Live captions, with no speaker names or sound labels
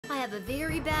have a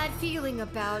very bad feeling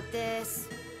about this.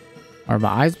 Are my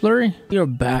eyes blurry? You're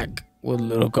back with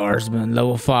Lil Guardsman,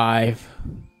 level 5.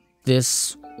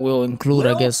 This will include,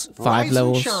 I guess, 5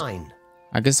 levels. Shine.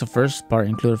 I guess the first part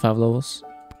included 5 levels.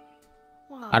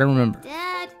 Whoa, I don't remember.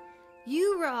 Dad,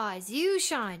 you rise, you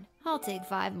shine. I'll take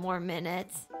 5 more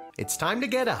minutes. It's time to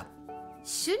get up.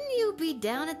 Shouldn't you be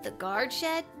down at the guard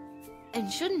shed?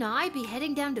 And shouldn't I be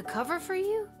heading down to cover for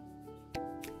you?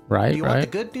 Right, Do you want the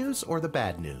good news or the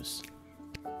bad news?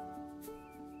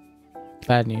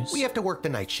 Bad news. We have to work the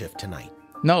night shift tonight.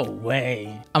 No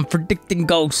way. I'm predicting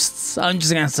ghosts. I'm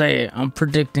just gonna say it. I'm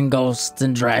predicting ghosts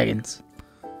and dragons.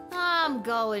 I'm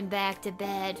going back to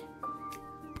bed.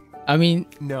 I mean...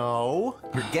 No,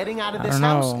 you're getting out of this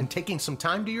house and taking some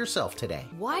time to yourself today.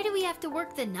 Why do we have to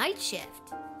work the night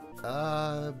shift?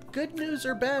 Good news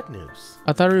or bad news?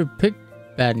 I thought we picked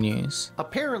bad news.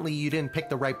 Apparently, you didn't pick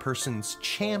the right person's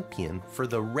champion for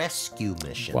the rescue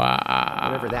mission. Wow.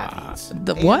 Whatever that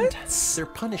means. What? They're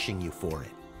punishing you for it.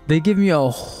 They give me a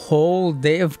whole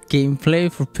day of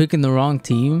gameplay for picking the wrong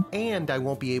team? And I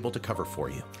won't be able to cover for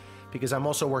you, because I'm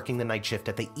also working the night shift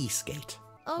at the East Gate.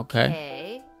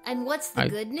 Okay. And what's the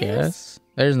good news? Yes.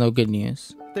 There's no good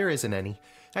news. There isn't any.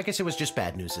 I guess it was just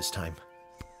bad news this time.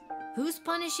 Who's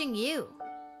punishing you?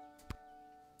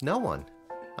 No one.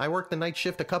 I work the night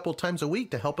shift a couple times a week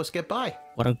to help us get by.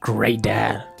 What a great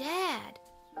dad. Dad,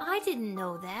 I didn't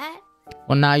know that.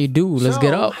 Well, now you do. Let's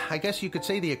get up. I guess you could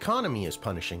say the economy is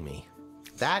punishing me.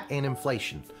 That and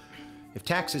inflation. If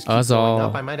taxes keep Us going all.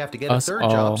 up, I might have to get a third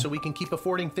job so we can keep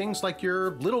affording things like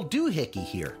your little doohickey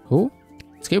here. Who?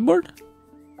 Skateboard?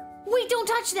 Wait, don't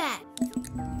touch that!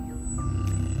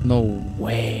 No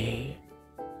way.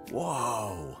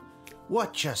 Whoa.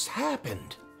 What just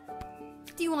happened?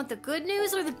 Do you want the good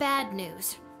news or the bad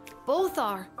news? Both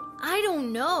are. I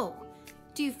don't know.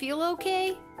 Do you feel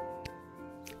okay?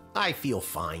 I feel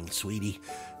fine, sweetie.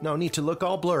 No need to look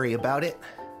all blurry about it.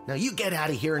 Now you get out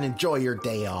of here and enjoy your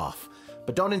day off.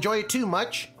 But don't enjoy it too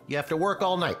much. You have to work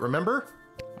all night, remember?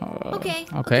 Okay,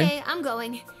 I'm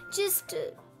going. Just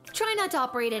try not to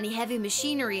operate any heavy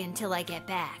machinery until I get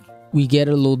back. We get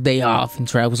a little day off and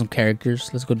try with some characters.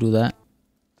 Let's go do that.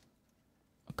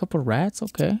 A couple of rats?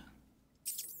 Okay.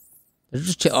 They're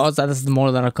just chill. Oh, that's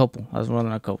more than a couple. That's more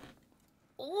than a couple.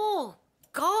 Oh,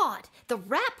 God. The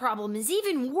rat problem is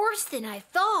even worse than I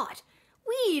thought.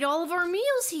 We eat all of our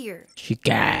meals here. She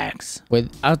gags. Wait,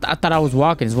 I thought I was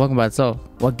walking. It's walking by itself.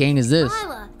 What gang is this?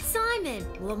 Lila, Simon,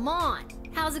 Lamont.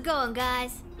 How's it going,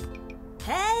 guys?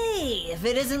 Hey, if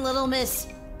it isn't Little Miss,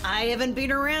 I haven't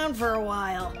been around for a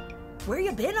while. Where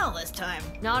you been all this time?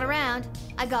 Not around.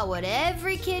 I got what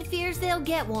every kid fears they'll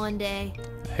get one day.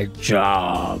 A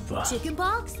job. Chicken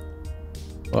pox?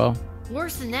 Well.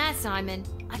 Worse than that, Simon.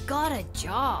 I got a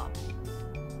job.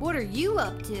 What are you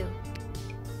up to?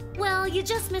 Well, you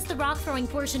just missed the rock throwing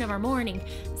portion of our morning.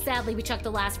 Sadly, we chucked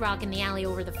the last rock in the alley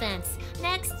over the fence.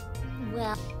 Next,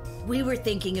 well... We were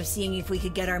thinking of seeing if we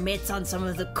could get our mitts on some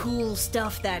of the cool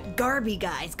stuff that Garby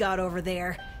guys got over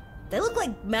there. They look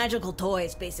like magical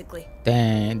toys, basically.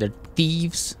 Dang, they're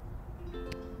thieves.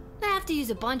 I have to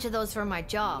use a bunch of those for my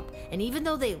job, and even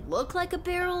though they look like a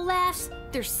barrel of laughs,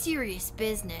 they're serious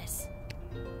business.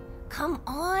 Come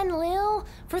on, Lil.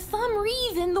 For some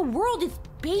reason, the world is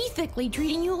basically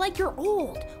treating you like you're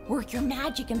old. Work your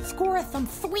magic and score us some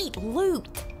sweet loot.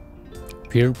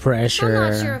 Peer pressure.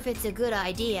 I'm not sure if it's a good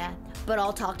idea, but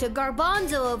I'll talk to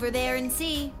Garbanzo over there and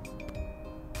see.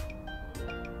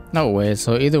 No way.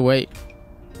 So either way,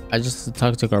 I just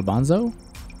talk to Garbanzo?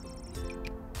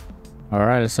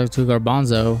 Alright, let's talk to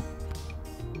Garbanzo.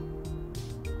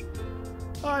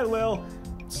 Hi, Lil.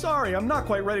 Sorry, I'm not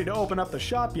quite ready to open up the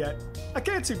shop yet. I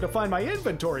can't seem to find my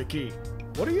inventory key.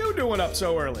 What are you doing up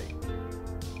so early?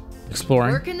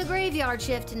 Exploring. Working the graveyard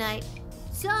shift tonight.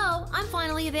 So, I'm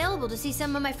finally available to see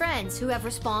some of my friends who have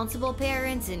responsible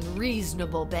parents and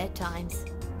reasonable bedtimes.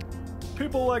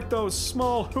 People like those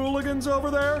small hooligans over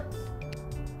there?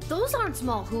 Those aren't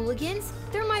small hooligans,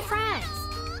 they're my friends.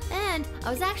 And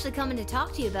I was actually coming to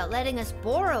talk to you about letting us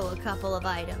borrow a couple of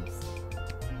items.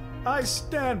 I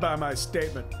stand by my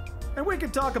statement. And we can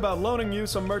talk about loaning you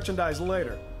some merchandise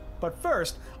later. But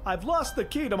first, I've lost the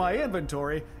key to my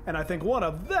inventory, and I think one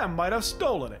of them might have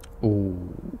stolen it. Ooh.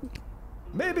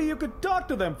 Maybe you could talk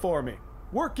to them for me.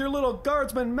 Work your little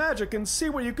guardsman magic and see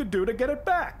what you could do to get it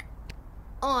back.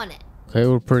 On it. Okay,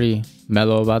 we're pretty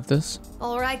mellow about this.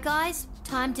 Alright guys,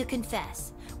 time to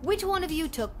confess. Which one of you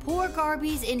took poor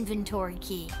Garby's inventory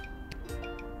key?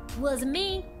 Wasn't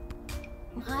me.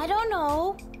 I don't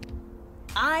know.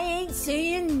 I ain't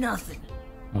saying nothing.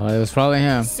 Well, it was probably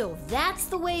him. So that's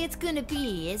the way it's gonna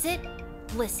be, is it?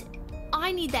 Listen,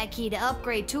 I need that key to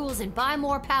upgrade tools and buy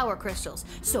more power crystals.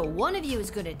 So one of you is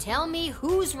gonna tell me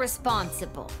who's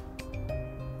responsible.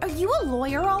 Are you a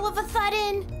lawyer all of a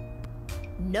sudden?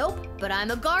 Nope, but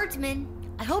I'm a guardsman.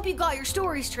 I hope you got your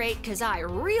story straight, because I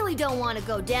really don't want to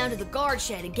go down to the guard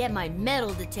shed and get my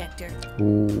metal detector.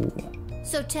 Ooh.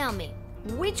 So tell me,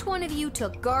 which one of you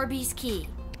took Garby's key?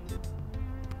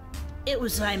 It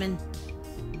was Simon.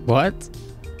 What?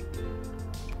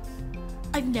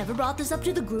 I've never brought this up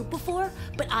to the group before,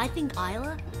 but I think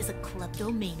Isla is a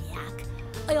kleptomaniac.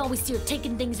 I always see her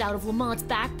taking things out of Lamont's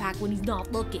backpack when he's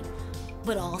not looking.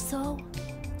 But also...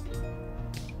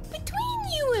 Between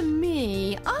you and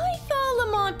me, I saw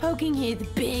Lamont poking his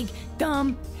big,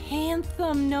 dumb,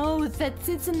 handsome nose that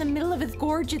sits in the middle of his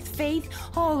gorgeous face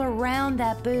all around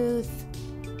that booth.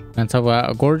 And talk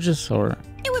about gorgeous or?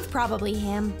 It was probably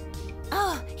him.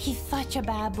 Oh, he's such a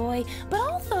bad boy, but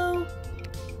also...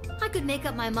 I could make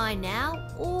up my mind now,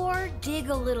 or dig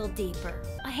a little deeper.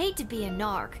 I hate to be a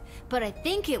narc, but I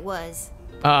think it was...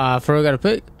 Forgot to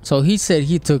pick. So he said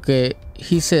he took it.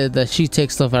 He said that she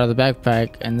takes stuff out of the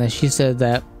backpack, and then she said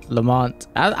that Lamont.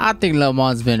 I think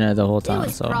Lamont's been there the whole time. It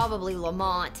was so probably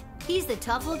Lamont. He's the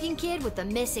tough-looking kid with the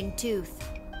missing tooth.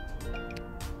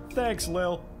 Thanks,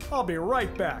 Lil. I'll be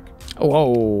right back.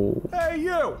 whoa. Hey,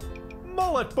 you!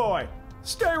 Mullet boy!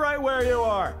 Stay right where you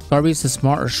are! Garby's is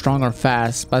smart or strong or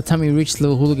fast. By the time he reached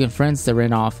Little Hooligan friends, they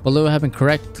ran off. But Lil had been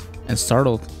correct and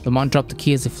startled. Lamont dropped the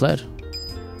key as he fled.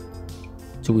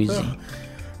 Too easy.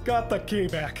 Got the key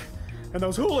back. And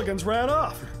those hooligans ran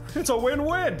off. It's a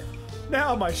win-win.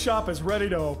 Now my shop is ready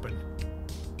to open.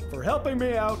 For helping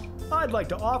me out, I'd like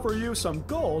to offer you some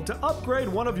gold to upgrade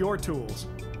one of your tools.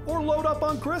 Or load up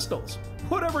on crystals.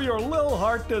 Whatever your little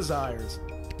heart desires.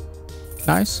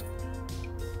 Nice.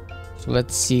 So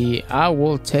let's see.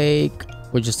 We'll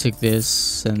just take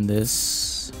this and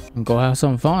this and go have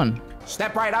some fun.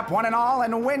 Step right up, one and all,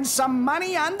 and win some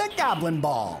money on the Goblin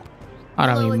Ball. I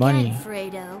don't Hello need money. again,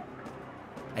 Fredo.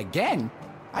 Again?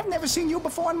 I've never seen you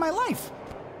before in my life.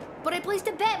 But I placed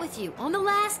a bet with you on the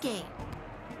last game.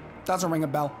 Doesn't ring a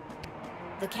bell.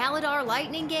 The Kalidar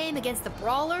Lightning game against the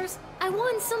Brawlers, I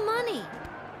won some money.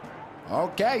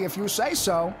 Okay, if you say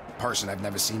so. Person I've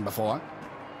never seen before.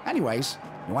 Anyways,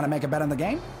 you want to make a bet on the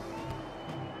game?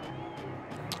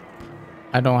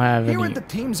 I don't have Here any. are the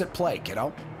teams at play,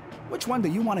 kiddo. Which one do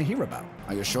you want to hear about?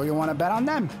 Are you sure you want to bet on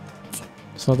them?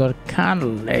 So they're kind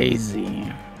of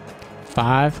lazy.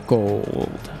 5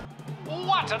 gold.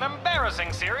 What an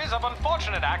embarrassing series of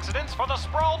unfortunate accidents for the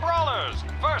Sprawl Brawlers.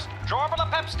 First, Jorbala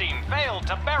Pepstein failed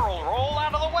to barrel roll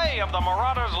out of the way of the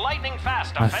Marauders'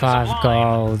 lightning-fast My offensive 5 line.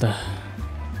 gold.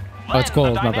 Oh, it's gold,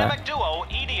 the my dynamic bad. duo,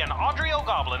 Edie and Audrey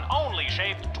O'Goblin, only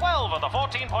shaved 12 of the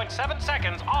 14.7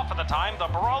 seconds off of the time the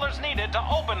Brawlers needed to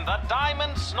open the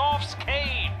Diamond Snorf's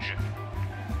cage.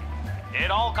 It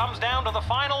all comes down to the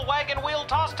final wagon wheel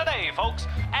toss today, folks,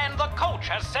 and the coach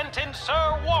has sent in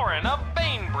Sir Warren of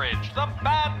Bainbridge, the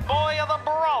bad boy of the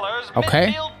Brawlers'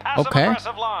 Okay, midfield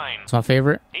passive-aggressive line. It's my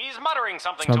favorite. He's muttering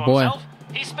something It's to my boy. himself.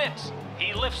 He spits.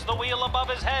 He lifts the wheel above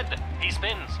his head. He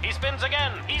spins. He spins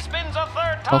again. He spins a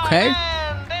third time. Okay.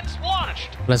 And it's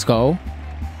launched. Let's go.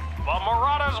 The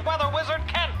Marauders' Weather Wizard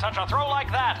can't touch a throw like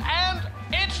that. And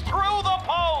it's through the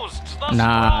posts. The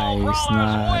Sprawl Nice, Brawlers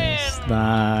nice, win.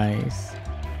 nice.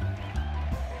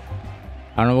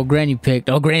 I don't know what Granny picked.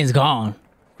 Oh, Granny's gone.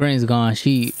 Granny's gone.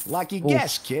 She... Lucky Oof.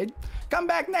 guess, kid. Come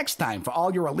back next time for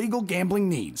all your illegal gambling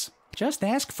needs. Just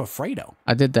ask for Fredo.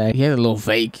 I did that. He had a little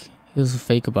fake. He was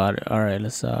fake about it. All right,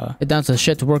 let's head down to the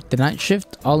shed to work the night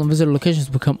shift. All visitor locations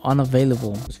become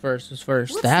unavailable. Who's first? Who's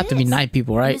first? What's There have to be this? 9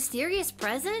 people, A right? mysterious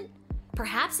present?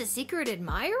 Perhaps a secret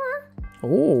admirer?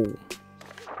 Oh.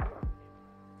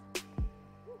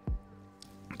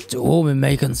 To whom it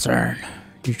may concern.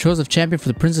 Your choice of champion for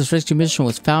the Princess Rescue mission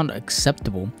was found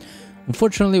acceptable.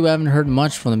 Unfortunately, we haven't heard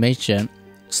much from the mage yet.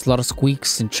 Just a lot of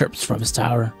squeaks and chirps from his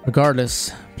tower.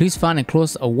 Regardless, please find and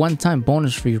close a one-time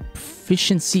bonus for your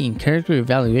proficiency in character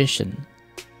evaluation.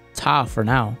 Ta for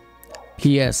now.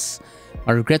 P.S.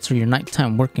 My regrets for your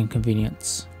nighttime work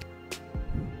inconvenience.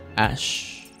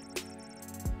 Ash.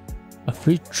 A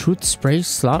free truth spray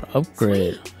slot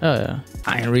upgrade. Oh yeah.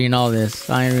 I ain't reading all this.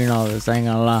 I ain't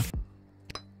gonna lie.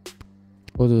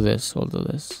 We'll do this.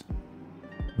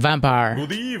 Vampire.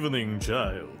 Good evening,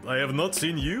 child. I have not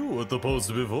seen you at the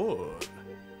post before.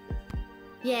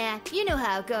 Yeah, you know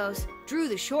how it goes. Drew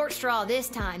the short straw this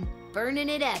time. Burning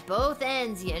it at both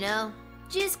ends, you know?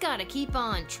 Just gotta keep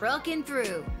on trucking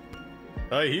through.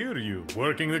 I hear you,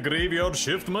 working the graveyard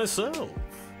shift myself.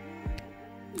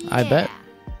 I bet.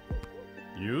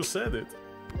 You said it.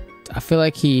 I feel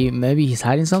like maybe he's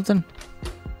hiding something.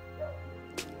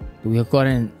 Do we go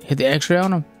ahead and hit the X-ray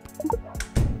on him?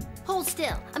 Hold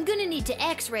still. I'm gonna need to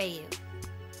X-ray you.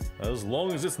 As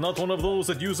long as it's not one of those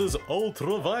that uses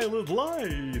ultraviolet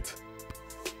light.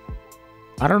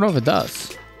 I don't know if it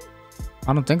does.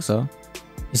 I don't think so.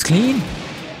 It's clean.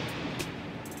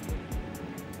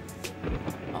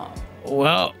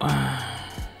 Well.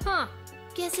 Huh.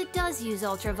 Guess it does use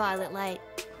ultraviolet light.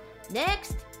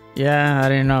 Next. Yeah, I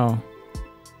didn't know.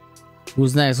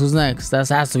 Who's next? Who's next? That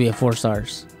has to be a 4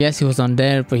 stars. Yes, he was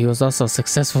undead, but he was also a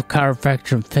successful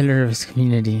chiropractor and pillar of his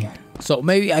community. So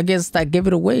maybe, I guess that give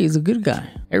it away. He's a good guy.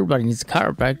 Everybody needs a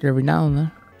chiropractor every now and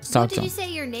then. Let's talk What to did him. you say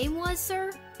your name was,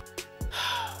 sir?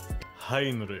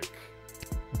 Heinrich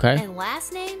Okay. And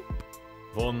last name?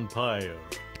 von Pyre.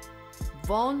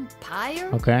 Von Pyre?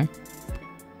 Okay.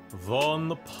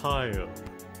 Von Pyre.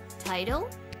 Title?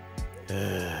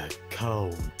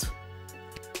 Count.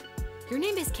 Your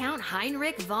name is Count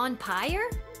Heinrich von Pyre?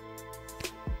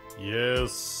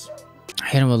 Yes. I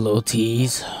hit him with a little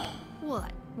tease.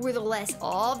 What? Were the less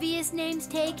obvious names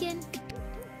taken?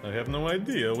 I have no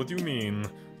idea what you mean.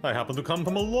 I happen to come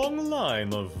from a long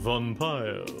line of von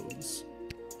Pyres.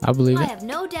 I believe I it. have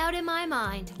no doubt in my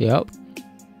mind. Yep.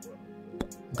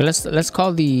 Okay, let's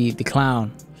call the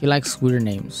clown. He likes weird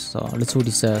names, so let's see what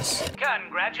he says.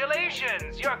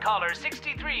 Congratulations! You're caller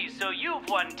 63, so you've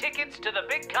won tickets to the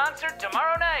big concert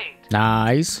tomorrow night.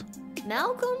 Nice.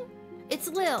 Malcolm? It's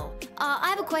Lil. I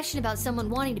have a question about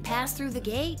someone wanting to pass through the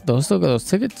gate. Those still got those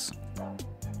tickets?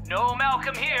 No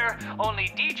Malcolm here,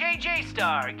 only DJ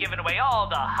J-Star giving away all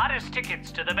the hottest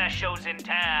tickets to the best shows in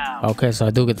town. Okay, so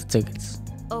I do get the tickets.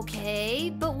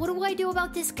 Okay, but what do I do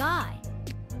about this guy?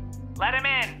 Let him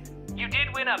in. You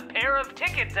did win a pair of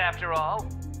tickets after all.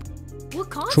 What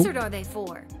concert are they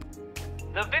for?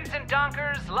 The Vincent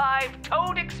Donkers Live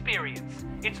Toad Experience.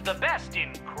 It's the best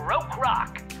in Croak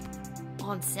Rock.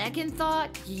 On second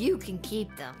thought, you can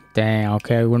keep them. Dang,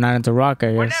 okay, we're not into rock,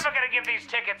 I We're guess. never gonna give these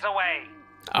tickets away.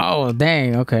 Oh,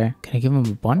 dang, okay. Can I give him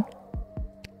a bun?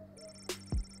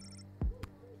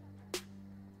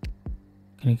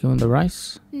 Can I give him the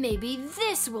rice? Maybe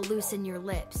this will loosen your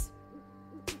lips.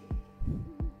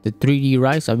 The 3D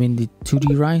rice? I mean the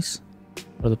 2D rice?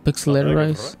 Or the pixelated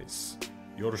rice?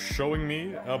 You're showing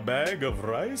me a bag of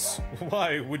rice?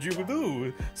 Why would you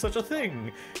do such a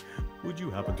thing? Would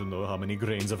you happen to know how many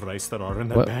grains of rice there are in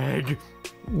that What? bag?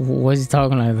 Why is he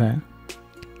talking like that?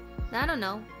 I don't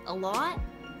know. A lot?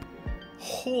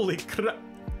 Holy crap.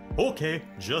 Okay,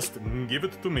 just give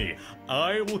it to me.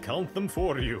 I will count them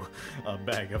for you. A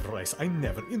bag of rice. I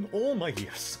never in all my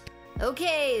years.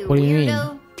 Okay, What do you mean?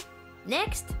 weirdo.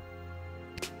 Next.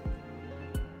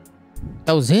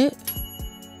 That was it?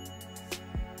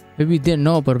 Maybe you didn't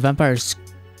know, but a vampire is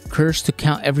cursed to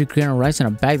count every grain of rice in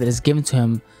a bag that is given to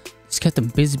him. He's kept him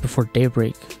busy before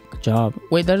daybreak. Good job.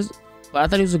 Wait, that is... I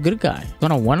thought he was a good guy.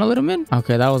 Gonna want to let him in?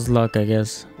 Okay, that was luck, I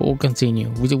guess. We'll continue.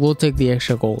 We'll take the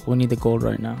extra gold. We need the gold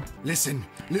right now. Listen,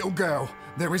 little girl,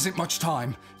 there isn't much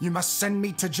time. You must send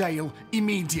me to jail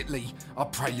immediately. I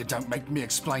pray you don't make me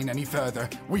explain any further.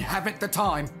 We haven't the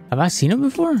time. Have I seen him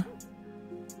before?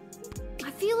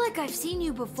 I feel like I've seen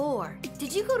you before.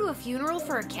 Did you go to a funeral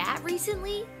for a cat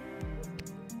recently?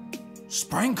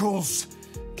 Sprinkles!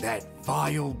 That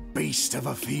vile beast of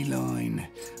a feline.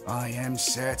 I am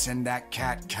certain that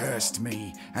cat cursed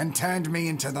me and turned me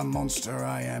into the monster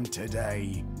I am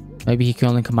today. Maybe he can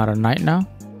only come out at night now?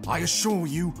 I assure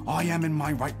you, I am in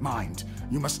my right mind.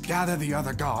 You must gather the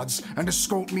other guards and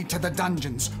escort me to the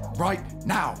dungeons right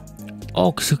now.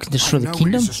 Oh, because you can destroy I the know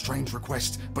kingdom? it is a strange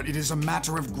request, but it is a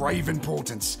matter of grave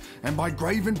importance. And by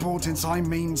grave importance, I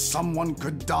mean someone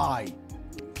could die.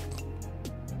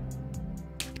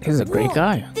 He's a great Whoa,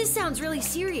 guy. This sounds really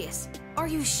serious. Are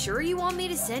you sure you want me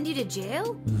to send you to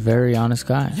jail? Very honest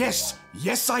guy. Yes,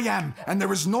 yes I am, and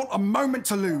there is not a moment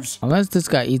to lose. Unless this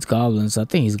guy eats goblins, I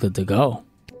think he's good to go.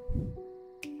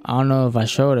 I don't know if I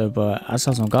showed it, but I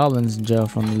saw some goblins in jail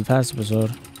from the past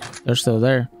episode. They're still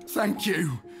there. Thank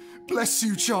you. Bless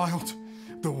you, child.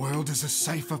 The world is a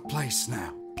safer place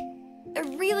now. I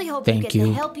really hope Thank you get you.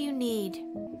 the help you need.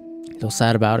 A little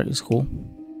sad about it. It's cool.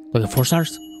 Look at 4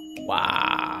 stars.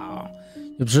 Wow.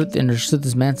 You observed and understood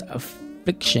this man's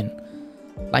affliction.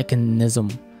 Lycanism.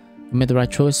 You made the right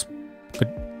choice.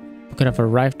 Could have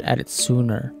arrived at it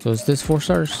sooner. So is this 4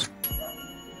 stars?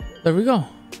 There we go.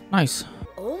 Nice.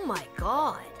 Oh my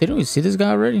god. Didn't we see this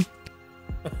guy already?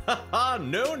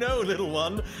 No, little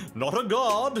one. Not a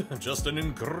god, just an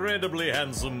incredibly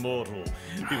handsome mortal.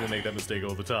 People make that mistake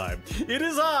all the time. It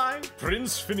is I,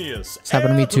 Prince Phineas, It's happened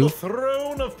to me heir too. the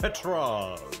throne of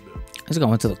Petrad. This guy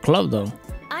went to the club though.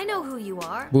 I know who you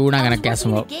are. We're not I gonna was gas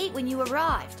him working up. the gate when you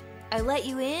arrived. I let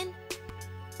you in.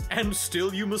 And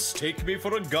still you mistake me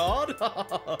for a god?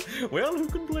 Well, who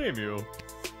can blame you?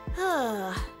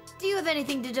 Do you have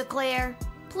anything to declare?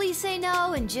 Please say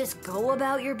no and just go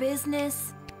about your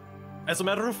business. As a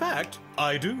matter of fact,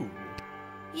 I do.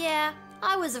 Yeah,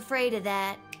 I was afraid of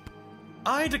that.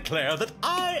 I declare that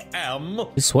I am...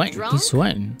 He's sweating. Drunk? He's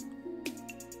sweating.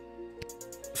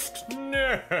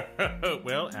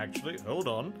 Well, actually, hold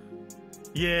on.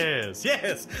 Yes,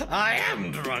 I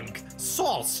am drunk.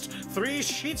 Sauced. 3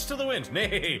 sheets to the wind.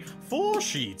 Nay, 4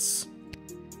 sheets.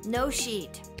 No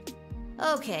sheet.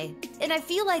 Okay, and I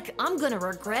feel like I'm gonna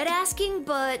regret asking,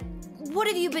 but what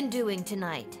have you been doing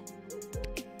tonight?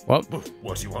 What?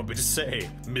 What do you want me to say?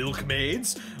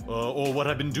 Milkmaids? Or what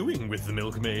I've been doing with the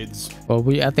milkmaids? Well,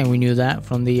 I think we knew that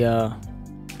from the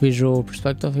visual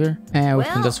perspective here. And we've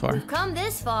come this far. We've come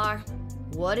this far.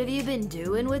 What have you been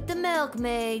doing with the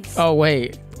milkmaids? Oh,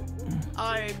 wait.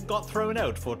 I got thrown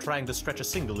out for trying to stretch a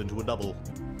single into a double.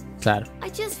 Sad. I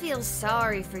just feel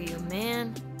sorry for you,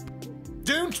 man.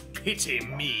 Don't pity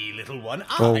me, little one.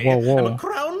 Whoa, I whoa, whoa. am a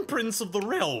crown prince of the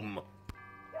realm.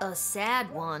 A sad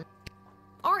one.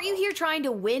 Aren't you here trying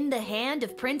to win the hand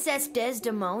of Princess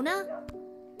Desdemona?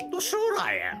 Well, sure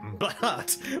I am,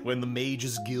 but when the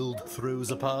Mages Guild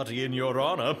throws a party in your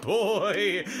honor,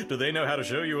 boy, do they know how to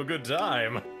show you a good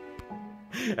time.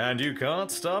 And you can't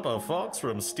stop a fox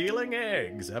from stealing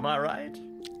eggs, am I right?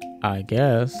 I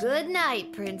guess. Good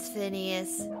night, Prince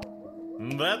Phineas.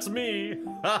 That's me.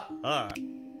 Ha ha.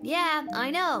 Yeah,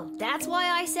 I know. That's why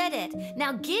I said it.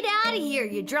 Now get out of here,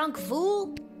 you drunk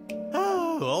fool.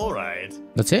 Oh, all right.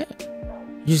 That's it?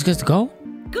 You just get to go?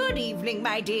 Good evening,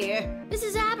 my dear.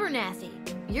 Mrs. Abernathy,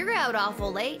 you're out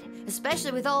awful late,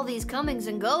 especially with all these comings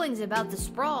and goings about the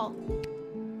sprawl.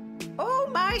 Oh,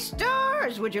 my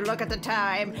stars, would you look at the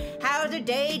time? How the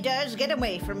day does get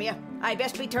away from you. I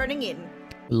best be turning in.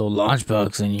 A little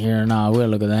lunchbox in here. Nah, we'll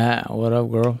look at that. What up,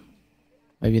 girl?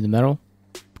 Maybe in the middle?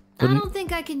 I don't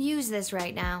think I can use this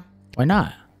right now. Why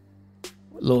not? A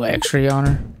little extra on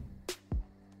her.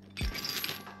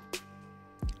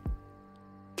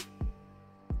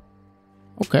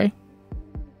 Okay.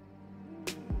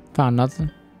 Found nothing.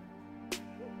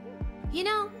 You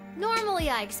know,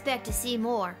 normally I expect to see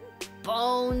more.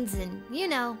 Bones and,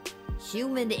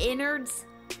 human innards.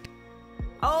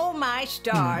 Oh, my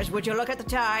stars, would you look at the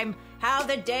time? How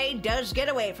the day does get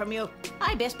away from you.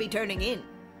 I best be turning in.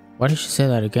 Why did she say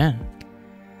that again?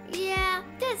 Yeah,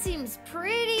 that seems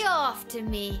pretty off to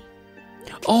me.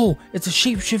 Oh, it's a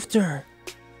shapeshifter.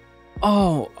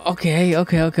 Oh, okay.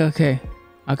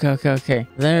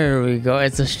 There we go.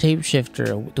 It's a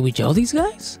shapeshifter. Do we gel these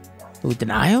guys? Do we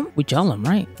deny them? We gel them,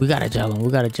 right? We gotta gel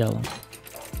them.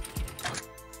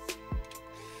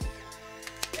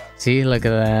 See, look at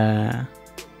that.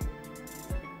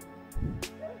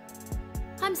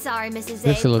 I'm sorry, Mrs.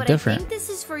 This A, look but different. I think this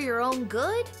is for your own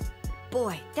good.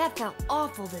 Boy, that felt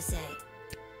awful to say.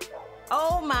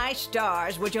 Oh, my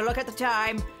stars, would you look at the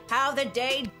time? How the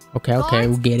day... Okay, we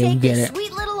Guards, get it, take we get this it.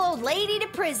 sweet little old lady to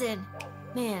prison.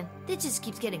 Man, it just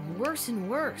keeps getting worse and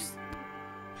worse.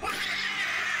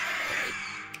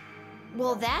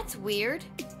 Well, that's weird.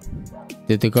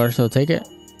 Did the guard still take it?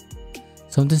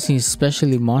 Something seems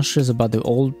especially monstrous about the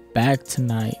old bag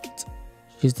tonight.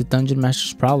 She's the dungeon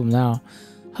master's problem now.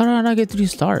 How did I not get 3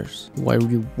 stars? Do I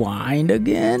rewind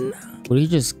again? Would he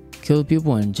just kill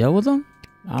people and jail with them?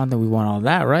 I don't think we want all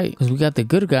that, right? Because we got the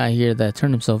good guy here that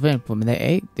turned himself in. But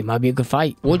they might be a good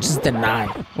fight. We'll just deny.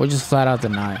 We'll just flat out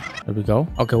deny. There we go.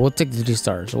 Okay, we'll take the 3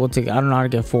 stars. I don't know how to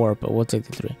get 4, but we'll take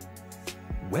the 3.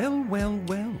 Well.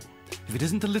 If it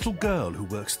isn't the little girl who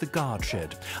works the guard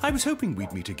shed. I was hoping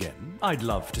we'd meet again. I'd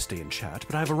love to stay and chat,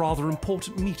 but I have a rather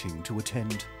important meeting to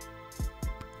attend.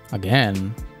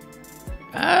 Again?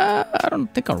 I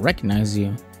don't think I recognize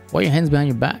you. Why are your hands behind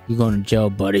your back? You going to jail,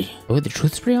 buddy. Oh, wait, the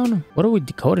truth spray on him? What are we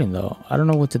decoding, though? I don't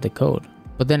know what to decode.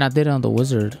 But then I did it on the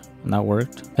wizard, and that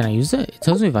worked. Can I use it? It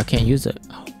tells me if I can't use it.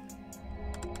 Oh.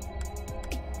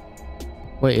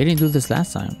 Wait, it didn't do this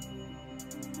last time.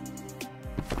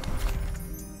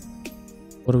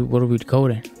 What are we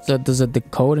decoding? So does it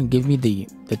decode and give me the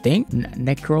thing?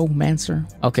 Necromancer?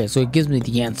 Okay, so it gives me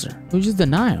the answer. We just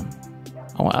deny him.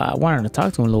 I wanted to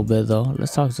talk to him a little bit, though.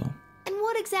 Let's talk to him. And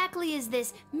what exactly is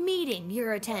this meeting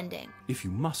you're attending? If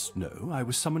you must know, I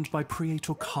was summoned by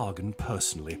Praetor Kargan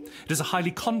personally. It is a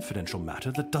highly confidential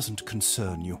matter that doesn't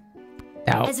concern you.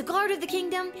 Ow. As a guard of the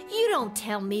kingdom, you don't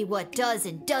tell me what does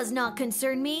and does not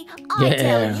concern me. I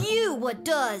tell you what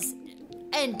does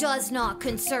and does not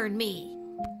concern me.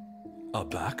 A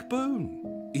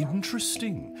backbone.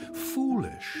 Interesting.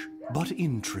 Foolish, but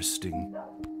interesting.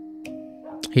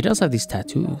 He does have these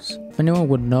tattoos. If anyone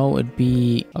would know, it'd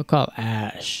be, I'll call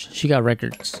Ash. She got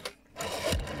records.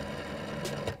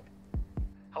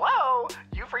 Hello,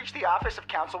 you've reached the office of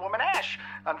Councilwoman Ash.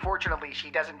 Unfortunately, she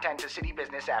doesn't tend to city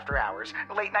business after hours.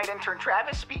 Late night intern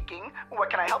Travis speaking. What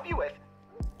can I help you with?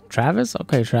 Travis?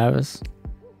 Okay, Travis.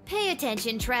 Pay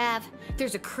attention, Trav.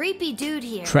 There's a creepy dude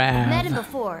here. Trav. Met him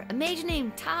before. A mage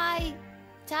named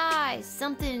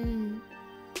something...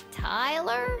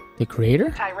 Tyler? The creator?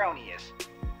 Tyronius.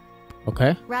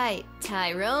 Okay. Right,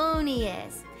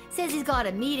 Tyronius. Says he's got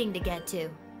a meeting to get to.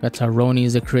 Got Tyrone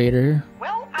is the creator.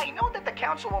 Well, I know that the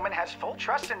Councilwoman has full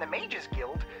trust in the Mages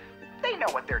Guild. They know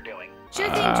what they're doing. Sure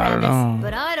thing, Travis,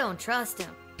 but I don't trust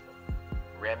him.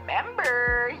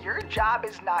 Remember, your job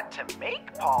is not to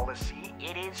make policy,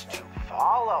 it is to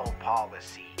follow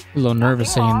policy. A little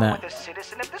nervous saying that. With a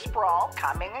citizen of the sprawl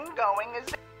coming and going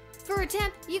as... For a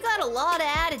temp, you got a lot of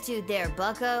attitude there,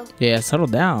 bucko. Yeah, settle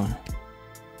down.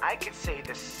 I could say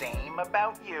the same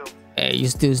about you. Hey, you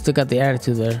still got the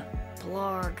attitude there.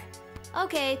 Blarg.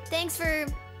 Okay, thanks for...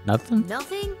 Nothing?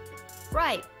 Nothing?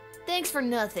 Right, thanks for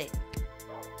nothing.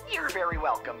 You're very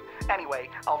welcome. Anyway,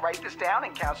 I'll write this down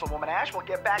and Councilwoman Ash will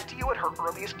get back to you at her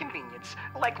earliest convenience,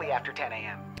 likely after 10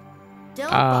 a.m.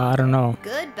 Don't I don't know.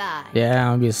 Goodbye.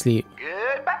 Yeah, I'll be asleep.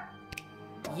 Goodbye.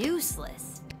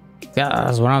 Useless. Yeah,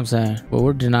 that's what I'm saying. But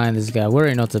we're denying this guy. We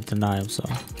already know to deny him, so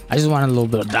I just wanted a little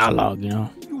bit of dialogue, you know?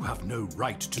 You have no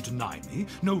right to deny me.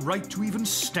 No right to even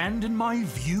stand in my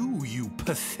view, you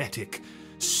pathetic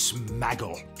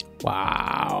smaggle.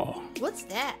 Wow. What's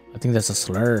that? I think that's a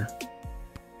slur.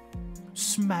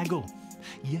 Smaggle.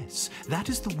 Yes, that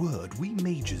is the word we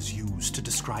mages use to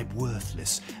describe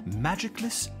worthless,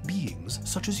 magicless beings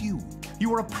such as you.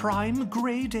 You are a prime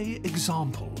grade A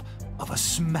example of a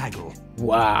smaggle.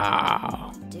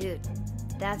 Wow. Dude,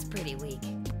 that's pretty weak.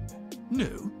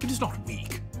 No, it is not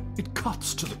weak. It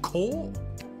cuts to the core.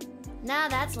 Nah,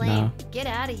 that's lame. No. Get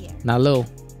out of here. Not Lil.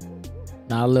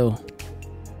 Not Lil.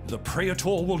 The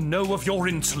Praetor will know of your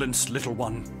insolence, little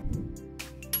one.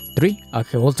 3?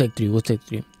 Okay, we'll take 3. We'll take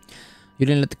 3. You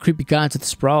didn't let the creepy guy into the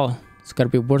sprawl. It's gotta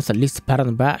be worth at least a pat on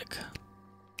the back.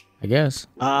 I guess.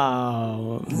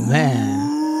 Oh,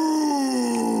 man.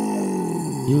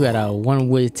 You got a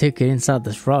one-way ticket inside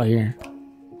the sprawl here.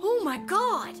 Oh my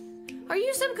god! Are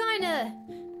you some kind of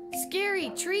scary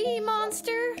tree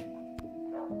monster?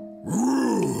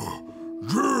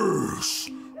 Yes.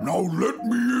 Now let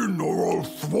me in or I'll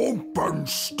thwomp and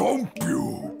stomp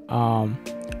you.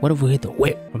 What if we hit the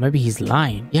whip? Or maybe he's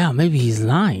lying. Yeah, maybe he's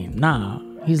lying. Nah,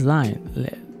 he's lying.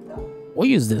 We'll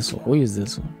use this one. We'll use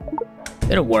this one.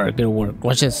 It'll work. It'll work.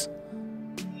 Watch this.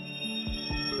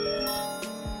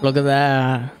 Look at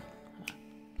that.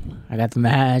 I got the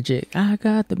magic. I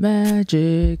got the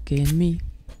magic in me.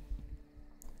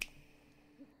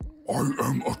 I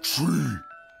am a tree.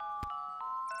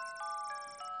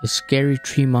 The scary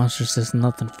tree monster says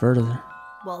nothing further.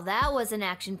 Well, that was an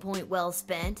action point well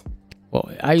spent. Well,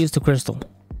 I used the crystal.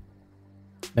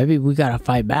 Maybe we gotta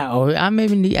fight back. Or I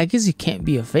guess he can't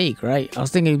be a fake, right? I was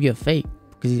thinking it'd be a fake.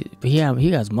 But he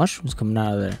has mushrooms coming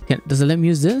out of there. Does it let me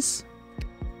use this?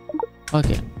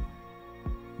 Okay.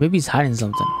 Maybe he's hiding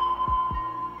something.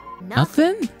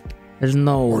 Nothing? There's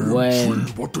no way.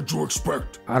 What did you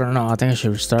expect? I don't know. I think I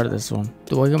should restart this one.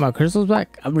 Do I get my crystals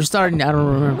back? I'm restarting. I don't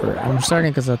remember. I'm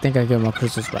restarting because I think I get my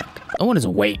crystals back. No one is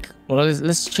awake. Well,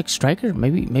 let's check Striker.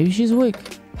 Maybe she's awake.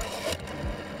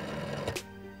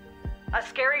 A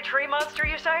scary tree monster,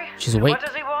 you say? She's awake. What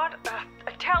does he want?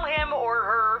 Tell him or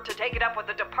her to take it up with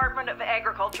the Department of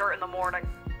Agriculture in the morning.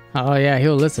 Oh yeah,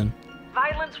 he'll listen.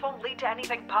 Violence won't lead to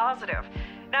anything positive.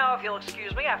 Now, if you'll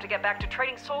excuse me, I have to get back to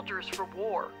training soldiers for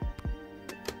war.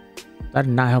 That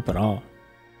did not help at all.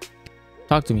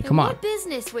 Talk to me, come on. What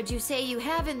business would you say you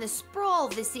have in the sprawl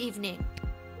this evening?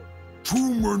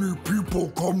 Too many people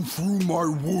come through my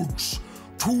woods.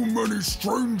 Too many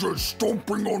strangers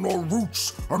stomping on our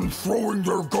roots and throwing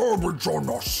their garbage on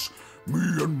us. Me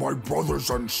and my brothers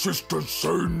and sisters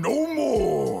say no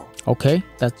more. Okay,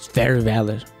 that's very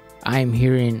valid. I am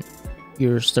hearing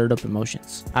your stirred up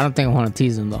emotions. I don't think I want to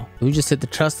tease him though. Do we just hit the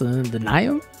trust and then deny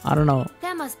him? I don't know.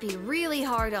 That must be really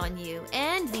hard on you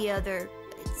and the other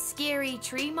scary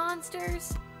tree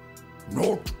monsters.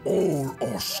 Not all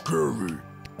are scary.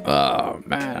 Oh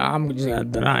man, I'm just gonna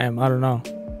deny him. I don't know.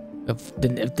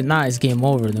 If deny is game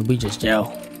over, then we just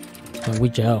gel. Then we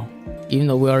gel. Even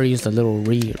though we already used a little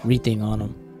re-thing on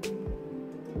him.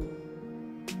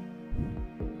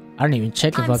 I didn't even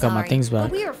check if I got my things back.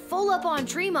 But we are full up on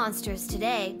tree monsters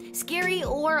today, scary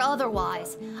or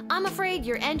otherwise. I'm afraid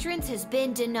your entrance has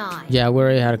been denied. Yeah, we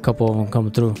already had a couple of them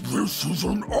coming through. This is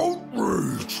an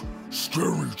outrage.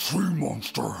 Scary tree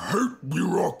monster, hate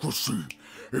bureaucracy.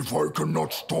 If I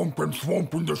cannot stomp and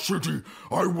swamp in the city,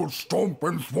 I will stomp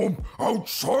and swamp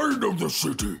outside of the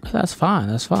city. That's fine,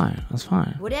 that's fine, that's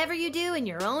fine. Whatever you do in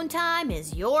your own time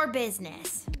is your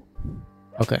business.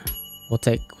 Okay, we'll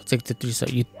take the 3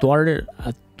 steps. You thwarted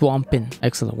a thwomping.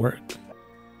 Excellent work.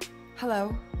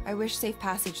 Hello, I wish safe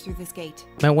passage through this gate.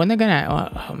 Man, when they're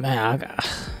gonna... Oh, man,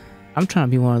 I'm trying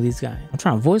to be one of these guys. I'm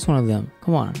trying to voice one of them.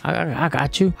 Come on, I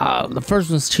got you. The first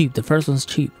one's cheap. The first one's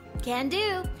cheap. Can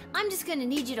do. I'm just gonna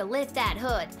need you to lift that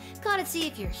hood. Gotta see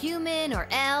if you're human or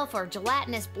elf or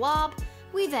gelatinous blob.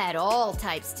 We've had all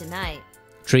types tonight.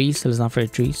 Trees? Let's not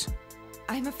forget trees.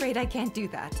 I'm afraid I can't do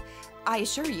that. I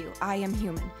assure you, I am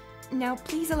human. Now,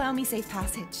 please allow me safe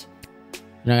passage.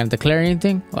 You're not gonna declare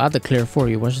anything? Well, I'll declare for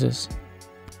you. Watch this.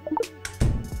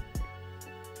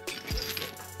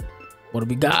 What do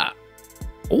we got?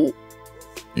 Oh,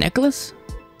 necklace?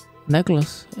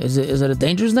 Necklace. Is it a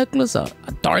dangerous necklace? A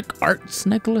dark arts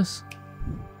necklace?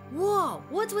 Whoa,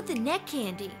 what's with the neck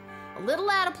candy? A little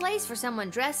out of place for someone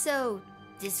dressed so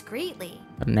discreetly.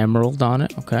 An emerald on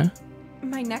it. Okay.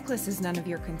 My necklace is none of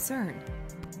your concern.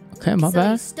 Okay, my So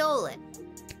bad. you stole it.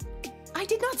 I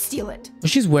did not steal it. Well,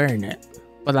 she's wearing it.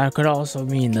 But that could also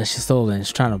mean that she stole it and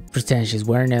she's trying to pretend she's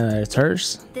wearing it, that it's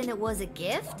hers. Then it was a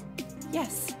gift?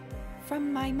 Yes,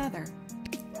 from my mother.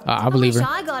 I believe her.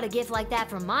 I wish I got a gift like that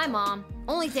from my mom.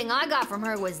 Only thing I got from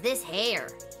her was this hair.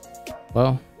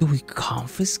 Well, do we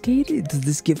confiscate it? Does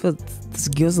this give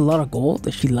us a lot of gold?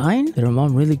 Is she lying? Did her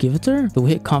mom really give it to her? Do we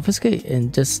hit confiscate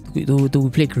and just do we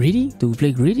play greedy? Do we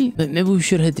play greedy? Maybe we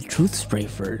should hit the truth spray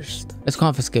first. Let's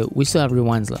confiscate. We still have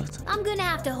rewinds left. I'm gonna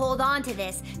have to hold on to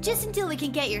this just until we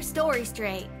can get your story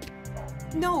straight.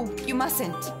 No, you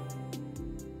mustn't.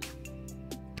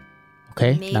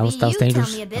 Okay, Maybe that was you dangerous.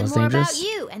 tell me a That bit was more dangerous. about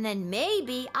you, and then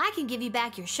maybe I can give you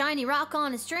back your shiny rock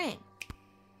on a string.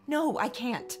 No, I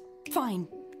can't. Fine,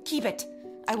 keep it.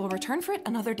 I will return for it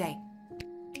another day.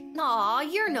 Aw,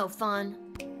 you're no fun.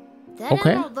 That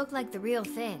Okay. emerald looked like the real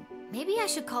thing. Maybe I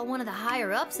should call one of the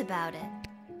higher-ups about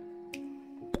it.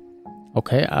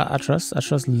 Okay, I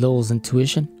trust Lil's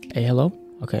intuition. Hey, hello.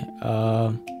 Okay,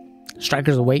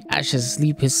 Striker's awake. Ash is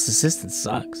asleep. His assistant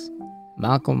sucks.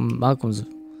 Malcolm's.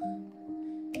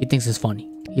 He thinks it's funny.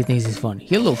 He thinks he's funny.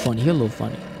 He's a little funny.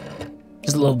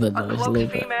 Just a little bit though. A Just a cloaked little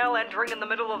bit. female entering in the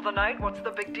middle of the night? What's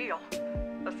the big deal?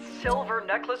 A silver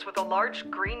necklace with a large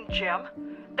green gem?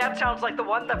 That sounds like the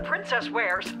one the princess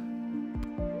wears.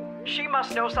 She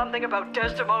must know something about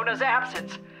Desdemona's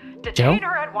absence. Detain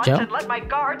her at once and let my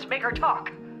guards make her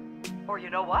talk. Or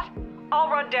you know what? I'll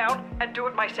run down and do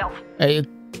it myself. Hey,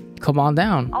 come on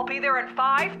down. I'll be there in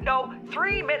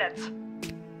 3 minutes.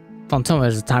 Don't tell me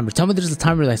there's a timer. Tell me there's a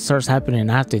timer that starts happening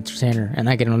and I have to entertain her and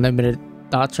I get unlimited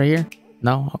thoughts right here.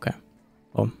 No? Okay.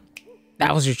 Well,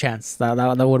 that was your chance. That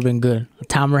would have been good. A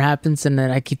timer happens and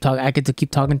then I get to keep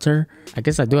talking to her. I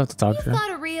guess I do have to talk to her.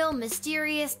 Got a real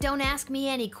mysterious, don't ask me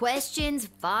any questions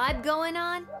vibe going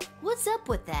on? What's up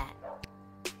with that?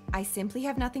 I simply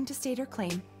have nothing to state or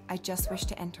claim. I just wish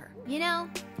to enter. You know,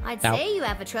 I'd Now- say you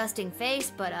have a trusting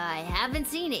face, but I haven't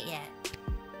seen it yet.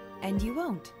 And you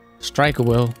won't. Striker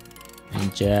will. In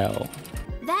jail.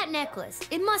 That necklace,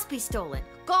 it must be stolen.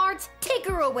 Guards, take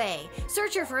her away.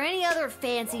 Search her for any other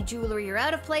fancy jewelry or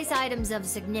out-of-place items of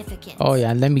significance. Oh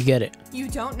yeah, let me get it. You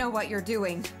don't know what you're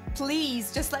doing.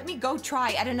 Please, just let me go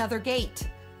try at another gate.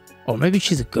 Or maybe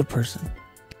she's a good person.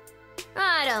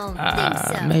 I don't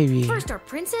think so. Maybe. First our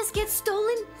princess gets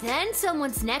stolen, then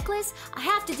someone's necklace. I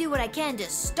have to do what I can to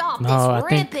stop No, this I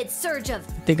think- rampant surge of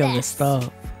I think I theft. messed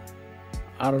up.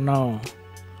 I don't know.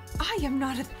 I am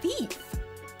not a thief.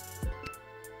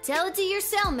 Tell it to your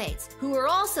cellmates, who are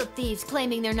also thieves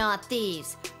claiming they're not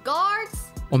thieves. Guards?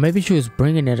 Or maybe she was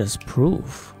bringing it as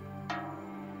proof.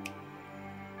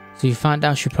 So you found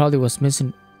out she probably was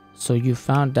missing. So you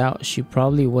found out she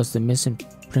probably was the missing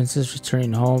princess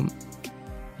returning home.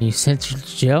 And you sent her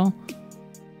to jail?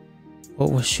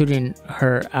 What, was shooting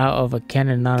her out of a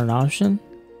cannon not an option?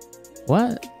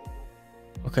 What?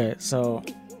 Okay, so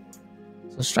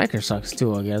Striker sucks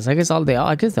too, I guess. I guess they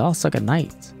all suck at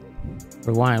night.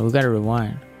 Rewind, we gotta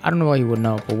rewind. I don't know why you would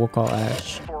know, but we'll call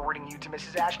Ash. Forwarding you to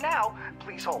Mrs. Ash now.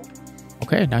 Please hold.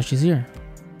 Okay, now she's here.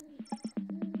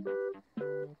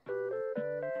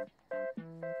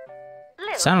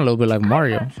 Sound a little bit like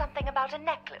Mario. Something about a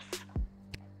necklace.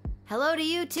 Hello to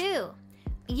you too.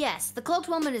 Yes, the cloaked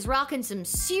woman is rocking some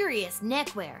serious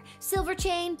neckwear. Silver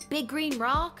chain, big green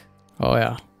rock. Oh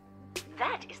yeah.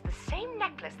 That is the same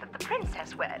necklace that the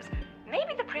princess wears.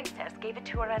 Maybe the princess gave it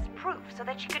to her as proof so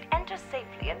that she could enter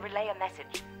safely and relay a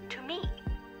message to me.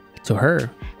 To her.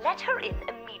 Let her in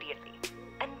immediately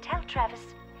and tell tell Travis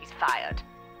he's fired.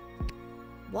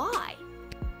 Why?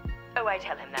 Oh, I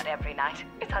tell him that every night.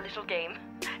 It's our little game.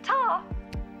 Ta!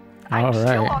 All Still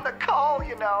right. on the call,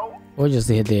 you know. We'll just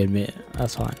hit the admit.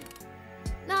 That's fine.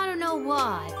 I don't know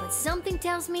why, but something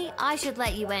tells me I should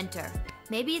let you enter.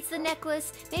 Maybe it's the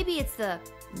necklace, maybe it's the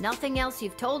nothing else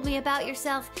you've told me about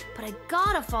yourself, but I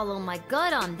gotta follow my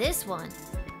gut on this one.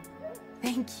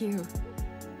 Thank you.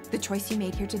 The choice you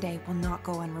made here today will not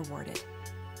go unrewarded.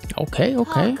 Okay,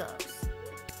 okay. Tacos.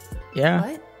 Yeah,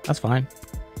 What? that's fine.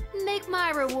 Make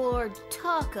my reward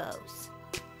tacos.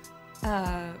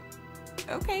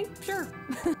 Okay, sure.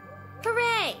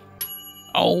 Hooray!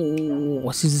 Oh,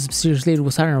 since this mysterious lady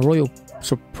was having a royal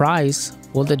surprise,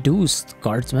 well, the deuce,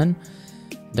 Guardsman.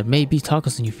 There may be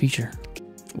tacos in your future.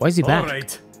 Why is he back?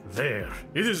 Alright, there.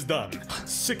 It is done.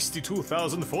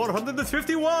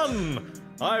 62,451!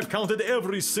 I've counted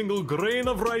every single grain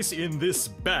of rice in this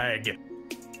bag.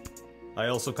 I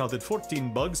also counted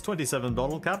 14 bugs, 27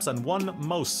 bottle caps, and 1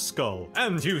 mouse skull.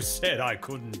 And you said I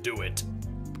couldn't do it.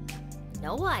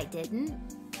 No, I didn't.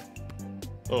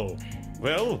 Oh,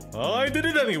 well, I did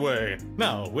it anyway.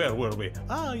 Now, where were we?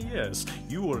 Ah, yes,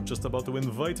 you were just about to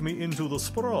invite me into the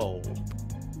sprawl.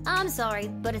 I'm sorry,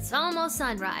 but it's almost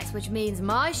sunrise, which means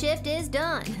my shift is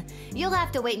done. You'll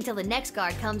have to wait until the next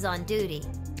guard comes on duty.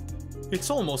 It's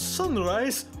almost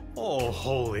sunrise? Oh,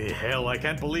 holy hell, I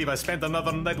can't believe I spent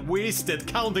another night wasted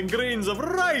counting grains of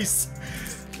rice.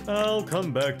 I'll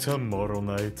come back tomorrow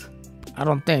night. I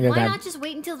don't think I Why got not just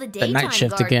wait until the the daytime night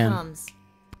shift guard again. comes?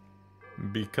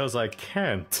 Because I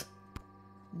can't.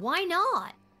 Why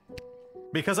not?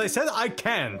 Because I said I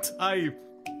can't. I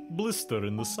blister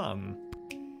in the sun.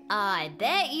 I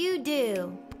bet you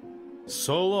do.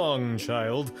 So long,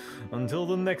 child. Until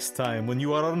the next time when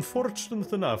you are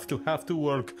unfortunate enough to have to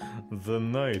work the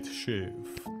night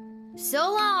shift.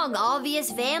 So long, obvious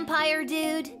vampire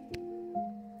dude.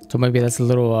 So maybe that's a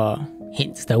little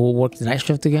hint that will work the night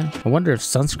shift again. I wonder if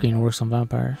sunscreen works on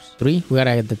vampires. 3? We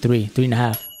gotta get the 3.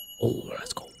 3.5. Oh,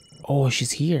 let's go. Oh,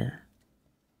 she's here.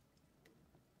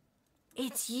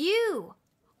 It's you.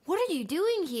 What are you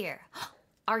doing here?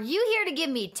 Are you here to give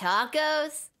me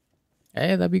tacos?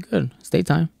 Hey, that'd be good. It's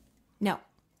daytime. No,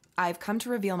 I've come to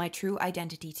reveal my true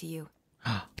identity to you.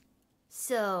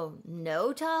 So,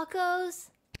 no tacos?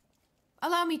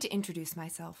 Allow me to introduce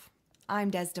myself.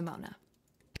 I'm Desdemona.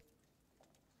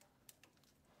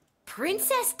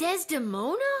 Princess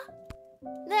Desdemona?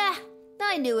 Nah,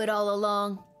 I knew it all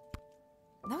along.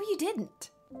 No, you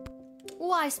didn't.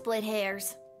 Why split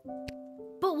hairs?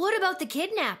 But what about the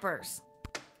kidnappers?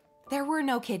 There were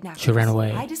no kidnappers. She ran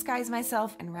away. I disguised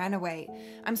myself and ran away.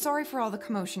 I'm sorry for all the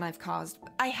commotion I've caused.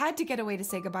 I had to get away to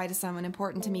say goodbye to someone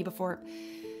important to me before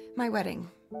my wedding.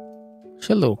 She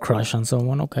had a little crush on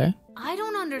someone, okay. I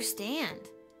don't understand.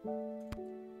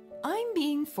 I'm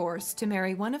being forced to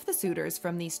marry one of the suitors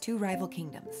from these 2 rival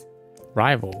kingdoms.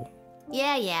 Rival.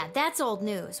 Yeah, that's old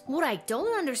news. What I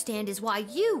don't understand is why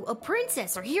you, a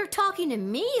princess, are here talking to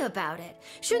me about it.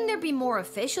 Shouldn't there be more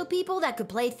official people that could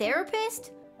play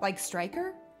therapist? Like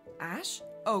Stryker? Ash?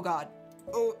 Oh god.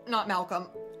 Oh, not Malcolm.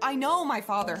 I know my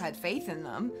father had faith in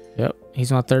them. Yep,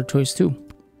 he's my third choice too.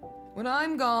 When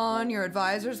I'm gone, your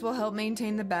advisors will help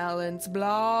maintain the balance,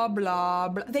 blah, blah,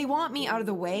 blah. They want me out of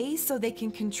the way so they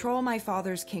can control my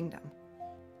father's kingdom.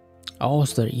 Oh,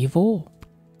 so they're evil?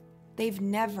 They've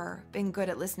never been good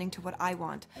at listening to what I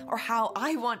want or how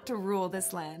I want to rule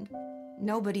this land.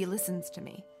 Nobody listens to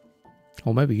me.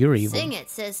 Well, maybe you're evil. Sing it,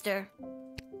 sister.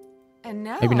 And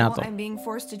now Maybe not, though. I'm being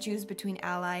forced to choose between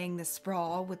allying the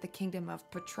Sprawl with the kingdom of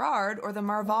Petrard or the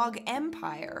Marvog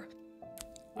Empire.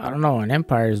 I don't know, an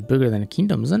empire is bigger than a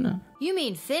kingdom, isn't it? You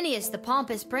mean Phineas the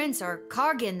Pompous Prince or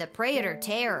Kargan the Praetor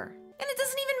Terror? And it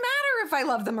doesn't even matter if I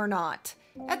love them or not.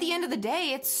 At the end of the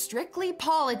day, it's strictly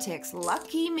politics.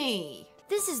 Lucky me.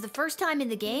 This is the first time in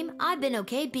the game I've been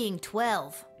okay being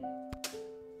 12.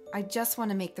 I just want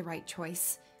to make the right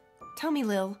choice. Tell me,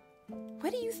 Lil,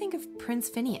 what do you think of Prince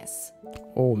Phineas?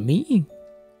 Oh, me?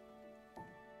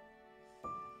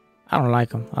 I don't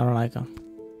like him.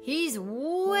 He's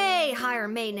way higher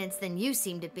maintenance than you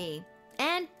seem to be.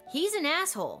 And he's an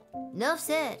asshole. Nuff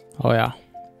said. Oh, yeah.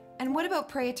 And what about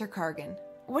Praetor Kargan?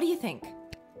 What do you think?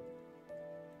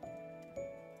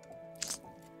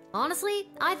 Honestly,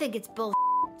 I think it's bull.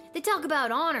 They talk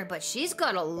about honor, but she's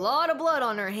got a lot of blood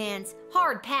on her hands.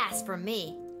 Hard pass from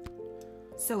me.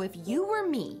 So if you were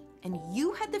me, and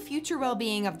you had the future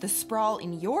well-being of the Sprawl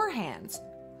in your hands,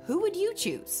 who would you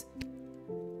choose?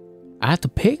 I have to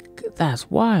pick? That's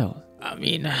wild. I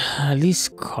mean, at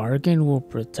least Kargan will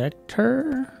protect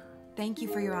her. Thank you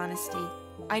for your honesty.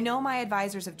 I know my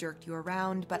advisors have jerked you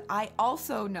around, but I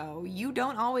also know you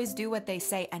don't always do what they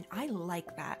say, and I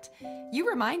like that. You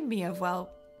remind me of, well,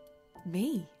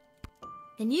 me.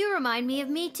 And you remind me of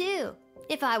me too.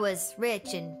 If I was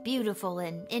rich and beautiful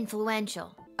and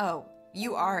influential. Oh,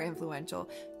 you are influential.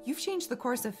 You've changed the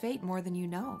course of fate more than you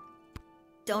know.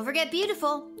 Don't forget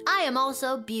beautiful. I am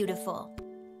also beautiful.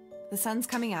 The sun's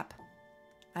coming up.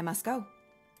 I must go.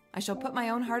 I shall put my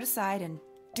own heart aside and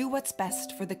do what's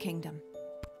best for the kingdom.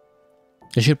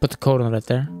 They should put the code on right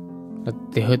there.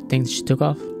 Like the hood thing that she took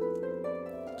off.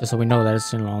 Just so we know that it's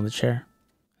still on the chair.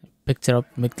 Picked it up,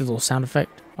 make the little sound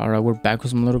effect. Alright, we're back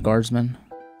with some Little Guardsmen.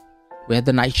 We had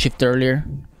the night shift earlier.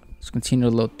 Let's continue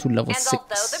to level 6. And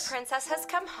although the princess has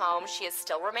come home, she is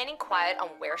still remaining quiet on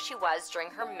where she was during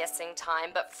her missing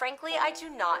time, but frankly, I do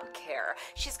not care.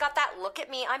 She's got that look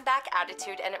at me, I'm back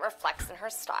attitude, and it reflects in her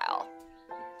style.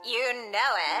 You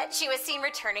know it. She was seen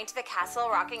returning to the castle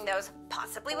rocking those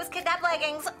possibly was kidnapped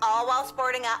leggings, all while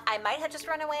sporting a I might have just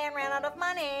run away and ran out of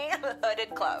money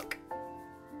hooded cloak.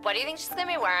 What do you think she's gonna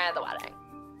be wearing at the wedding?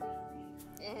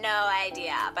 No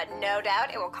idea, but no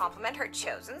doubt it will complement her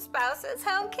chosen spouse's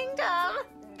home kingdom.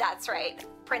 That's right.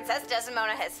 Princess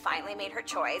Desdemona has finally made her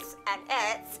choice, and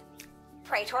it's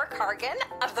Praetor Kargan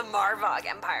of the Marvog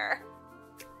Empire.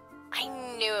 I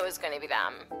knew it was gonna be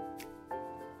them.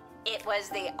 It was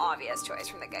the obvious choice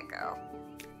from the get-go.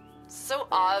 So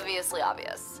obviously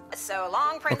obvious. So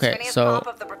long, Prince Phineas Pomp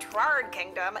of the Petrard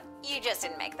Kingdom. You just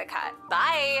didn't make the cut.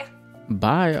 Bye.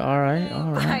 Bye. Alright.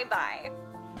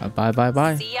 Bye-bye.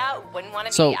 Bye. See ya. Wouldn't want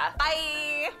to So- be ya.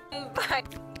 Bye. Bye.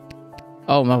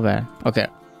 Oh, my bad. Okay.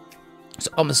 So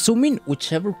I'm assuming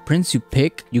whichever prince you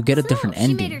pick, you get a different She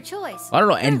ending. made her choice. I don't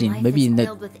know Her ending. life Maybe is in the...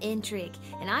 filled with intrigue,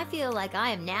 and I feel like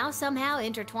I am now somehow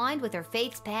intertwined with her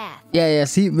fate's path. Yeah.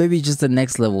 See, maybe just the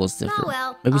next level is different. Oh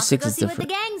well, Maybe off to 6 go is see different. what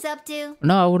the gang's up to.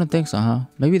 No, I wouldn't think so, huh?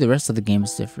 Maybe the rest of the game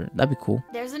is different. That'd be cool.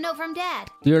 There's a note from Dad.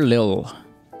 Dear Lil,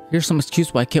 here's some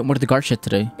excuse why I can't wear the guard shed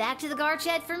today. Back to the guard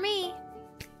shed for me.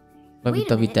 Love you,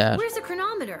 Wait a minute, Dad. where's the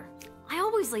chronometer? I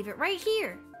always leave it right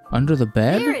here. Under the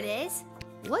bed? There it is.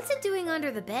 What's it doing under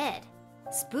the bed?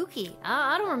 Spooky.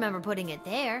 I don't remember putting it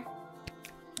there.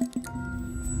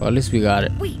 Well, at least we got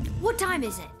it. Wait, what time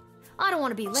is it? I don't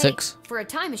want to be late. 6. For a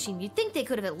time machine, you'd think they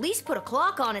could have at least put a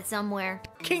clock on it somewhere.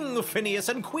 King Phineas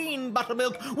and Queen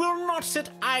Buttermilk will not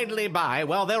sit idly by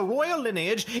while their royal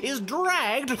lineage is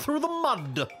dragged through the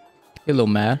mud. You a little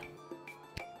mad?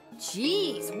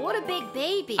 Jeez, what a big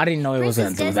baby. I didn't know it was gonna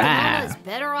Princess do that. Desdemona's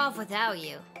better off without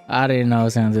you. I didn't know I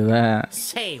was gonna do that.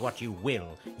 Say what you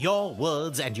will, your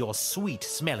words and your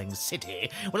sweet-smelling city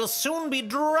will soon be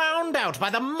drowned out by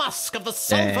the musk of the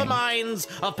sulfur Dang. mines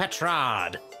of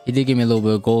Petrad. He did give me a little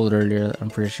bit of gold earlier, I'm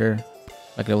pretty sure.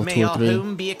 Like level May 2 or your 3.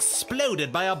 home be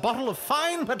exploded by a bottle of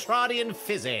fine Petradian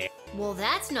fizzy. Well,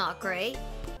 that's not great.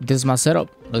 This is my setup.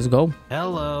 Let's go.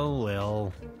 Hello,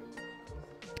 Lil.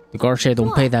 The guard shed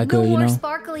don't pay that no good, you more know?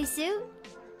 sparkly suit?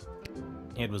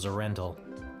 It was a rental.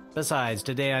 Besides,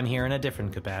 today I'm here in a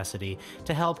different capacity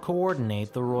to help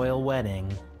coordinate the royal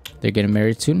wedding. They're getting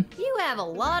married soon? You have a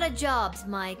lot of jobs,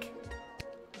 Mike.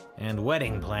 And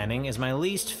wedding planning is my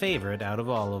least favorite out of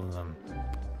all of them.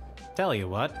 Tell you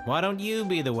what, why don't you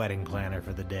be the wedding planner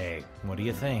for the day? What do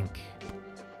you think?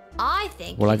 I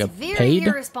think Well, I it's got very paid?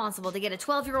 irresponsible to get a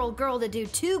 12-year-old girl to do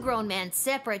 2 grown men's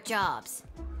separate jobs.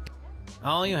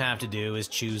 All you have to do is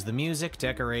choose the music,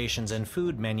 decorations, and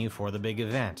food menu for the big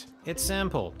event. It's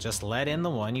simple. Just let in the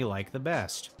one you like the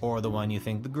best, or the one you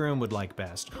think the groom would like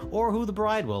best, or who the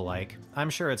bride will like.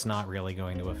 I'm sure it's not really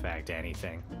going to affect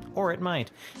anything. Or it might.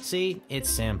 See, it's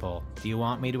simple. Do you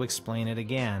want me to explain it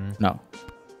again? No.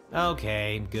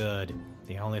 Okay, good.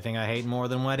 The only thing I hate more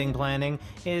than wedding planning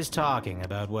is talking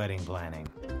about wedding planning.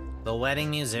 The wedding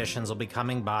musicians will be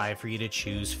coming by for you to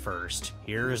choose first.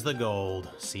 Here's the gold.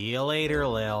 See you later,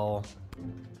 Lil.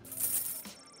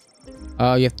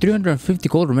 You have 350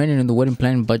 gold remaining in the wedding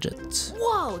planning budget.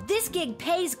 Whoa, this gig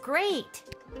pays great.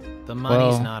 The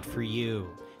money's Well, not for you.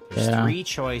 There's yeah. 3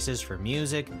 choices for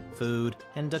music, food,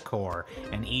 and decor,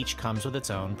 and each comes with its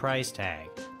own price tag.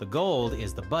 The gold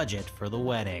is the budget for the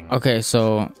wedding. Okay,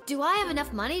 so Do I have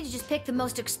enough money to just pick the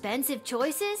most expensive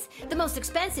choices? The most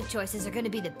expensive choices are going to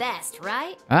be the best,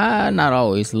 right? not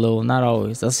always, Lil, not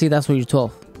always. Let's see, that's where you're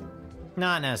 12.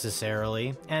 Not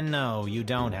necessarily. And no, you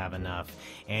don't have enough.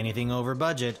 Anything over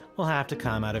budget will have to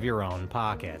come out of your own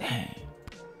pocket.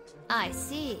 I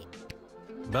see.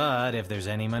 But if there's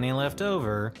any money left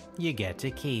over, you get to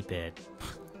keep it.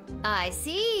 I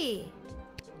see.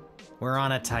 We're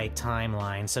on a tight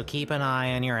timeline, so keep an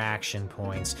eye on your action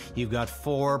points. You've got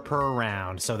 4 per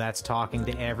round, so that's talking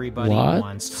to everybody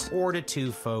once or to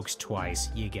 2 folks twice.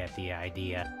 You get the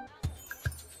idea.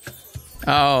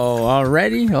 Oh,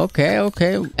 already? Okay.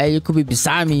 Hey, you could be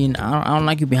beside me, and I don't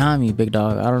like you behind me, big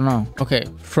dog. I don't know. Okay,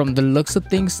 from the looks of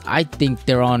things, I think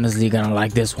they're honestly gonna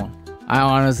like this one. I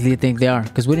honestly think they are,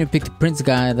 because we didn't pick the Prince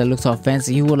guy that looks all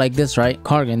fancy. He would like this, right?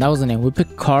 Cargan, that was the name. We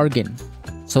picked Cargan.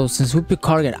 So since we picked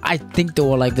Cargan, I think they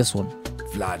will like this one.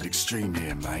 Vlad Extreme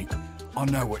here, mate. I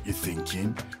know what you're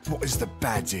thinking. What is the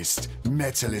baddest,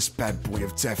 metalist bad boy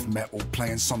of death metal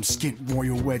playing some skint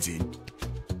royal wedding?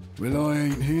 Well, I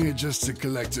ain't here just to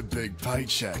collect a big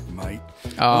paycheck, mate.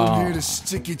 I'm here to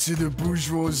stick it to the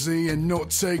bourgeoisie and not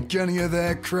take any of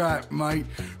their crap, mate.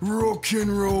 Rock and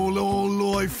roll all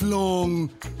life long.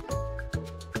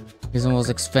 He's the most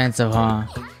expensive, huh?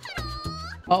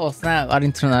 Oh snap, I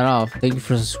didn't turn that off. Thank you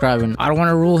for subscribing. I don't want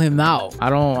to rule him out. I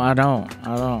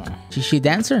don't. Is she a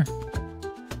dancer?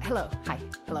 Hello,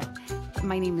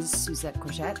 my name is Suzette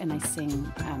Courgette and I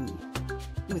sing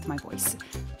with my voice.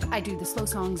 I do the slow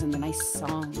songs and the nice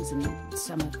songs and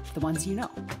some of the ones you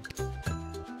know.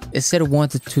 It said 1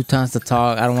 to 2 times to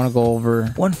talk. I don't want to go over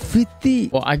 150.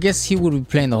 Well, I guess he would be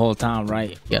playing the whole time,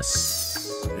 right?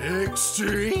 Yes.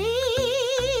 Extreme.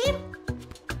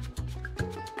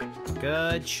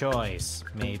 Good choice,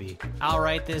 maybe. I'll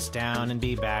write this down and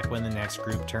be back when the next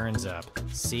group turns up.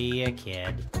 See ya,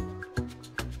 kid.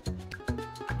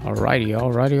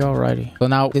 Alrighty. So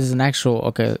now this is an actual,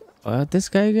 okay, this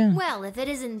guy again? Well, if it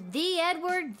isn't the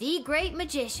Edward, the great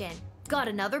magician. Got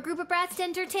another group of brats to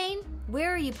entertain?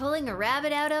 Where are you pulling a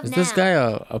rabbit out of Is now? this guy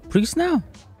a priest now?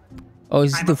 Oh,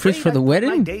 is he the priest for the wedding?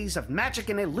 My days of magic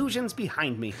and illusions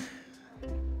behind me.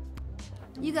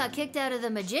 You got kicked out of the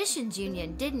Magicians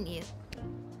Union, didn't you?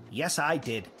 Yes, I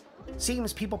did.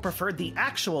 Seems people preferred the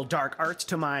actual dark arts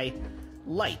to my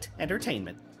light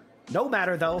entertainment. No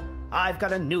matter though, I've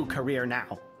got a new career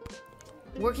now.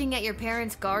 Working at your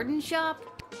parents' garden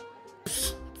shop?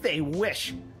 They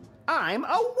wish. I'm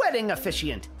a wedding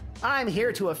officiant. I'm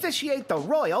here to officiate the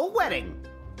royal wedding.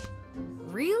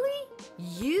 Really?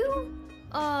 You?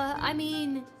 I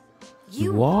mean,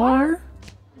 you are?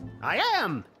 I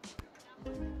am.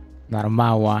 Not on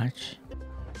my watch.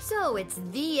 So it's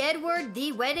the Edward,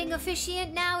 the wedding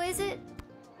officiant now, is it?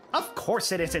 Of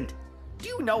course it isn't. Do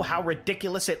you know how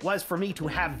ridiculous it was for me to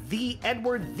have the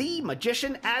Edward, the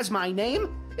magician as my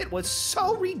name? It was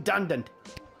so redundant.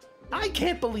 I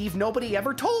can't believe nobody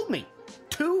ever told me.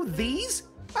 2 these?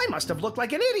 I must have looked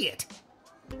like an idiot.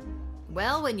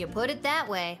 Well, when you put it that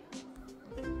way.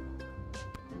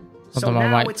 So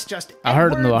now it's just I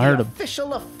heard him though, I heard him.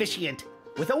 Official officiant.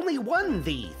 With only 1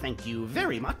 thee, thank you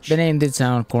very much. The name did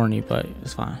sound corny, but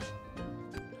it's fine.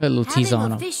 A little tease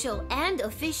on him. Official and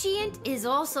officiant is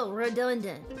also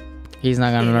redundant. He's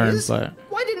not gonna learn, but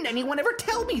why didn't anyone ever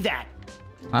tell me that?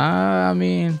 I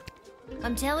mean,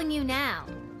 I'm telling you now.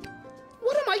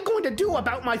 What am I going to do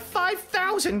about my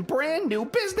 5,000 brand new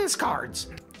business cards?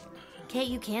 Can't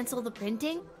you cancel the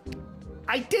printing?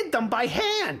 I did them by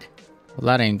hand. Well,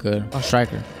 that ain't good. I'll strike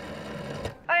her.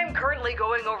 I am currently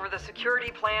going over the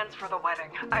security plans for the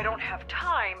wedding. I don't have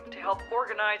time to help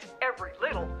organize every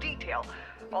little detail,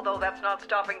 although that's not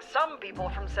stopping some people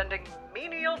from sending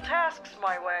menial tasks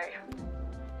my way.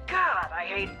 God, I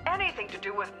hate anything to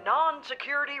do with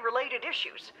non-security related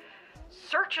issues.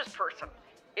 Search his person.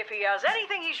 If he has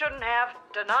anything he shouldn't have,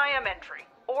 deny him entry.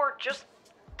 Or just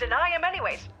deny him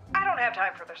anyways. I don't have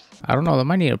time for this. I don't know. They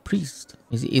might need a priest.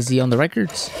 Is he on the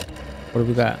records? What do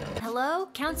we got? Hello,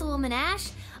 Councilwoman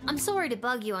Ash? I'm sorry to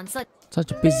bug you on such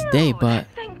a busy day, but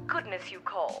Thank goodness you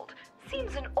called.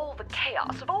 Seems in all the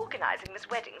chaos of organizing this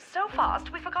wedding so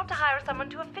fast, we forgot to hire someone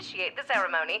to officiate the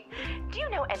ceremony. Do you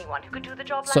know anyone who could do the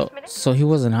job last minute? So he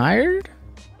wasn't hired?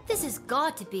 This has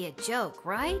got to be a joke,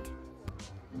 right?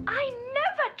 I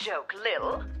never joke,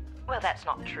 Lil. Well, that's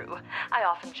not true. I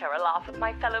often share a laugh with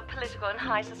my fellow political and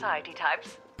high society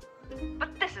types.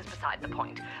 But this is beside the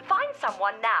point. Find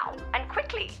someone now, and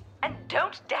quickly, and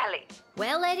don't dally.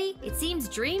 Well, Eddie, it seems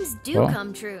dreams do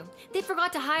come true. They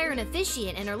forgot to hire an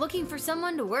officiant and are looking for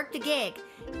someone to work the gig.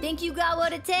 Think you got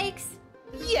what it takes?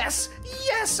 Yes,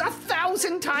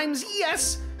 1,000 times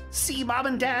yes. See, Mom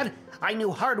and Dad, I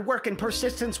knew hard work and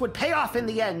persistence would pay off in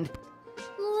the end.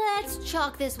 Let's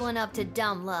chalk this one up to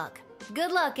dumb luck.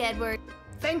 Good luck, Edward.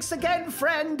 Thanks again,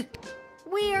 friend.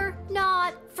 We're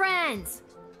not friends.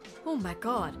 Oh my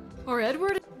god. Our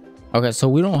Edward? Okay, so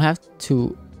we don't have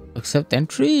to accept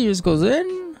entry. He just goes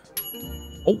in.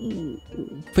 Oh,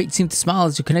 fate seemed to smile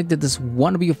as you connected this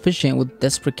wannabe officiant with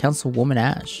desperate councilwoman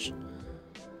Ash.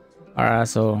 Alright,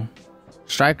 so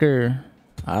Striker.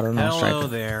 I don't know. Hello Striker.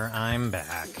 there, I'm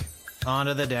back. On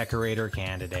to the decorator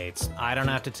candidates. I don't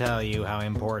have to tell you how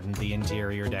important the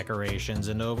interior decorations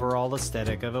and overall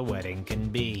aesthetic of a wedding can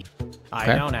be.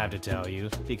 I don't have to tell you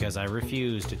because I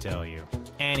refuse to tell you.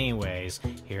 Anyways,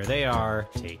 here they are.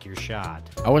 Take your shot.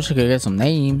 I wish I could get some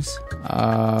names.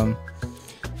 Well,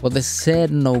 they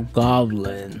said no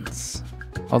goblins.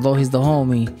 Although he's the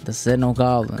homie, they said no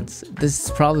goblins. This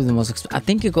is probably the most. I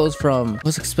think it goes from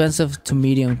most expensive to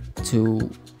medium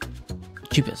to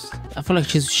cheapest. I feel like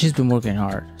she's been working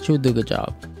hard. She would do a good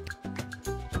job.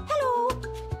 Hello.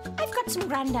 I've got some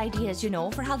grand ideas, you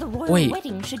know, for how the royal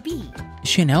wedding should be. Is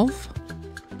she an elf?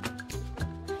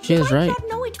 She is, right? I don't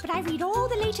know it, but I read all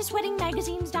the latest wedding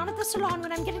magazines down at the salon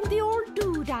when I'm getting the old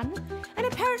do done. And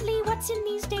apparently what's in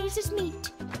these days is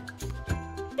meat.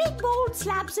 Big bold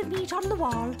slabs of meat on the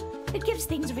wall. It gives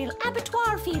things a real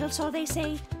abattoir feel, so they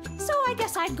say. So I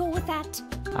guess I'd go with that.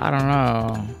 I don't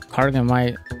know. Cardigan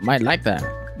might like that.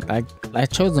 Like I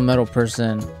chose the metal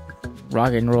person.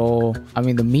 Rock and roll. I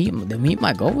mean, the meat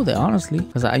might go with it, honestly,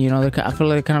 because I feel like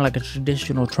they're kind of like a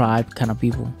traditional tribe kind of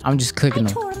people. I'm just clicking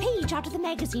them. I tore a page out of the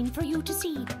magazine for you to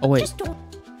see. Oh wait, Just don't.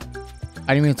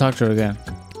 I didn't even talk to her again.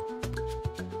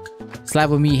 Slab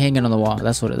with me hanging on the wall.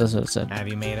 That's what it said. Have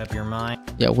you made up your mind?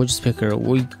 Yeah, we'll just pick her.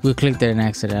 We clicked it in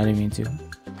accident. I didn't mean to.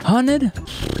 100?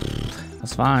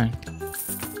 That's fine.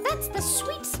 That's the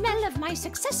sweet smell of my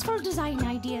successful design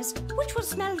ideas, which will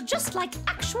smell just like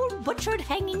actual butchered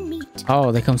hanging meat.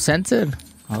 Oh, they come scented?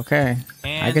 Okay.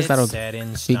 And I guess that'll set in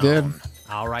be stone. good.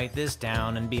 I'll write this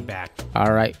down and be back.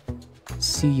 All right.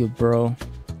 See you, bro.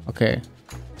 Okay.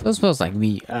 That smells like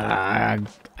meat. I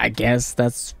guess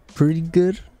that's pretty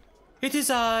good. It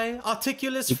is I,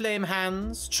 Articulous Flame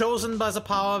Hands, chosen by the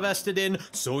power vested in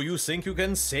So You Think You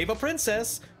Can Save a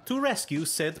Princess, to rescue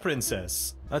said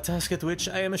princess. A task at which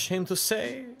I am ashamed to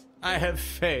say, I have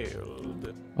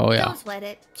failed. Oh yeah. Don't sweat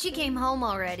it. She came home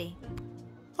already.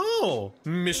 Oh,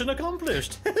 mission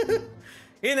accomplished.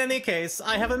 In any case,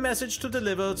 I have a message to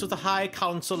deliver to the High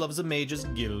Council of the Mages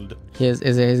Guild. Is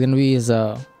gonna be his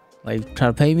like try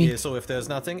to pay me? Yeah, so if there's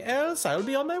nothing else, I'll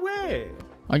be on my way.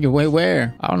 On your way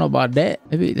where? I don't know about that.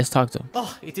 Maybe let's talk to him.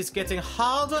 Oh, it is getting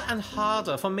harder and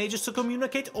harder for mages to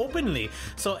communicate openly,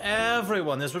 so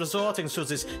everyone is resorting to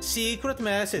this secret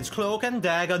message, cloak and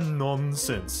dagger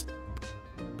nonsense.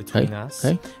 Between us,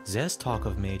 there's talk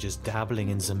of mages dabbling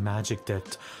in the magic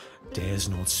that dares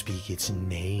not speak its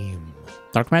name.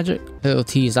 Dark magic? Little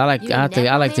tease. I like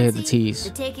to hit the tease. The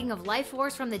taking of life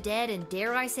force from the dead and,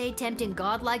 dare I say, tempting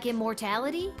godlike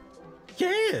immortality?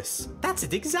 Yes, that's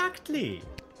it exactly.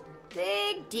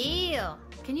 Big deal.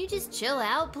 Can you just chill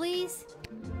out, please?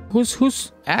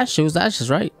 Who's Ash? It was Ash's,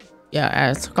 right? Yeah,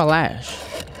 Ash. It's called Ash.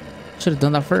 Should have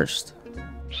done that first.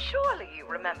 Surely you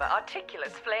remember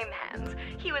Articulous Flame Hands.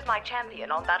 He was my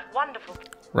champion on that wonderful...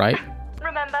 Right.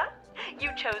 Remember? You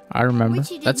chose... I remember.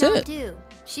 Which you did That's not it. do.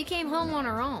 She came home on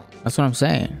her own. That's what I'm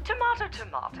saying. Tomato,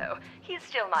 tomato. He's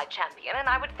still my champion, and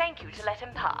I would thank you to let him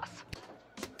pass.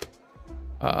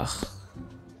 Ugh.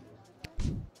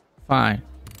 Fine.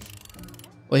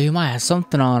 Well, you might have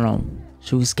something on him.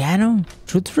 Should we scan him?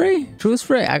 Truth free? Truth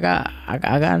free. I got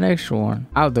an extra one.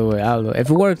 I'll do it. If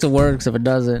it works, it works. If it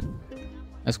doesn't,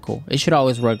 that's cool. It should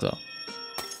always work though.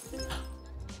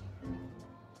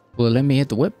 Well, let me hit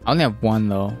the whip. I only have one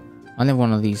though. I only have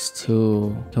one of these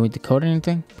two. Can we decode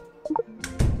anything?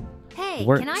 Hey,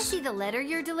 Works. can I see the letter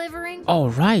you're delivering? Oh,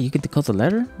 right. You can decode the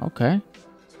letter? Okay.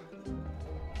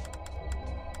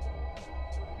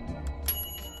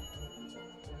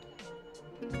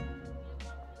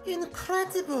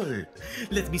 Incredible.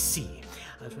 Let me see.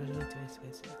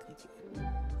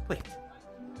 Wait.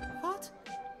 What?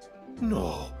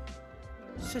 No.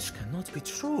 This cannot be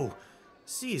true.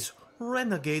 These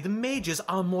renegade mages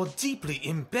are more deeply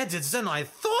embedded than I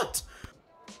thought.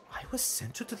 I was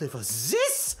sent to deliver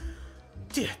this?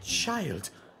 Dear child,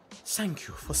 thank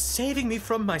you for saving me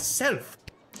from myself.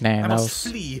 Damn, I must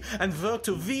flee and work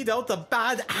to weed out the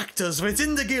bad actors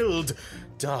within the guild.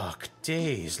 Dark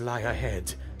days lie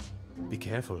ahead. Be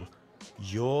careful.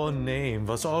 Your name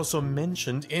was also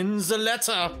mentioned in the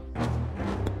letter.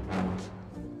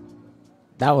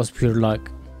 That was pure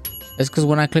luck. It's because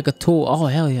when I click a tool, oh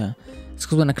hell yeah. It's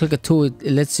because when I click a tool, it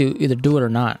lets you either do it or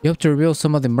not. You have to reveal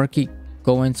some of the murky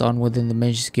goings on within the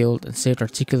Mages Guild and save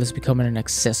Articulous becoming an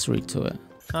accessory to it.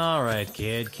 Alright,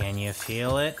 kid, can you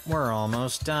feel it? We're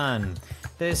almost done.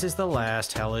 This is the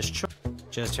last hellish choice.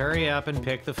 Just hurry up and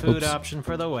pick the food option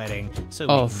for the wedding so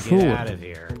we can get out of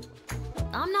here.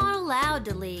 I'm not allowed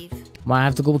to leave. Might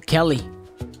have to go with Kelly.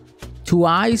 2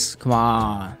 eyes? Come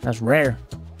on, that's rare.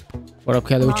 What up,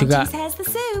 Kelly? What you got? Has the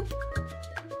soup.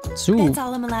 Sue. That's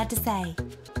all I'm allowed to say.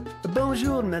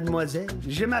 Bonjour, mademoiselle.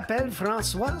 Je m'appelle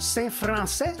François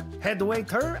Saint-Français, head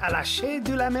waiter à la Chez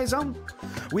de la Maison.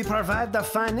 We provide the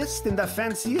finest and the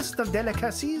fanciest of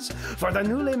delicacies for the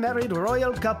newly married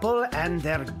royal couple and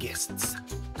their guests.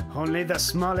 Only the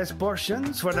smallest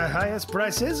portions for the highest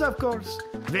prices, of course.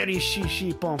 Very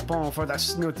chichi pompon for the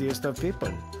snootiest of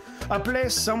people. A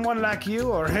place someone like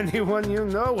you or anyone you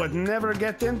know would never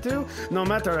get into, no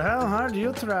matter how hard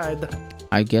you tried.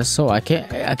 I guess so. I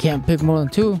can't pick more than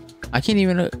 2. I can't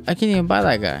even buy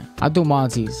that guy. I'll do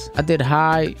Monty's. I did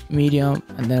high, medium,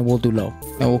 and then we'll do low.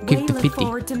 And we'll keep the 50. We look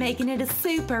forward to making it a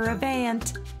super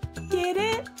event. Get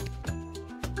it?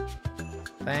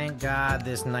 Thank God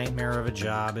this nightmare of a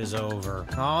job is over.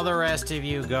 All the rest of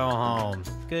you go home.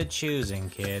 Good choosing,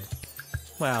 kid.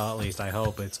 Well, at least I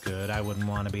hope it's good. I wouldn't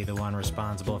want to be the one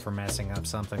responsible for messing up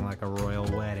something like a royal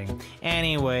wedding.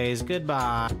 Anyways,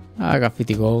 goodbye. I got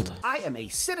 50 gold. I am a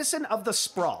citizen of the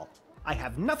Sprawl. I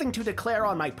have nothing to declare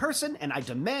on my person, and I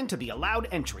demand to be allowed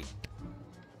entry.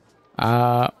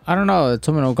 I don't know. It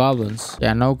told me no goblins.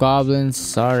 Yeah, no goblins.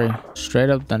 Sorry.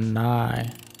 Straight up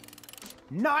deny.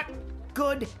 Not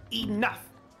good enough.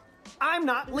 I'm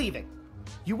not leaving.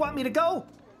 You want me to go?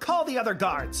 Call the other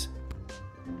guards.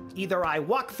 Either I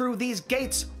walk through these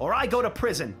gates or I go to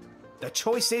prison. The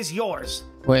choice is yours.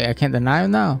 Wait, I can't deny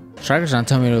him now? Striker's not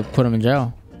telling me to put him in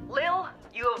jail. Lil,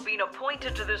 you have been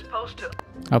appointed to this post to...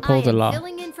 Uphold the law.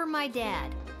 Filling in for my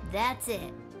dad. That's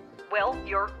it. Well,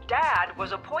 your dad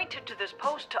was appointed to this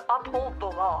post to uphold the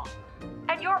law.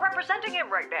 And you're representing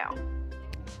him right now.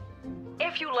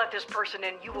 If you let this person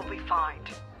in, you will be fined.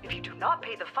 If you do not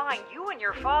pay the fine, you and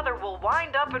your father will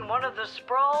wind up in one of the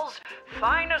Sprawl's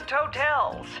finest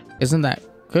hotels. Isn't that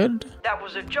good? That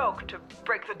was a joke to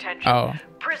break the tension. Oh.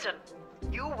 Prison.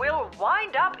 You will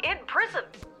wind up in prison.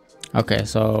 Okay,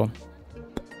 so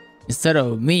instead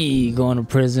of me going to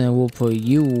prison, we'll put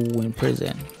you in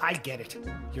prison. I get it.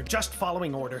 You're just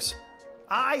following orders.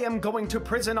 I am going to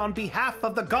prison on behalf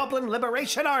of the Goblin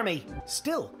Liberation Army.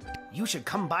 Still, you should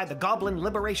come by the Goblin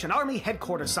Liberation Army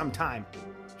headquarters sometime.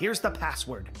 Here's the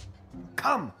password.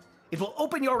 Come. It will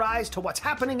open your eyes to what's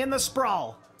happening in the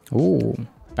Sprawl. Ooh,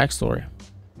 backstory.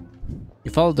 You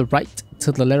followed the right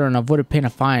to the letter and avoided paying a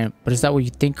fine, but is that what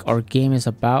you think our game is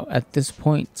about at this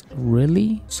point?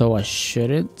 Really? So I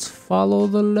shouldn't follow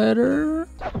the letter?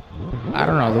 I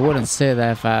don't know. They wouldn't say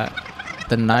that if I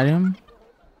denied him.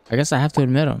 I guess I have to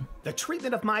admit him. The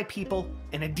treatment of my people,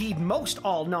 and indeed most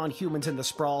all non-humans in the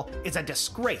Sprawl, is a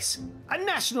disgrace, a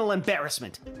national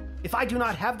embarrassment. If I do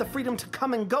not have the freedom to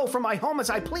come and go from my home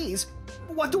as I please,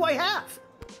 what do I have?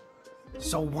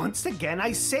 So once again,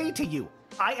 I say to you,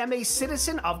 I am a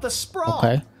citizen of the Sprawl.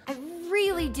 Okay. I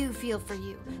really do feel for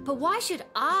you, but why should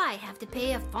I have to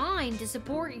pay a fine to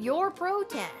support your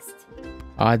protest?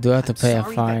 Oh, I do have to pay a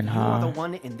Sorry fine, that you are the huh?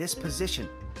 one in this position,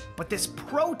 but this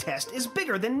protest is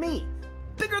bigger than me.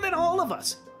 Bigger than all of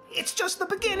us. It's just the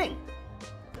beginning.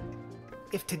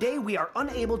 If today we are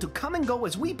unable to come and go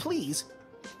as we please,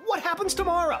 what happens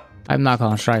tomorrow? I'm not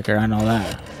calling Striker, I know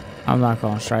that. I'm not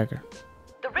calling Striker.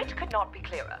 The writ could not be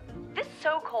clearer. This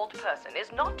so-called person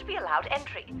is not to be allowed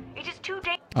entry. It is too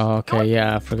dangerous. Oh, okay,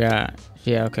 yeah, I forgot.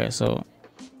 Yeah, okay, so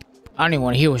I don't even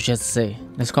want to hear what she has to say.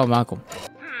 Let's call Malcolm.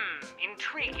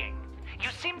 Intriguing. You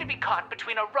seem to be caught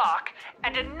between a rock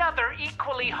and another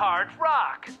equally hard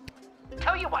rock.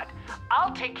 Tell you what,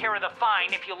 I'll take care of the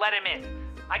fine if you let him in.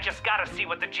 I just gotta see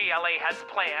what the GLA has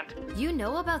planned. You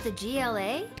know about the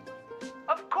GLA?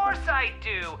 Of course I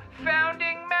do.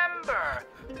 Founding member.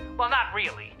 Well, not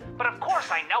really, but of course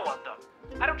I know of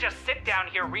them. I don't just sit down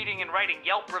here reading and writing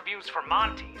Yelp reviews for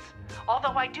Monty's.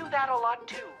 Although I do that a lot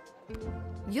too.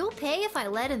 You'll pay if I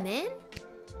let him in?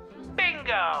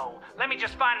 Bingo! Let me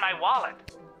just find my wallet.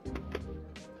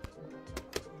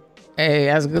 Hey,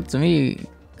 that's good to me.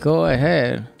 Go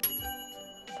ahead.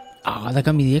 Ah, that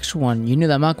got me the extra one. You knew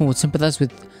that Malcolm would sympathize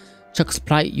with Chuck's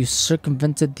plight. You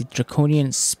circumvented the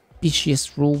draconian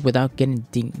specious rule without getting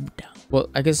dinged. Well,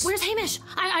 I guess... Where's Hamish?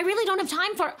 I really don't have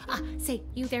time for... say,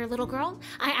 you there, little girl?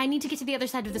 I need to get to the other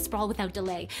side of the Sprawl without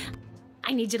delay.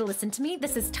 I need you to listen to me.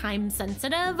 This is time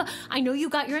sensitive. I know you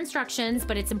got your instructions,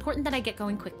 but it's important that I get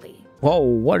going quickly. Whoa,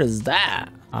 what is that?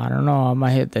 I don't know. I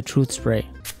might hit the truth spray.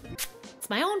 It's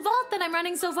my own fault that I'm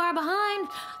running so far behind,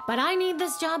 but I need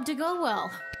this job to go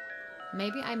well.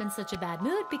 Maybe I'm in such a bad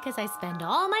mood because I spend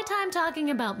all my time talking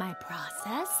about my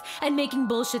process and making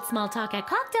bullshit small talk at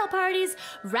cocktail parties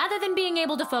rather than being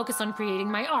able to focus on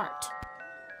creating my art.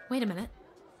 Wait a minute.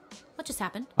 What just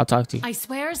happened? I'll talk to you. I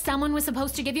swear someone was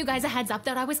supposed to give you guys a heads up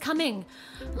that I was coming.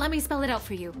 Let me spell it out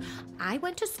for you. I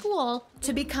went to school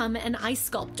to become an ice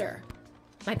sculptor.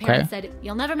 My parents said,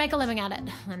 you'll never make a living at it.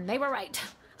 And they were right.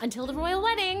 Until the royal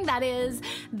wedding, that is.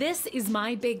 This is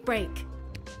my big break.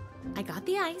 I got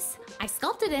the ice. I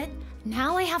sculpted it.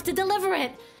 Now I have to deliver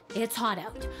it. It's hot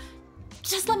out.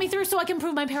 Just let me through so I can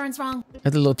prove my parents wrong.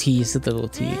 Hit the little tease. Hit the little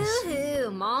tease.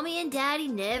 Woohoo! Mommy and Daddy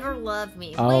never loved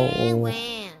me. Oh. Wah,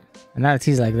 wah. Not a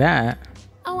tease like that.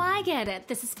 Oh, I get it.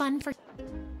 This is fun for...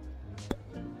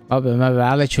 My bad.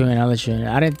 I'll let you in.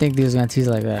 I didn't think they was gonna tease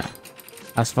like that.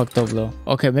 That's fucked up, though.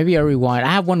 Okay, maybe a rewind.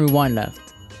 I have one rewind left.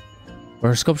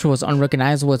 Where her sculpture was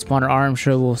unrecognizable, it's upon her arm,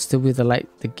 sure will still be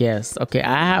the guest. Okay,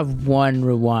 I have one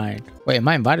rewind. Wait, am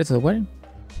I invited to the wedding?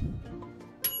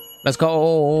 Let's go.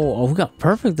 Oh, we got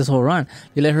perfect this whole run.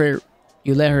 You let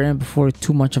her in before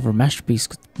too much of her masterpiece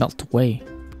could melt away.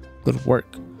 Good work.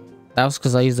 That was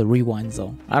because I used the rewinds,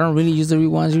 though. I don't really use the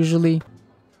rewinds usually.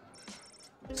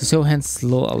 So hence a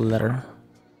letter.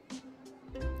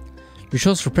 Your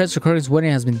choice for Prince Recording's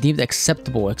wedding has been deemed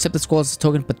acceptable. Accept this goal as a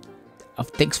token of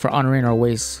thanks for honoring our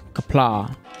ways.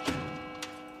 Kapla.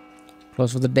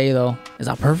 Close for the day, though. Is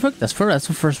that perfect? That's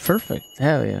the first perfect.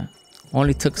 Hell yeah.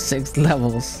 Only took 6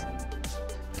 levels.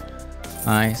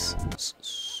 Nice.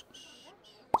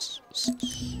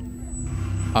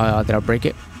 Did I break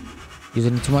it?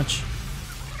 Using it too much?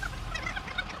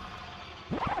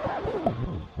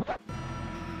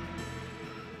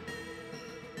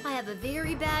 I have a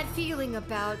very bad feeling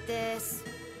about this.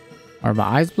 Are my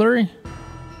eyes blurry?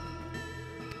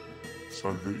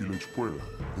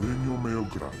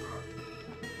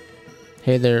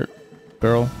 Hey there,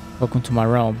 girl. Welcome to my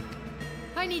realm.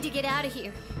 I need to get out of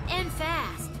here. And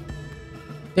fast.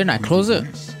 Didn't I close it?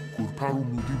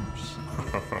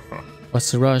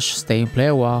 What's the rush? Stay and play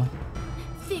a while.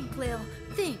 Think, Lil.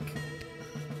 Think.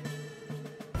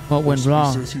 What went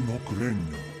wrong?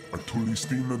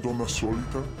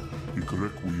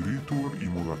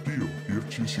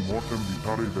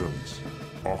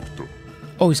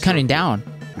 Oh, he's counting down.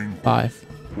 5,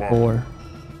 4,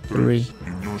 3.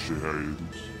 Did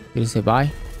he say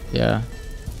bye? Yeah.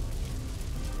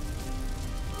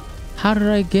 How did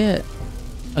I get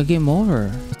a game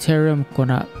over? Ethereum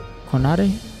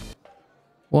Konate?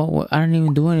 What? I didn't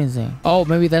even do anything. Oh,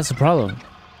 maybe that's the problem.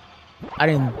 I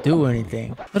didn't do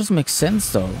anything. That doesn't make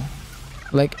sense though.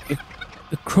 Like, it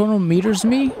chronometers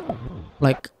me?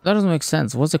 Like, that doesn't make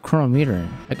sense. What's a chronometer?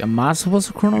 Like, am I supposed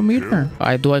to chronometer?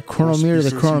 Do I chronometer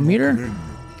the chronometer?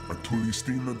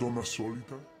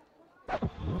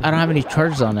 I don't have any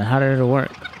charges on it. How did it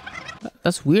work?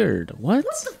 That's weird. What?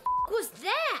 What the f was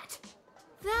that?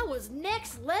 That was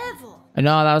next level.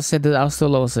 No, I was still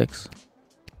level 6.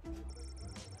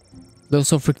 They were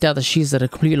so freaked out that she's at a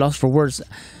complete loss for words.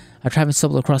 I traveled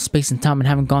stumbled across space and time and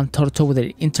haven't gone toe to toe with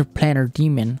an interplanar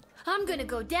demon. I'm gonna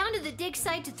go down to the dig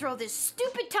site to throw this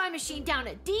stupid time machine down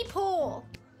a deep hole.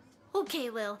 Okay,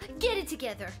 Lil, get it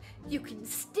together. You can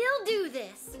still do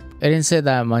this. I didn't say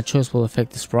that my choice will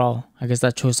affect this brawl. I guess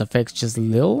that choice affects just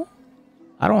Lil?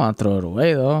 I don't want to throw it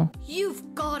away, though.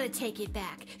 You've gotta take it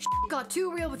back. Got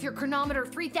too real with your chronometer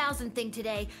 3000 thing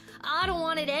today. I don't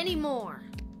want it anymore.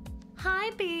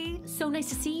 Hi, B. So nice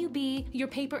to see you, B. Your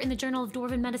paper in the Journal of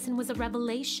Dwarven Medicine was a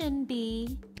revelation,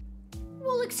 B.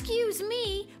 Well, excuse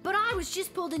me, but I was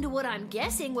just pulled into what I'm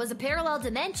guessing was a parallel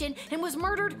dimension and was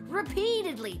murdered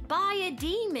repeatedly by a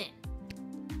demon.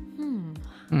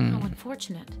 How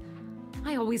unfortunate.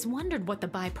 I always wondered what the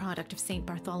byproduct of St.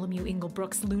 Bartholomew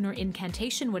Inglebrook's lunar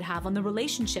incantation would have on the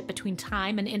relationship between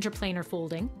time and interplanar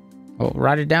folding. Well,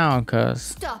 write it down, cuz.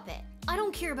 Stop it. I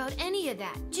don't care about any of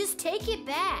that. Just take it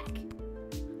back.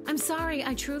 I'm sorry,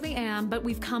 I truly am, but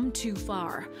we've come too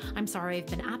far. I'm sorry I've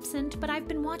been absent, but I've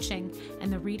been watching,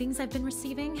 and the readings I've been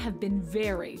receiving have been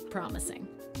very promising.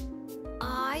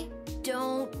 I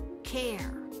don't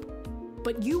care.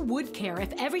 But you would care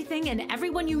if everything and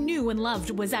everyone you knew and loved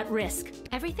was at risk.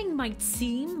 Everything might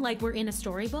seem like we're in a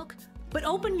storybook, but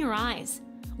open your eyes.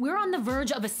 We're on the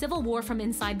verge of a civil war from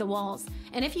inside the walls,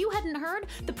 and if you hadn't heard,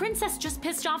 the princess just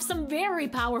pissed off some very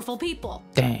powerful people.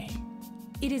 Dang.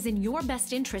 It is in your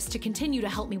best interest to continue to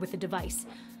help me with the device,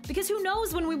 because who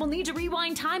knows when we will need to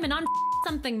rewind time and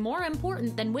something more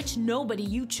important than which nobody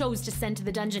you chose to send to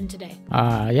the dungeon today.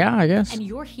 Yeah, I guess. And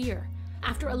you're here,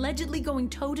 after allegedly going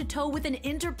toe-to-toe with an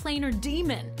interplanar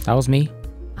demon. That was me.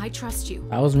 I trust you.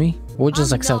 That was me. We'll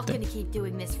just accept it. I'm not gonna keep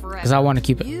doing this forever. Because I want to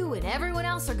keep it. You and everyone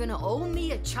else are gonna owe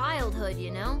me a childhood, you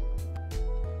know?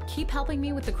 Keep helping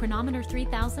me with the chronometer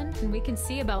 3000, and we can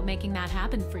see about making that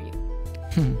happen for you.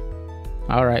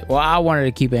 All right. Well, I wanted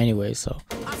to keep it anyway, so.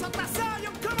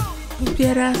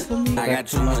 Yeah, that's for me. I got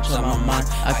too much on my mind.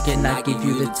 I cannot give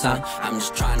you the time. I'm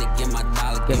just trying to get my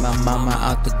dollar, get my mama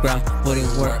out the ground. Put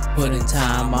in work, put in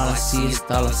time. All I see is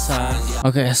dollar signs.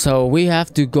 Okay, so we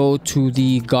have to go to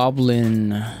the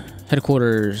Goblin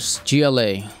headquarters,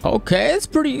 GLA. Okay, it's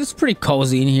pretty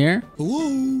cozy in here.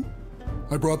 Hello.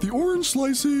 I brought the orange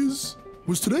slices.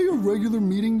 Was today a regular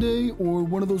meeting day or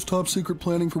one of those top secret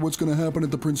planning for what's going to happen at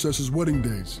the princess's wedding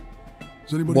days?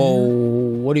 Is anybody Whoa,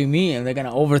 here? what do you mean? They're going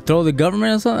to overthrow the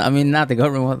government or something? I mean, not the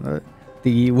government,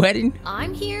 the wedding?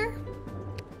 I'm here?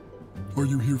 Are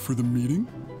you here for the meeting?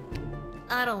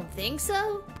 I don't think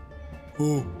so.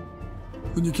 Oh,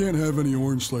 then you can't have any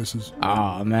orange slices.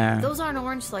 Oh, man. Those aren't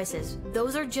orange slices.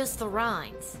 Those are just the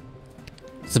rinds.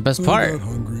 It's the best part. I'm not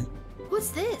hungry.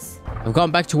 What's this? I've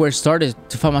gone back to where it started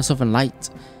to find myself in light.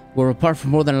 We're apart for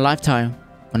more than a lifetime,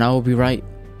 and I will be right.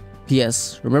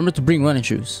 P.S. Remember to bring running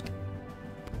shoes.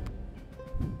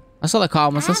 I saw the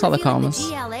comments. I saw the comments.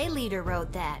 The GLA leader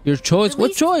wrote that. Your choice?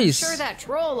 What choice? I'm sure that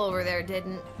troll over there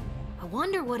didn't. I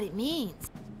wonder what it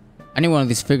means. I need one of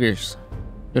these figures.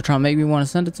 You're trying to make me want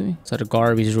to send it to me? So the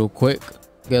garbage real quick.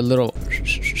 Get a little.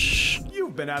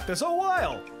 You've been at this a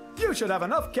while. You should have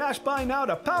enough cash by now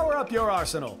to power up your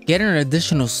arsenal. Getting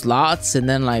additional slots and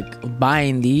then like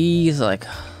buying these, like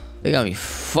they got me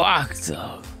fucked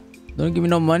up. Don't give me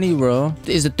no money, bro.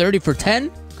 Is it 30 for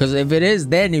 10? Because if it is,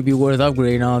 then it'd be worth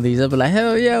upgrading all these. I'd be like,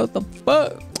 hell yeah, what the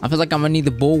fuck? I feel like I'm gonna need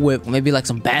the bullwhip. Maybe like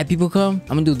some bad people come.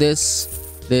 I'm gonna do this.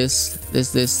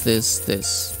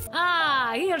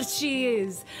 Ah, here she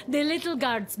is, the little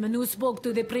guardsman who spoke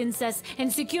to the princess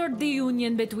and secured the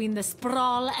union between the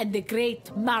Sprawl and the great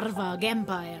Marvog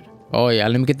Empire. Oh yeah,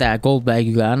 let me get that gold bag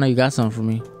you got. I know you got something for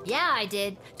me. Yeah, I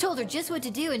did. Told her just what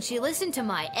to do and she listened to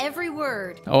my every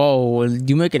word. Oh,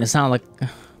 you making it sound like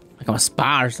I'm a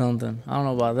spy or something. I don't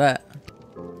know about that.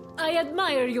 I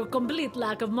admire your complete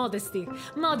lack of modesty.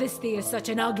 Modesty is such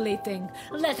an ugly thing.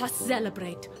 Let us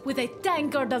celebrate with a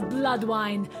tankard of blood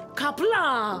wine.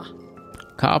 Kapla!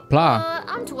 Kapla.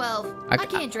 I'm 12. I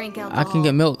can't drink alcohol. I can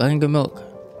get milk.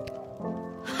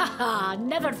 Haha,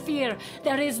 never fear.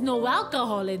 There is no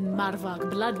alcohol in Marvog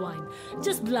blood wine.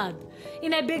 Just blood.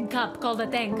 In a big cup called a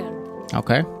tankard.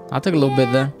 Okay, I'll take a little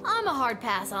bit there. I'm a hard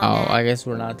pass on Oh, that. I guess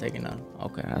we're not taking none.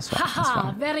 Okay, that's fine. That's Haha,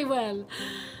 fine. very well.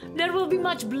 There will be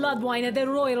much blood wine at the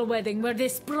royal wedding where the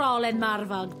Sprawl and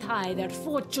Marvog tie their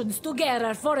fortunes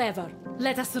together forever.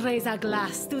 Let us raise a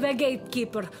glass to the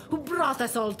gatekeeper who brought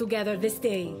us all together this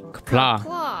day.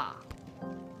 Kapla.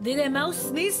 Did a mouse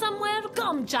sneeze somewhere?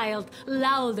 Come, child,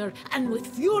 louder and with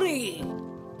fury.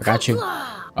 I got you.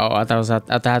 Oh, I thought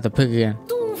I had to pick again.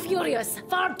 Too furious,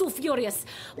 far too furious.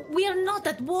 We are not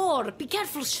at war. Be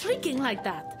careful shrieking like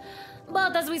that.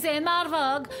 But as we say in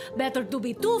Marvog, better to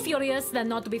be too furious than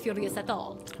not to be furious at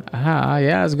all. Ah,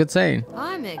 yeah, that's a good saying.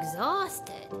 I'm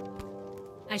exhausted.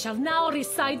 I shall now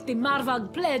recite the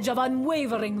Marvog pledge of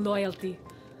unwavering loyalty,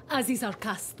 as is our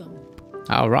custom.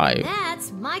 All right.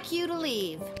 That's my cue to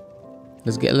leave.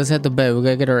 Let's head to bed. We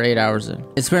gotta get our 8 hours in.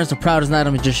 Experience the proud is not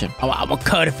a magician. I'm gonna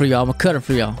cut it for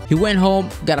y'all. He went home,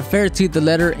 got a fairy to the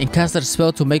letter, and casted a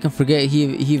spell to make him forget he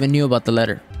even knew about the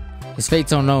letter. His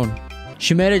fate's unknown.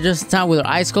 She made it just in time with her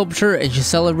ice sculpture, and she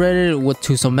celebrated it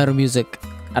to some metal music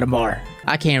at a bar.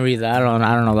 I can't read that.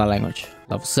 I don't know that language.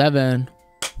 Level 7.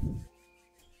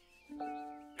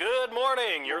 Good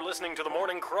morning. You're listening to The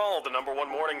Morning Crawl, the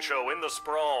 #1 morning show in the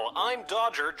sprawl. I'm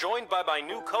Dodger, joined by my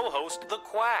new co-host, The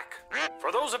Quack.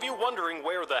 For those of you wondering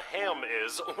where the ham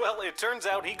is, well, it turns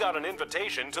out he got an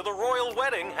invitation to the royal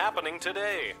wedding happening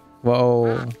today.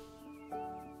 Whoa.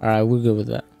 Alright, we're good with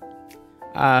that.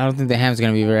 I don't think the ham's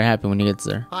gonna be very happy when he gets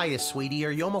there. Hiya, sweetie.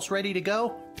 Are you almost ready to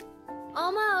go?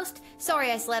 Almost.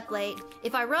 Sorry I slept late.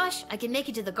 If I rush, I can make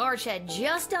it to the guard shed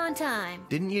just on time.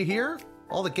 Didn't you hear?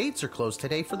 All the gates are closed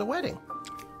today for the wedding.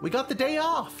 We got the day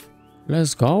off.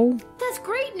 Let's go. That's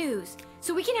great news.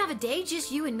 So we can have a day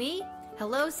just you and me?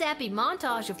 Hello, sappy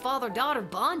montage of father-daughter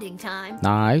bonding time.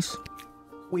 Nice.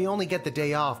 We only get the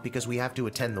day off because we have to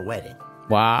attend the wedding.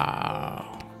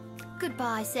 Wow.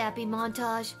 Goodbye, sappy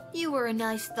montage. You were a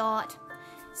nice thought.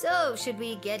 So, should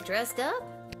we get dressed up?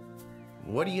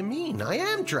 What do you mean? I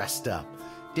am dressed up.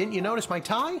 Didn't you notice my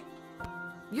tie?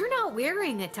 You're not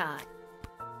wearing a tie.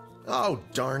 Oh,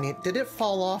 darn it. Did it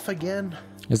fall off again?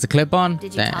 Is the clip on?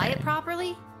 Did you tie it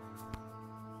properly?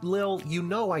 Lil, you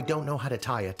know I don't know how to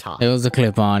tie a tie. It was a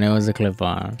clip on.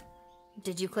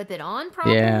 Did you clip it on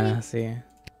properly? Yeah, see.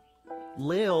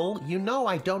 Lil, you know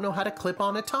I don't know how to clip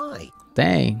on a tie.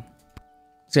 Dang.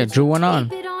 See, I drew one on.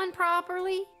 Clip it on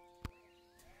properly?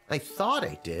 I thought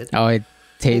I did. Oh,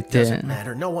 Taped Doesn't it.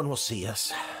 matter. No one will see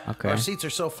us. Okay. Our seats are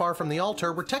so far from the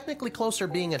altar, we're technically closer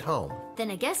being at home.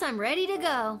 Then I guess I'm ready to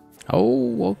go.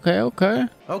 Oh, okay.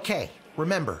 Okay,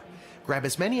 remember, grab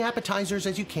as many appetizers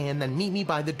as you can, then meet me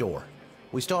by the door.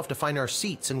 We still have to find our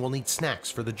seats, and we'll need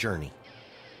snacks for the journey.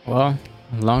 Well,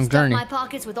 long Stuff journey. my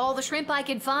pockets with all the shrimp I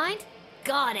can find?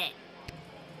 Got it.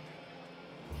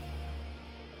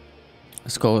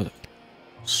 Let's go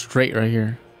straight right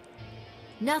here.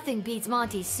 Nothing beats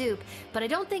Monty's soup, but I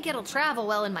don't think it'll travel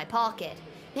well in my pocket.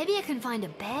 Maybe I can find a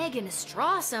bag and a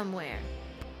straw somewhere.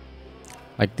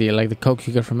 Like the Coke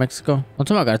you get from Mexico. Don't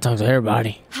tell me I gotta talk to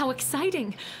everybody. How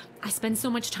exciting! I spend so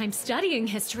much time studying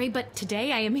history, but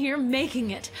today I am here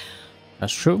making it.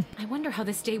 That's true. I wonder how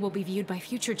this day will be viewed by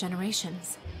future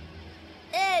generations.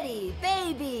 Eddie,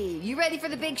 baby, you ready for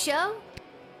the big show?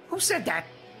 Who said that?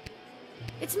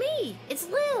 It's me. It's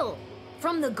Lil.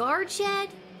 From the guard shed.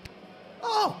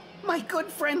 Oh, my good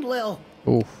friend Lil.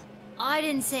 Oof. I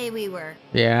didn't say we were.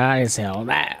 Yeah, I didn't say all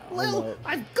that. Lil,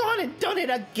 I've gone and done it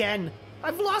again.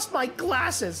 I've lost my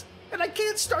glasses, and I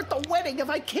can't start the wedding if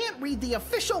I can't read the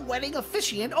official wedding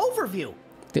officiant overview.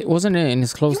 Wasn't it in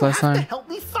his clothes last You have time? to help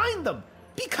me find them,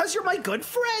 because you're my good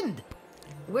friend.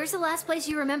 Where's the last place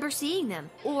you remember seeing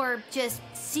them? Or just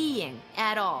seeing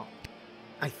at all?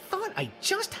 I thought I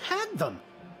just had them.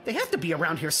 They have to be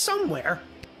around here somewhere.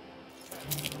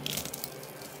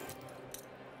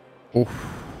 Oof.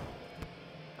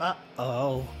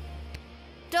 Uh-oh.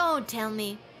 Don't tell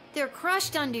me. They're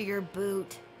crushed under your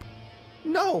boot.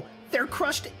 No, they're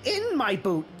crushed in my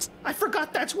boot. I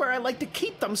forgot that's where I like to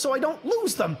keep them so I don't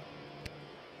lose them.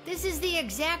 This is the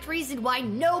exact reason why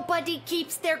nobody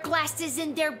keeps their glasses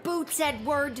in their boots,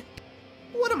 Edward.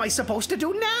 What am I supposed to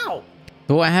do now?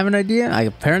 Do I have an idea?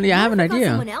 Apparently I have an What if I got idea.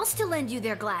 someone else to lend you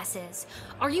their glasses?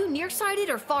 Are you nearsighted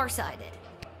or farsighted?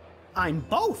 I'm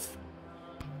both.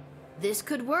 This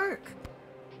could work.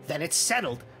 Then it's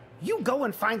settled. You go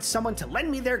and find someone to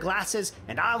lend me their glasses,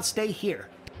 and I'll stay here.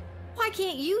 Why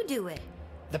can't you do it?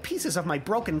 The pieces of my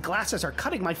broken glasses are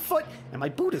cutting my foot, and my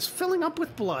boot is filling up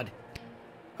with blood.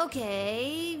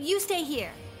 Okay, you stay here.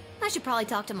 I should probably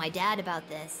talk to my dad about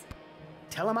this.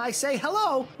 Tell him I say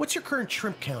hello. What's your current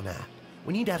shrimp count at?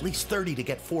 We need at least 30 to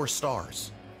get 4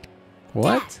 stars.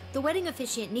 What? Dad, the wedding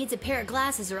officiant needs a pair of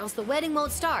glasses or else the wedding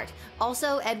won't start.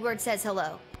 Also, Edward says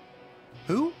hello.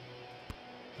 Who?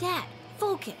 Dad,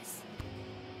 focus.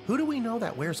 Who do we know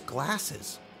that wears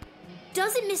glasses?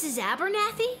 Doesn't Mrs.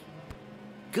 Abernathy?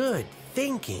 Good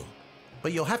thinking.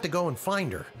 But you'll have to go and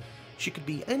find her. She could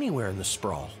be anywhere in the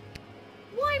sprawl.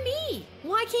 Why me?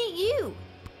 Why can't you?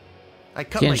 I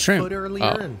cut Can't my shrimp. foot earlier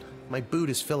Oh. and my boot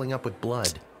is filling up with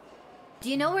blood. Do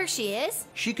you know where she is?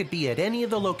 She could be at any of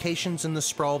the locations in the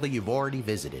sprawl that you've already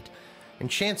visited. And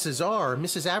chances are,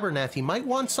 Mrs. Abernathy might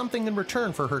want something in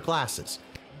return for her glasses.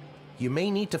 You may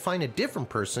need to find a different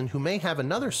person who may have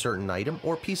another certain item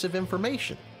or piece of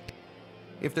information.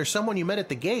 If there's someone you met at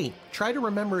the gate, try to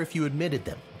remember if you admitted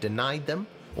them, denied them,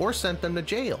 or sent them to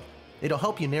jail. It'll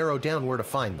help you narrow down where to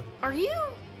find them. Are you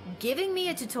giving me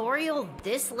a tutorial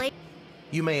this late?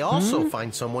 You may also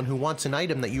find someone who wants an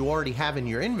item that you already have in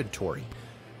your inventory.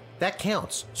 That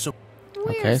counts, so...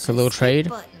 Okay, it's a little trade.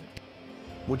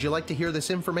 Would you like to hear this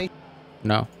information?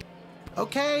 No.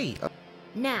 Okay.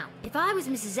 Now, if I was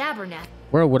Mrs. Abernathy...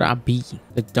 Where would I be?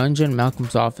 The dungeon,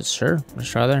 Malcolm's office. Sure, let's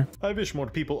try there. I wish more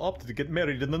people opted to get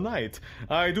married in the night.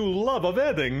 I do love a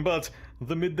wedding, but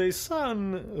the midday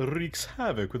sun wreaks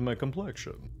havoc with my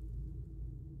complexion.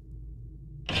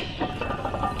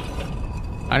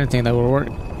 I didn't think that would work.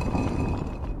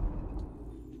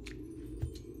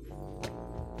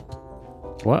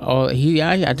 What? Oh, I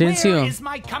didn't see Where him. is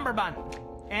my cummerbund?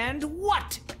 And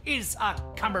what is a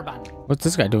cummerbund? What's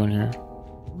this guy doing here?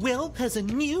 Welp has a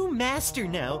new master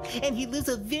now, and he lives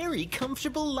a very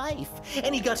comfortable life.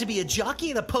 And he got to be a jockey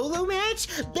in a polo match?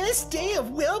 Best day of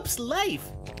Welp's life.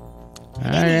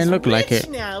 I didn't look like Rich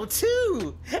it. now,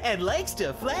 too, and likes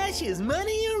to flash his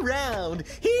money around.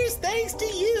 Here's thanks to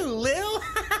you, Lil.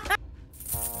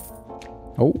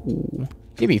 Oh,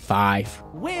 give me 5.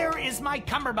 Where is my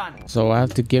cummerbund? So I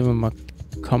have to give him a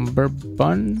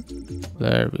cummerbund.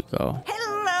 There we go.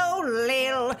 Hello,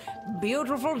 Lil.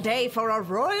 Beautiful day for a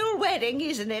royal wedding,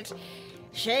 isn't it?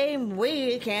 Shame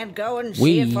we can't go and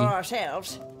see it for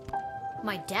ourselves.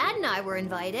 My dad and I were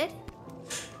invited.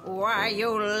 Why,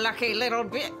 you lucky little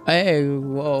bit. Hey,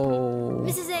 whoa.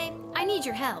 Mrs. A, I need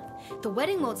your help. The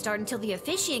wedding won't start until the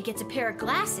officiant gets a pair of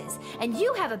glasses, and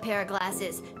you have a pair of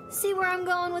glasses. See where I'm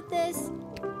going with this?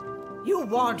 You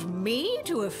want me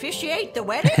to officiate the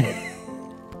wedding?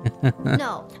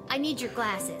 No, I need your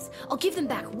glasses. I'll give them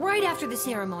back right after the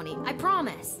ceremony. I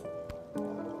promise.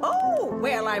 Oh,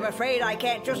 well, I'm afraid I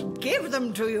can't just give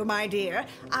them to you, my dear.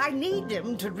 I need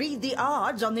them to read the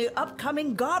odds on the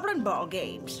upcoming Goblin Ball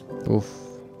games. Oof.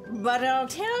 But I'll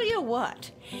tell you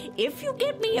what, if you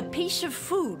get me a piece of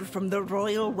food from the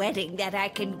royal wedding that I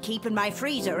can keep in my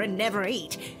freezer and never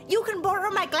eat, you can borrow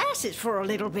my glasses for a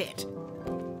little bit.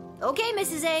 Okay,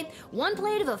 Mrs. A, 1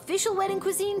 plate of official wedding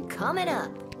cuisine coming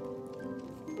up.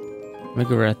 Make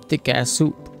her a thick ass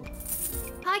soup.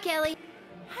 Hi, Kelly.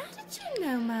 You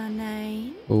know my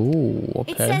name. Ooh,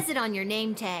 okay. It says it on your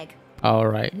name tag. All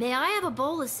right. May I have a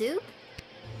bowl of soup?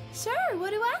 Sure, what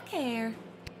do I care?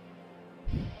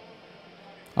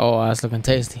 Oh, that's looking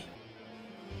tasty.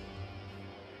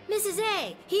 Mrs.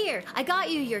 A, here, I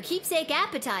got you your keepsake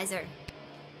appetizer.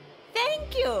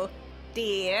 Thank you,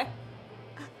 dear.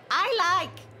 I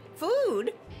like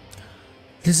food.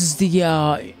 This is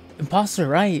the imposter,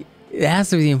 right? It has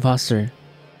to be the imposter.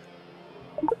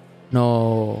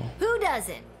 No. Who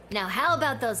doesn't? Now, how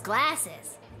about those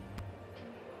glasses?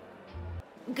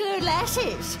 Good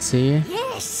glasses. See?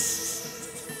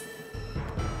 Yes.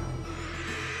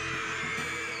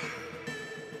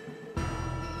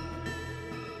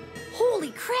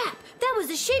 Holy crap! That was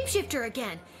the shapeshifter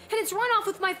again! And it's run off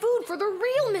with my food for the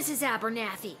real Mrs.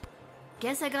 Abernathy!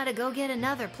 Guess I gotta go get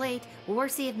another plate, or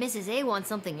see if Mrs. A wants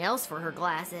something else for her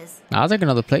glasses. I'll take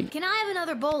another plate. Can I have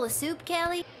another bowl of soup,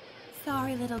 Kelly?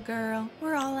 Sorry, little girl.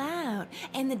 We're all out.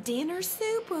 And the dinner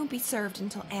soup won't be served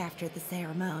until after the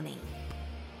ceremony.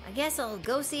 I guess I'll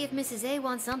go see if Mrs. A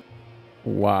wants some.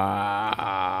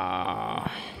 Wow.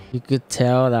 You could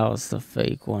tell that was the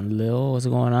fake one, Lil. What's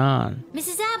going on?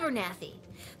 Mrs. Abernathy,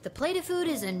 the plate of food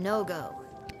is a no-go.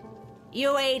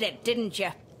 You ate it, didn't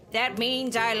you? That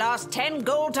means I lost 10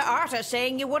 gold to Arta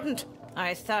saying you wouldn't.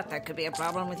 I thought that could be a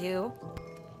problem with you.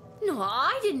 No,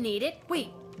 I didn't eat it.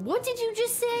 Wait, what did you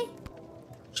just say?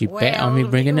 She bet on me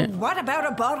bringing it? What about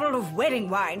a bottle of wedding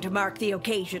wine to mark the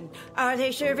occasion? Are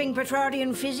they serving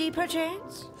petradian fizzy,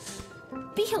 perchance?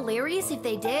 Be hilarious if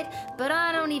they did, but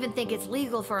I don't even think it's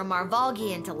legal for a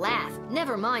Marvalgian to laugh,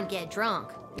 never mind get drunk.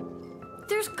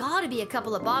 There's gotta be a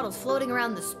couple of bottles floating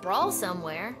around the sprawl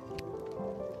somewhere.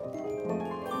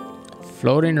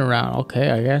 Floating around.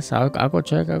 Okay, I guess. I'll go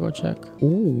check.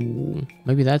 Ooh,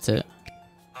 maybe that's it.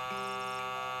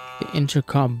 The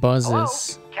intercom buzzes. Hello,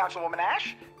 Councilwoman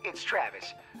Ash? It's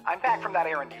Travis. I'm back from that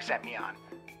errand you sent me on.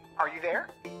 Are you there?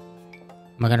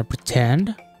 Am I gonna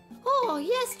pretend? Oh,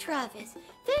 yes, Travis.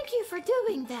 Thank you for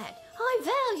doing that.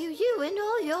 I value you and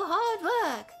all your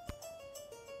hard work.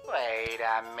 Wait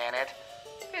a minute.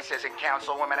 This isn't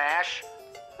Councilwoman Ash.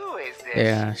 Who is this?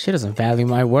 Yeah, she doesn't value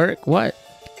my work. What?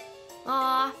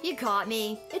 Aw, you caught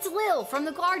me. It's Lil from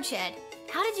the guard shed.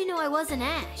 How did you know I wasn't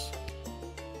Ash?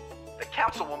 The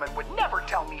Councilwoman would never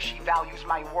tell me she values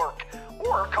my work,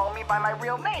 or call me by my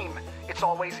real name. It's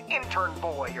always Intern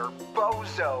Boy, or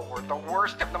Bozo, or the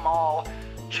worst of them all,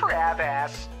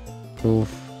 Trav-ass.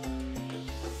 Oof.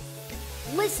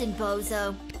 Listen,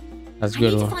 Bozo. That's I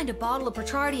good need to one. find a bottle of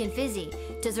petradian fizzy.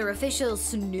 Does her official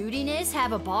snootiness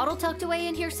have a bottle tucked away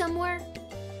in here somewhere?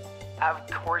 Of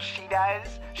course she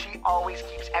does. She always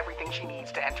keeps everything she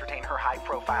needs to entertain her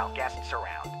high-profile guests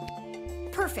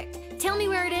around. Perfect. Tell me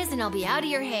where it is and I'll be out of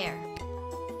your hair.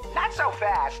 Not so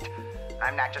fast.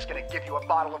 I'm not just gonna give you a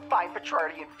bottle of fine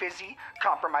petradian fizzy,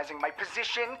 compromising my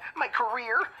position, my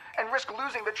career, and risk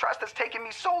losing the trust that's taken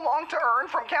me so long to earn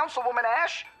from Councilwoman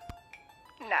Ash.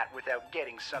 Not without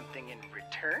getting something in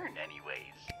return,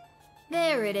 anyways.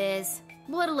 There it is.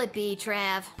 What'll it be,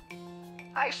 Trav?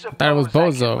 I suppose That was I can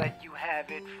Bozo. let you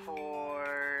have it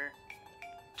for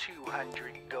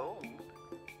 200 gold.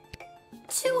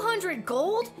 200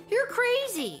 gold? You're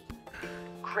crazy.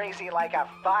 Crazy like a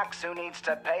fox who needs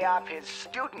to pay off his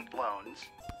student loans.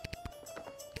 I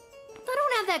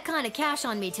don't have that kind of cash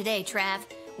on me today, Trav.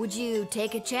 Would you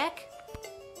take a check?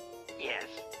 Yes.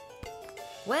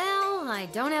 Well, I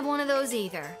don't have one of those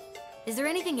either. Is there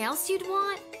anything else you'd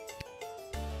want?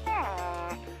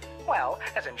 Well,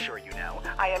 as I'm sure you know,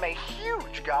 I am a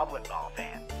huge Goblin Ball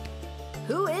fan.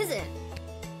 Who isn't?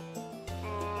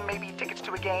 Maybe tickets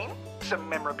to a game? Some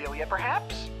memorabilia,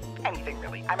 perhaps? Anything,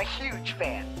 really. I'm a huge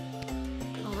fan.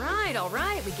 All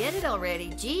right, we get it already.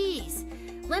 Jeez.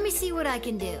 Let me see what I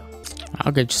can do.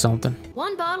 I'll get you something.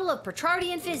 1 bottle of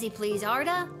petradian fizzy, please,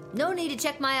 Arda. No need to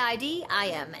check my ID. I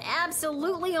am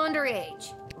absolutely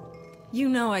underage. You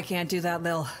know I can't do that,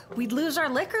 Lil. We'd lose our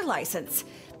liquor license.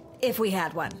 If we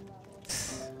had one.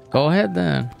 Go ahead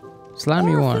then. Slime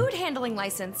me Or a one. food handling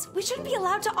license. We shouldn't be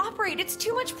allowed to operate. It's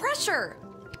too much pressure.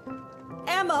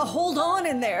 Emma, hold on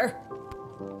in there.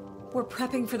 We're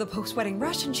prepping for the post-wedding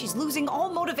rush and she's losing all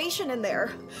motivation in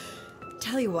there.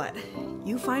 Tell you what,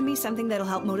 you find me something that'll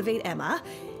help motivate Emma,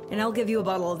 and I'll give you a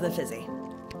bottle of the fizzy.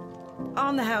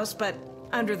 On the house, but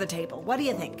under the table. What do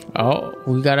you think? Oh,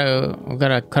 we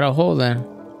gotta cut a hole then.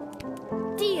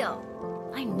 Deal.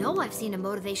 I know I've seen a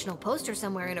motivational poster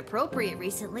somewhere inappropriate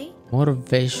recently.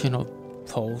 Motivational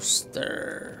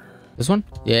poster. This one?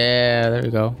 Yeah, there we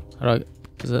go. How do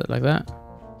I, is it like that?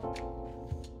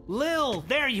 Lil,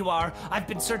 there you are. I've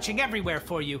been searching everywhere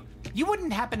for you. You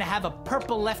wouldn't happen to have a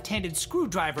purple left-handed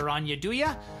screwdriver on you, do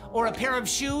ya? Or a pair of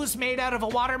shoes made out of a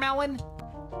watermelon?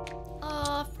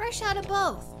 Fresh out of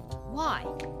both. Why?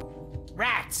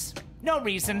 Rats. No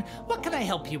reason. What can I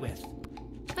help you with?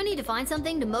 I need to find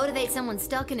something to motivate someone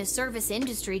stuck in a service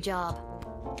industry job.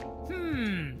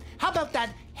 How about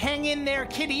that hang in there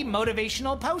kitty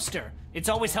motivational poster? It's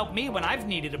always helped me when I've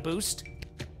needed a boost.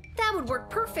 That would work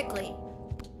perfectly.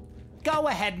 Go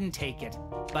ahead and take it,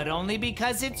 but only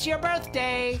because it's your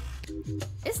birthday.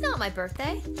 It's not my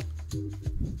birthday.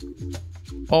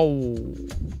 Oh,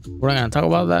 we're not gonna talk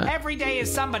about that. Every day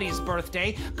is somebody's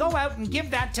birthday. Go out and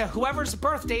give that to whoever's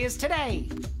birthday is today.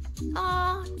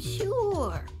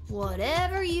 Sure.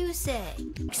 Whatever you say.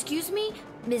 Excuse me,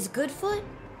 Ms. Goodfoot?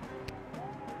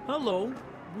 Hello.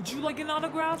 Would you like an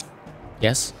autograph?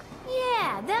 Yes.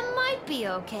 Yeah, that might be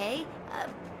okay.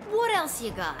 What else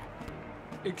you got?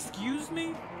 Excuse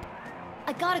me?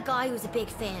 I got a guy who's a big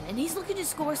fan, and he's looking to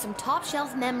score some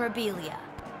top-shelf memorabilia.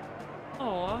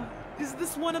 Aw, is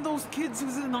this one of those kids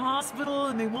who's in the hospital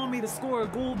and they want me to score a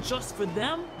goal just for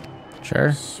them?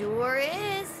 Sure. Sure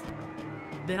is.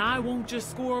 Then I won't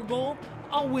just score a goal.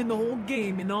 I'll win the whole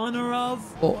game in honor of...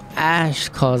 Oh, Ash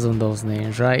calls them those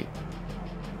names, right?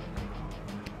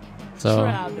 So...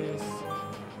 Travis.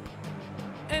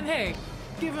 And hey,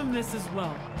 give him this as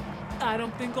well. I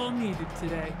don't think I'll need it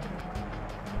today.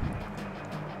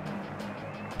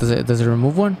 Does it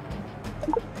remove one?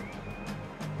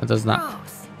 It does not.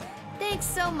 Gross. Thanks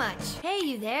so much. Hey,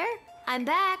 you there? I'm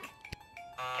back.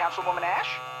 Councilwoman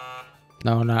Ash?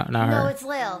 No, not No, her. it's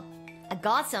Lil. I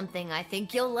got something I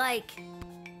think you'll like.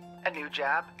 A new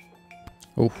job?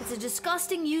 Oof. It's a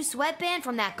disgusting used sweatband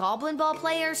from that goblin ball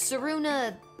player,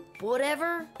 Saruna...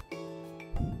 whatever.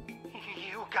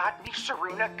 You got me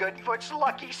Saruna Goodfoot's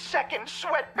lucky second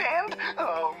sweatband?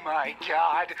 Oh my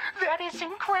god, that is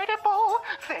incredible!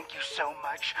 Thank you so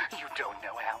much. You don't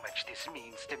know how much this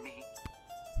means to me.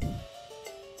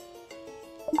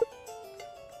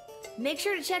 Make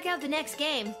sure to check out the next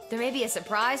game. There may be a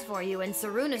surprise for you and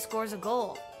Saruna scores a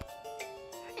goal.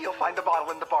 You'll find the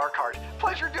bottle in the bar cart.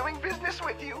 Pleasure doing business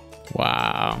with you.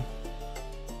 Wow.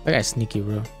 That guy's sneaky,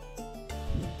 bro.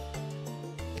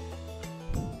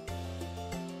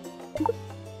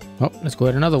 Oh, let's go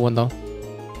at another one, though.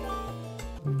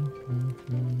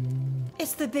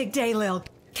 It's the big day, Lil.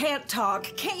 Can't talk.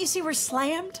 Can't you see we're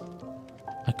slammed?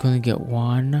 I couldn't get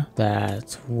one.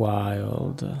 That's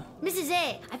wild. Mrs.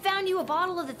 A, I found you a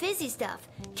bottle of the fizzy stuff.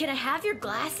 Can I have your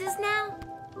glasses now?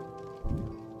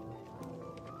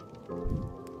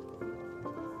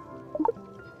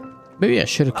 Maybe I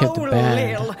should have kept the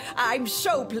band. Lil, I'm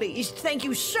so pleased. Thank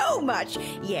you so much.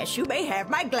 Yes, you may have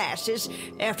my glasses.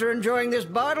 After enjoying this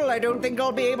bottle, I don't think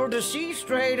I'll be able to see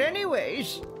straight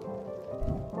anyways.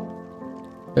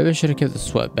 Maybe I should have kept the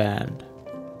sweatband.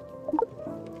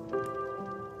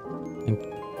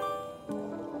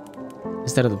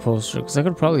 Instead of the poster, because I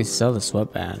could probably sell the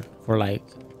sweatband for like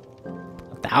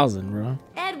 1,000, bro.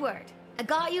 Edward, I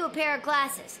got you a pair of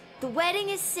glasses. The wedding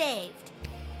is saved.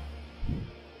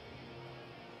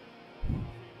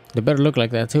 They better look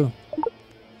like that too.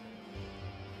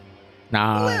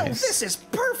 Nice. Lil, this is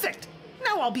perfect!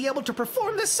 Now I'll be able to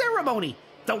perform the ceremony!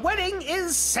 The wedding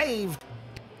is saved!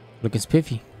 Looking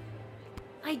spiffy.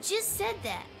 I just said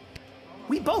that.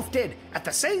 We both did, at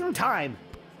the same time.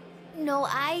 No,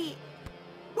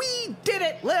 We did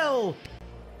it, Lil!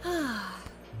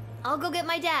 I'll go get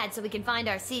my dad so we can find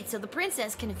our seats so the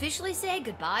princess can officially say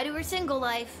goodbye to her single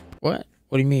life. What?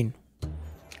 What do you mean?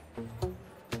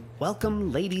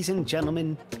 Welcome, ladies and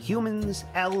gentlemen, humans,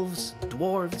 elves,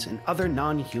 dwarves, and other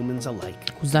non-humans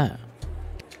alike. Who's that?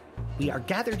 We are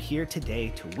gathered here today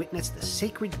to witness the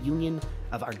sacred union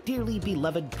of our dearly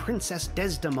beloved Princess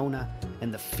Desdemona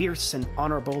and the fierce and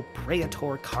honorable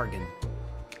Praetor Kargan.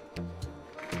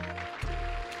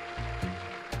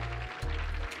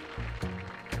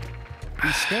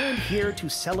 We stand here to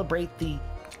celebrate the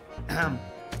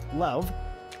love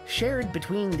shared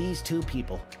between these two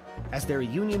people, as their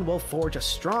union will forge a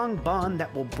strong bond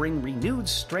that will bring renewed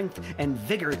strength and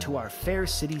vigor to our fair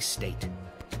city-state.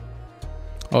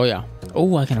 Oh yeah.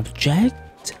 Oh, I can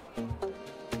object.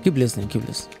 Keep listening. Keep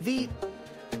listening. The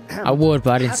I would,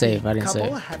 but I didn't say it. Happy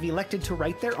couple have elected to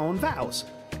write their own vows.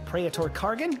 Praetor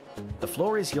Kargan, the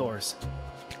floor is yours.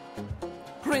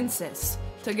 Princess,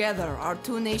 together our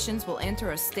two nations will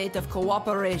enter a state of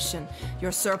cooperation.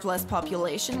 Your surplus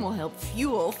population will help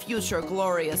fuel future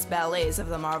glorious ballets of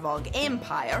the Marvog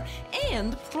Empire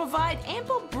and provide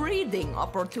ample breeding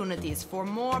opportunities for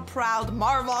more proud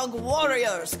Marvog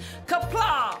warriors.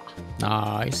 Kapla!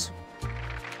 Nice.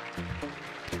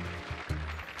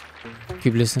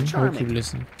 Keep listening. Charming. Keep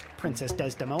listening. Princess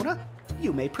Desdemona,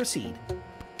 you may proceed.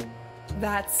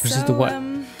 That's Proceed to so, what?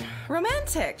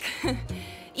 Romantic.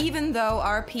 Even though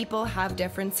our people have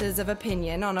differences of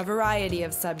opinion on a variety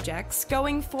of subjects,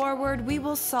 going forward we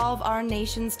will solve our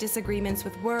nation's disagreements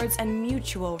with words and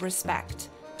mutual respect.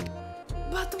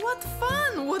 But what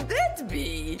fun would that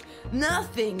be?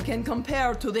 Nothing can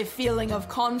compare to the feeling of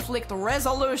conflict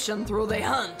resolution through the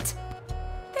hunt.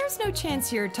 There's no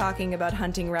chance you're talking about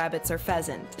hunting rabbits or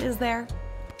pheasant, is there?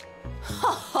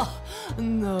 Ha ha,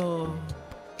 no.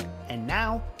 And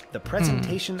now, the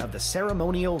presentation of the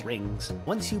ceremonial rings.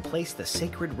 Once you place the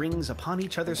sacred rings upon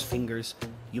each other's fingers,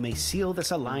 you may seal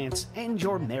this alliance and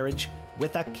your marriage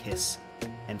with a kiss.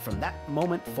 And from that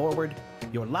moment forward,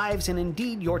 your lives and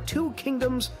indeed your two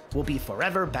kingdoms will be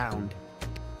forever bound.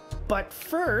 But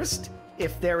first,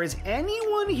 if there is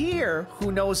anyone here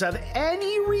who knows of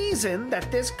any reason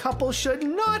that this couple should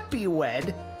not be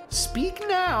wed, speak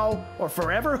now or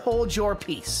forever hold your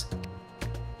peace.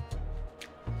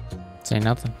 Say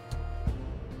nothing.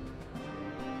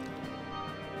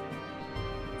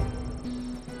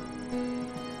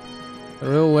 The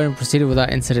royal wedding proceeded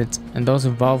without incident, and those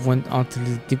involved went on to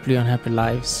live deeply unhappy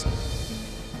lives.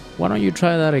 Why don't you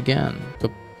try that again?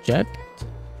 Object?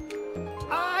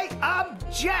 I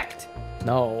object!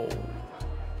 No.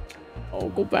 Oh,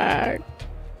 go back.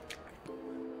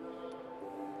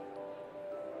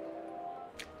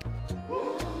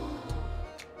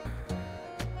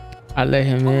 I let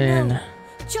him in. No.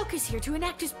 Chuck is here to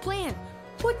enact his plan.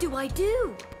 What do I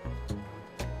do?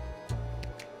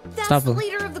 That's Stop the him.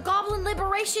 leader of the Goblin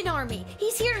Liberation Army.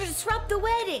 He's here to disrupt the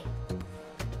wedding.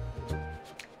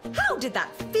 How did that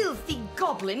filthy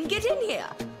goblin get in here?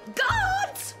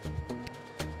 Guards!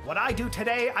 What I do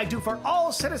today, I do for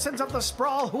all citizens of the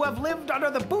Sprawl who have lived under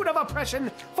the boot of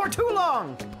oppression for too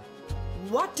long.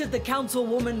 What did the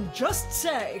councilwoman just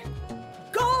say?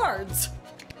 Guards!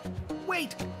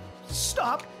 Wait,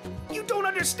 stop. You don't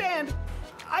understand.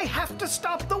 I have to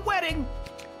stop the wedding.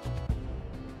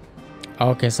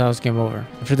 Okay, so it's game over.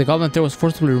 After the goblin threat was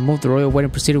forcibly removed, the royal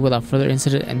wedding proceeded without further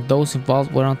incident, and those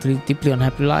involved went on to live deeply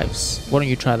unhappy lives. Why don't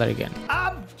you try that again?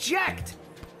 Object!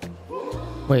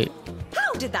 Wait.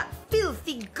 How did that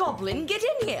filthy goblin get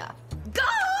in here?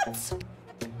 Guards!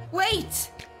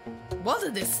 Wait! What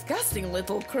a disgusting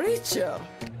little creature.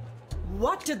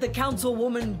 What did the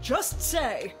councilwoman just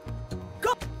say?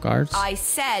 Guards? I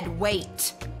said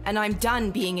wait, and I'm done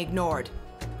being ignored.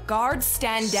 Guards,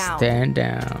 stand down. Stand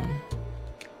down.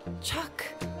 Chuck,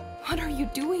 what are you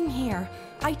doing here?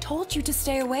 I told you to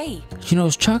stay away. You know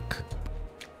it's Chuck?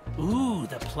 Ooh,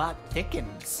 the plot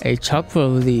thickens. Hey, Chuck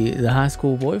for the high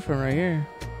school boyfriend right here.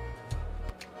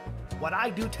 What I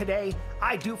do today,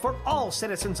 I do for all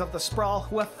citizens of the Sprawl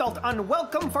who have felt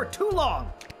unwelcome for too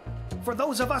long. For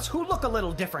those of us who look a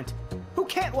little different, who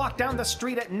can't walk down the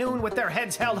street at noon with their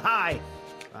heads held high.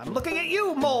 I'm looking at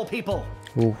you, mole people.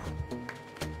 Ooh.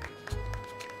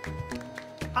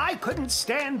 I couldn't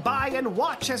stand by and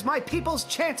watch as my people's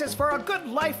chances for a good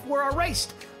life were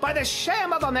erased by the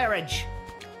sham of a marriage.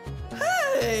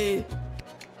 Hey!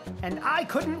 And I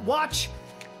couldn't watch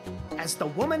as the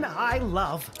woman I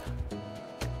love.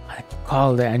 I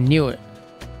called it. I knew it.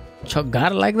 Chuck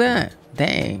got it like that?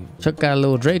 Dang. Chuck got a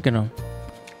little Drake in him.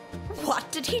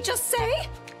 What did he just say?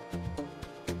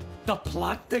 The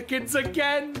plot thickens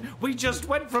again. We just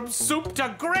went from soup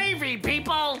to gravy,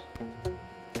 people.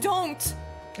 Don't.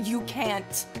 You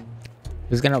can't.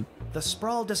 He's gonna... The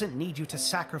Sprawl doesn't need you to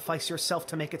sacrifice yourself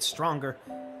to make it stronger.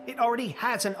 It already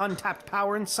has an untapped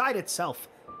power inside itself,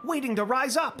 waiting to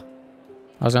rise up.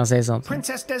 I was gonna say something.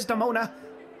 Princess Desdemona,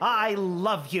 I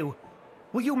love you.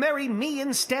 Will you marry me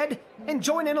instead and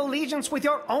join in allegiance with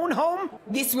your own home?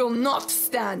 This will not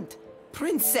stand.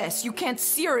 Princess, you can't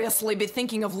seriously be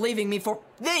thinking of leaving me for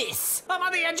this. I'm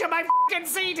on the edge of my fucking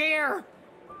seat here.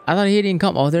 I thought he didn't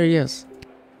come. Oh, there he is.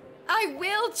 I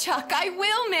will, Chuck. I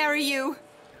will marry you.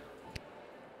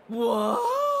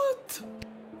 What?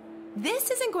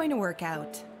 This isn't going to work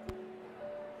out.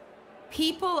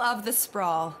 People of the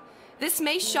Sprawl, this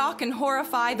may shock and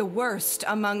horrify the worst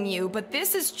among you, but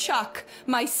this is Chuck,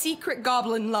 my secret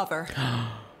goblin lover.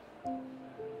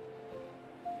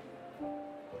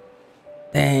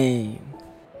 Dang.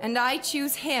 And I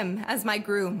choose him as my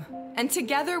groom. And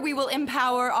together we will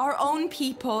empower our own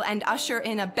people and usher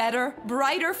in a better,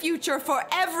 brighter future for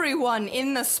everyone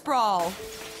in the sprawl.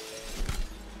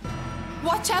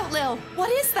 Watch out, Lil.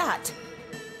 What is that?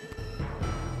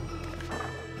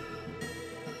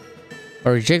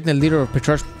 By rejecting the leader of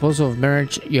Petrarch's proposal of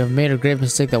marriage, you have made a grave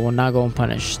mistake that will not go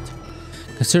unpunished.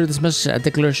 Consider this message a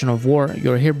declaration of war.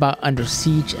 You are hereby under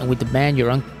siege, and we demand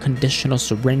your unconditional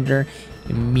surrender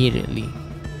immediately.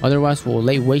 Otherwise, we will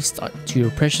lay waste to your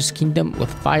precious kingdom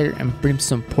with fire and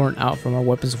brimstone pouring out from our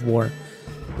weapons of war.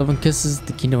 Love and kisses,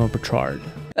 the kingdom of Petrard.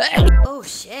 Oh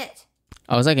shit.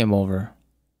 Oh, is that game over?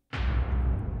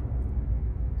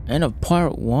 End of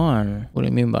part 1. What do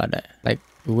you mean by that? Like,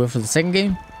 we wait for the second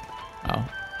game? Oh.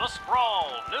 The Sprawl,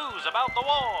 news about the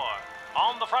war.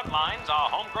 On the front lines, our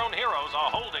homegrown heroes are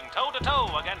holding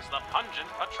toe-to-toe against the pungent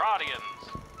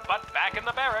Petradians. But back in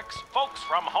the barracks, folks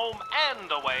from home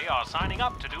and away are signing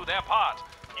up to do their part.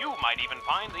 You might even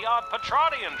find the odd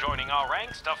Petradian joining our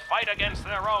ranks to fight against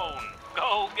their own.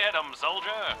 Go get 'em,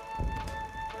 soldier.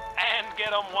 And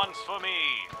get 'em once for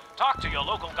me. Talk to your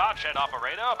local Godshed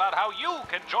operator about how you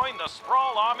can join the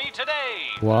Sprawl Army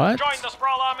today. What? Join the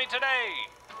Sprawl Army today.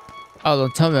 Oh,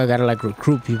 don't tell me I gotta like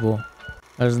recruit people.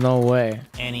 There's no way.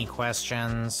 Any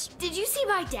questions? Did you see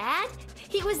my dad?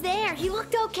 He was there. He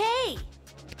looked okay.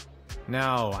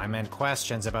 No, I meant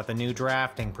questions about the new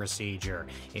drafting procedure.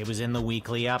 It was in the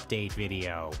weekly update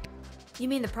video. You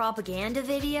mean the propaganda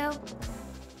video?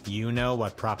 You know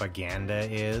what propaganda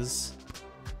is?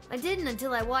 I didn't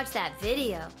until I watched that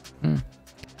video.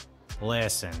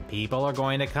 Listen, people are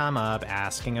going to come up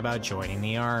asking about joining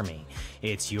the army.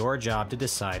 It's your job to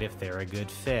decide if they're a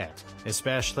good fit,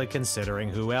 especially considering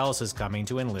who else is coming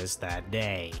to enlist that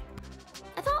day.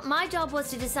 I thought my job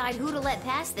was to decide who to let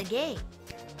pass the gate.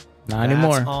 Not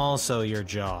anymore. That's also your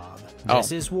job.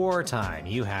 This is wartime.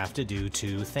 You have to do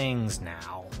 2 things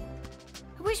now.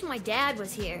 I wish my dad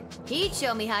was here. He'd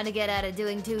show me how to get out of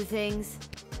doing 2 things.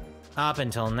 Up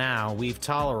until now, we've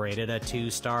tolerated a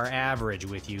 2-star average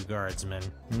with you, Guardsman.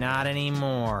 Not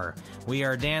anymore. We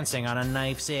are dancing on a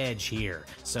knife's edge here,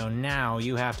 so now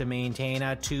you have to maintain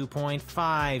a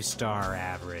 2.5-star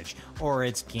average, or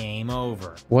it's game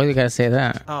over. Why do you gotta say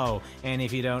that? Oh, and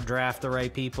if you don't draft the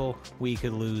right people, we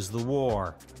could lose the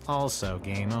war. Also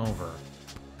game over.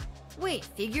 Wait,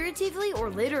 figuratively or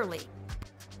literally?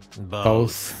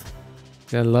 Both.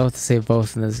 I'd love to say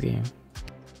both in this game.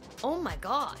 Oh my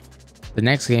god. The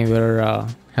next game better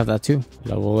have that too.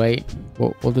 Level 8.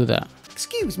 We'll do that.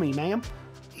 Excuse me, ma'am.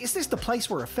 Is this the place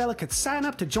where a fella could sign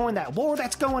up to join that war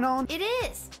that's going on? It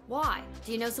is. Why?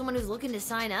 Do you know someone who's looking to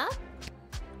sign up?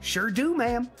 Sure do,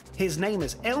 ma'am. His name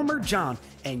is Elmer John,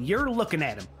 and you're looking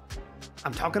at him.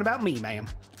 I'm talking about me, ma'am.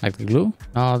 Like the glue?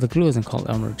 No, the glue isn't called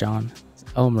Elmer John. It's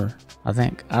Elmer, I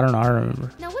think. I don't know. I don't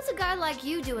remember. Now, what's a guy like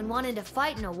you doing wanting to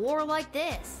fight in a war like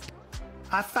this?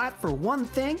 I fight for one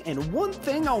thing and one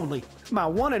thing only. My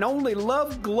one and only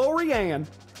love, Glory Ann.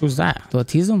 Who's that? Do I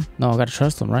tease him? No, I gotta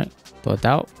trust him, right? Do I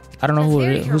doubt? I don't know who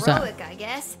it is. Who's that? Heroic, I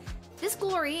guess. This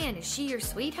Glory Ann, is she your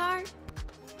sweetheart?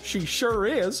 She sure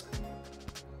is.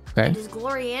 Okay. And does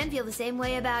Glory Ann feel the same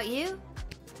way about you?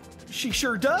 She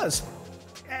sure does.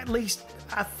 At least,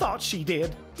 I thought she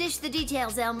did. Dish the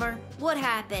details, Elmer. What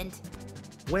happened?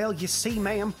 Well, you see,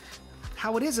 ma'am,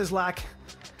 how it is it's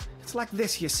like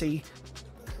this, you see.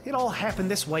 It all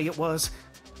happened this way, it was.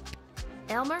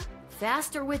 Elmer,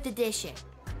 faster with the dishing.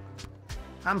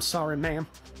 I'm sorry, ma'am.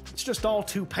 It's just all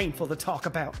too painful to talk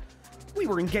about. We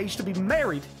were engaged to be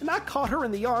married, and I caught her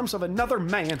in the arms of another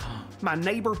man, my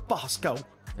neighbor Bosco.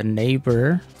 The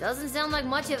neighbor? Doesn't sound like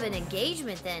much of an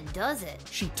engagement then, does it?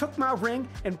 She took my ring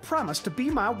and promised to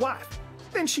be my wife.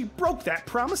 Then she broke that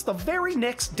promise the very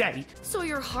next day. So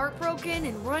you're heartbroken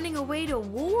and running away to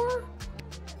war?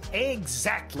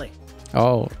 Exactly.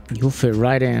 Oh, you fit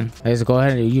right in. Let's go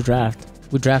ahead and you draft.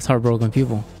 We draft heartbroken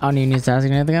people. I don't even need to ask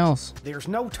you anything else. There's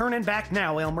no turning back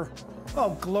now, Elmer.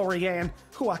 Oh, Glory Ann,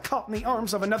 who I caught in the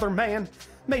arms of another man.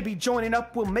 Maybe joining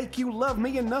up will make you love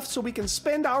me enough so we can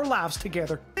spend our lives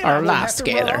together. Then Our lives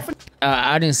together.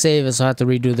 I didn't save it, so I have to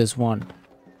redo this one.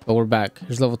 But we're back.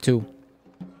 Here's level 2.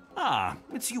 Ah,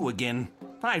 it's you again.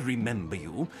 I remember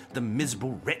you, the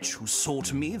miserable wretch who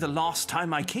sought me the last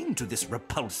time I came to this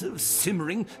repulsive,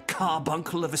 simmering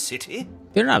carbuncle of a city.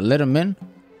 They're not let him in.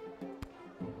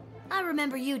 I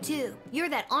remember you too. You're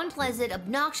that unpleasant,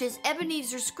 obnoxious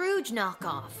Ebenezer Scrooge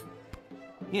knockoff.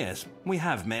 Yes, we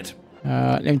have met.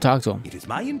 Let me talk to him. It is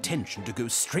my intention to go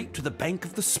straight to the bank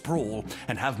of the Sprawl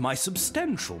and have my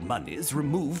substantial monies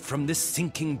removed from this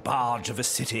sinking barge of a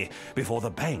city before the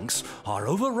banks are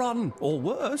overrun, or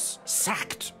worse,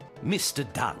 sacked.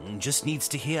 Mr. Dunn just needs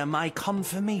to hear my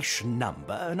confirmation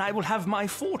number, and I will have my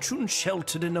fortune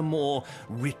sheltered in a more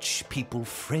rich,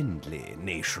 people-friendly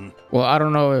nation. Well, I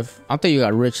don't know if... I think you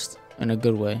got rich in a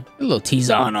good way. A little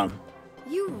teaser on him.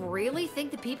 You really think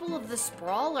the people of the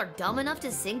Sprawl are dumb enough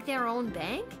to sink their own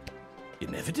bank?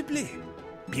 Inevitably.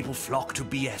 People flock to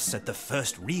BS at the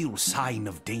first real sign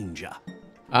of danger.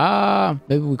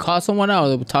 Maybe we call someone out,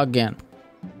 then we'll talk again.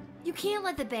 You can't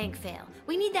let the bank fail.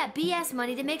 We need that BS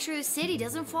money to make sure the city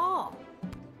doesn't fall.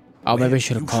 Oh, maybe I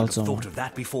should have called someone. Thought of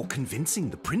that before convincing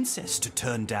the princess to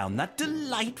turn down that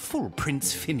delightful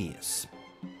Prince Phineas.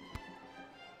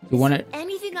 You want it?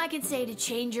 Anything I can say to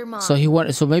change your mind. So he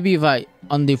wanted. So maybe if I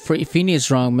on the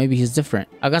Phineas wrong, maybe he's different.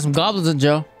 I got some goblins in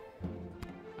jail.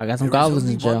 There is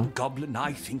only one goblin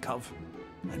I think of,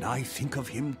 and I think of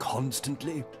him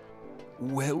constantly.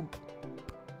 Whelp.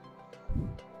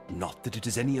 Not that it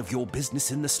is any of your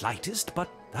business in the slightest, but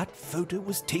that photo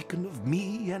was taken of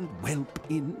me and Whelp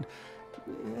in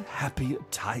happier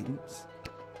times.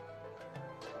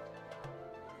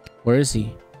 Where is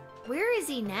he? Where is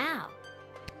he now?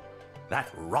 That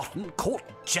rotten court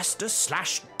jester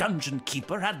 / dungeon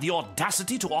keeper had the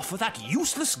audacity to offer that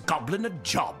useless goblin a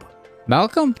job.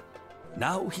 Malcolm?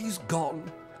 Now he's gone.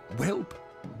 Whelp,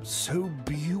 so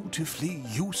beautifully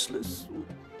useless.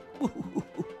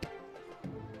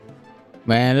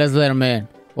 Man, let's let him in.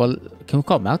 Well, can we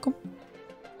call Malcolm?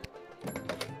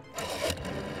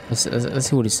 Let's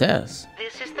see what he says.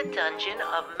 This is the dungeon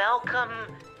of Malcolm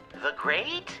the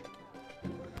Great?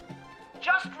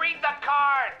 Just read the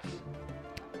cards!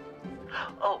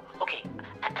 Oh, okay.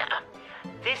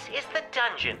 This is the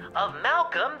dungeon of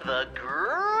Malcolm the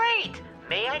Great.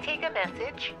 May I take a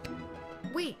message?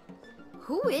 Wait,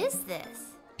 who is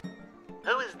this?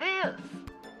 Who is this?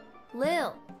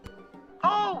 Lil.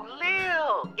 Oh,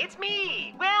 Lil! It's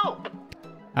me, Whelp!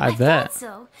 I bet. Thought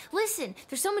so. Listen,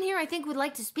 there's someone here I think would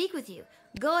like to speak with you.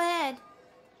 Go ahead.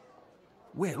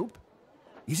 Whelp,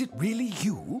 is it really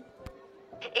you?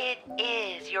 It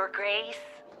is, Your Grace.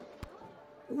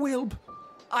 Whelp,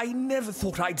 I never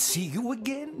thought I'd see you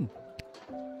again.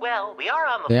 Well, we are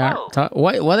on the They phone. aren't.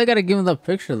 Why they gotta give him the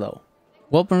picture though?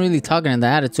 Whelp ain't really talking in the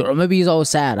attitude, or maybe he's always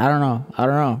sad. I don't know.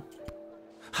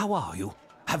 How are you?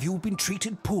 Have you been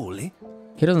treated poorly?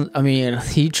 He doesn't. I mean,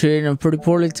 he treated him pretty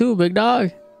poorly too, big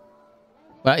dog.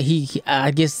 But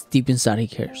I guess deep inside he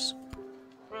cares.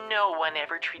 No one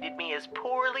ever treated me as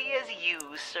poorly as you,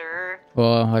 sir.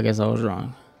 Well, I guess I was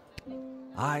wrong.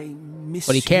 I miss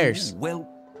But he cares. you, Whelp.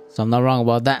 So I'm not wrong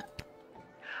about that.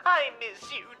 I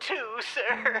miss you too,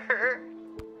 sir.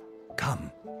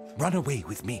 Come, run away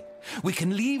with me. We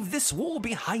can leave this war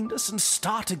behind us and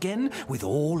start again with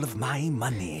all of my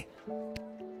money.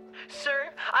 Sir,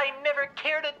 I never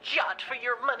cared a jot for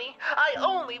your money. I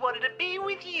only wanted to be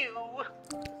with you.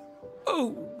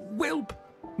 Oh, Whelp,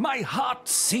 my heart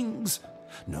sings.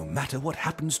 No matter what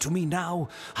happens to me now,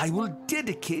 I will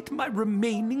dedicate my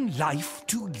remaining life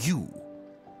to you.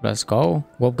 Let's go.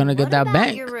 Whelp gonna get that What about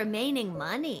bank. your remaining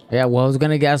money? Yeah, Whelp's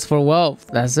gonna ask for wealth.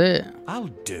 That's it. I'll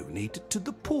donate it to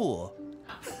the poor.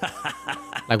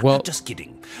 Like, well, just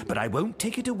kidding. But I won't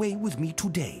take it away with me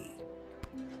today.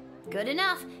 Good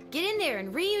enough. Get in there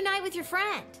and reunite with your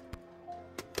friend.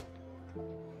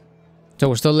 so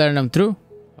we're still letting him through.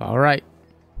 All right.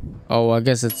 Oh, I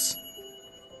guess it's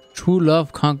true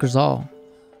love conquers all.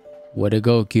 Way to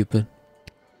go, Cupid.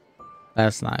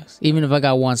 That's nice. Even if I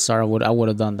got 1 star, I would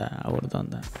have done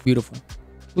that. Beautiful.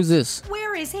 Who's this?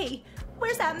 Where is he?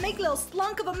 Where's that meek little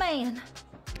slunk of a man?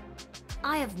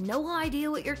 I have no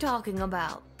idea what you're talking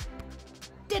about.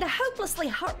 Did a hopelessly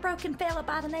heartbroken fella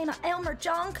by the name of Elmer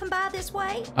John come by this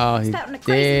way? Oh, he Spouting a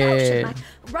crazy notion, did. like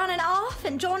running off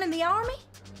and joining the army?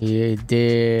 He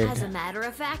did. As a matter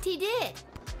of fact, he did.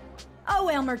 Oh,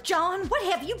 Elmer John, what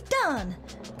have you done?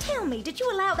 Tell me, did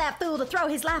you allow that fool to throw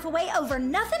his life away over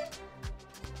nothing?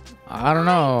 I don't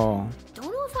know.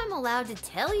 Don't know if I'm allowed to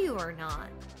tell you or not.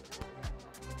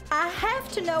 I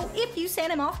have to know if you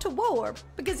sent him off to war,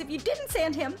 because if you didn't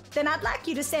send him, then I'd like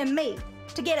you to send me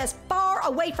to get as far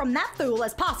away from that fool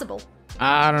as possible.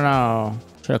 I don't know.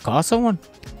 Should I call someone?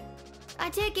 I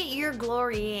take it you're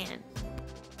Glory Ann.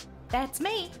 That's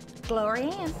me, Glory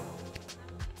Ann.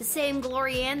 The same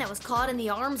Glory Ann that was caught in the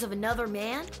arms of another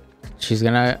man? She's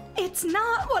gonna... It's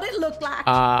not what it looked like.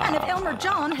 And if Elmer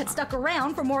John had stuck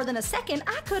around for more than a second,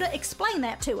 I could have explained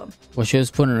that to him. Well, she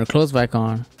was putting her clothes back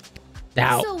on.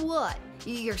 Doubt. So what?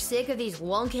 You're sick of these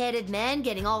wunk-headed men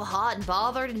getting all hot and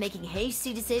bothered and making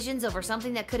hasty decisions over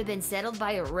something that could have been settled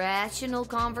by a rational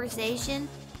conversation?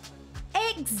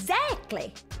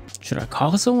 Exactly. Should I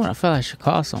call someone? I feel like I should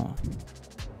call someone.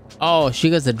 Oh, she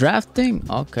gets the draft thing?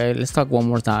 Okay, let's talk one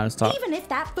more time. Let's talk. Even if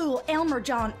that fool Elmer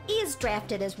John is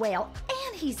drafted as well,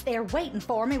 and he's there waiting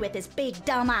for me with his big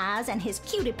dumb eyes and his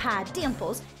cutie pie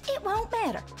dimples, it won't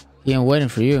matter. He ain't waiting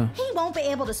for you. He won't be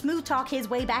able to smooth talk his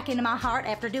way back into my heart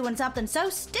after doing something so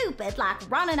stupid like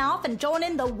running off and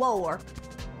joining the war.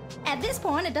 At this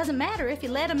point, it doesn't matter if you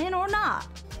let him in or not.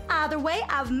 Either way,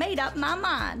 I've made up my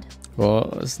mind.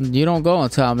 Well, you don't go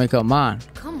until I make up mine.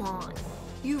 Come on.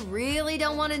 You really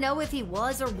don't want to know if he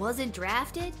was or wasn't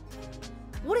drafted?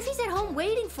 What if he's at home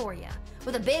waiting for you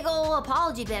with a big old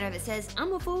apology banner that says,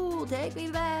 "I'm a fool, take me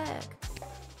back"?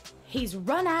 He's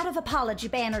run out of apology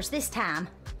banners this time.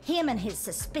 Him and his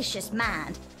suspicious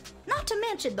mind. Not to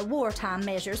mention the wartime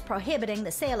measures prohibiting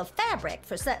the sale of fabric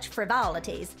for such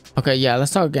frivolities. Okay, yeah,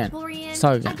 let's talk again. Lorian, Let's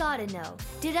talk I again. gotta know.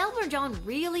 Did Elmer John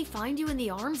really find you in the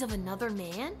arms of another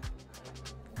man?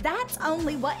 That's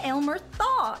only what Elmer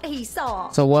thought he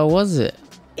saw. So what was it?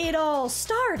 It all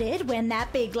started when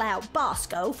that big loud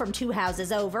Bosco from 2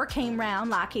 houses over came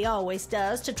round like he always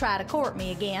does to try to court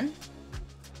me again.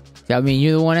 Yeah, I mean,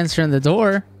 you're the one answering the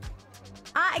door.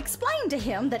 I explained to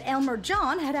him that Elmer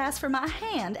John had asked for my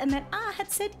hand and that I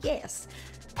had said yes.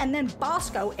 And then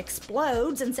Bosco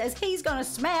explodes and says he's gonna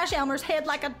smash Elmer's head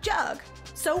like a jug.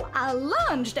 So I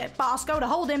lunged at Bosco to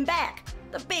hold him back.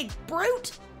 The big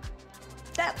brute.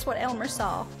 That's what Elmer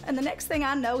saw. And the next thing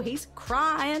I know, he's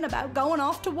crying about going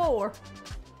off to war.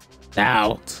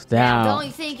 Doubt. Don't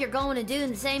you think you're going to do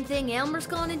the same thing Elmer's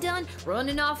going to done?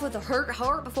 Running off with a hurt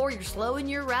heart before you're slowing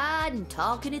your ride and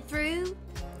talking it through?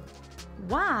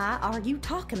 Why are you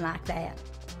talking like that?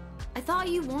 I thought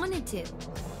you wanted to.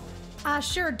 I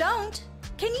sure don't.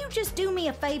 Can you just do me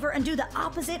a favor and do the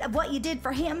opposite of what you did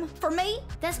for him, for me?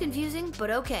 That's confusing,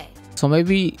 but okay. So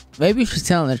maybe she's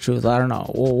telling the truth. I don't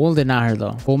know. We'll deny her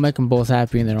though. We'll make them both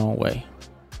happy in their own way.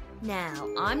 Now,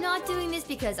 I'm not doing this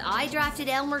because I drafted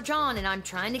Elmer John and I'm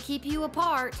trying to keep you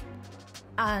apart.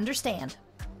 I understand.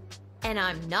 And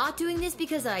I'm not doing this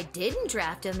because I didn't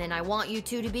draft him and I want you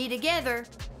two to be together.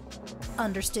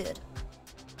 Understood.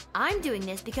 I'm doing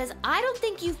this because I don't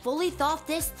think you fully thought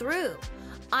this through.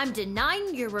 I'm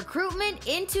denying your recruitment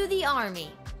into the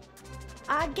army.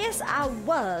 I guess I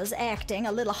was acting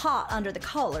a little hot under the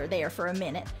collar there for a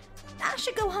minute. I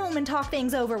should go home and talk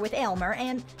things over with Elmer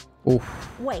and...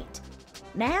 Oof. Wait.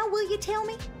 Now will you tell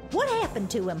me? What happened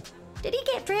to him? Did he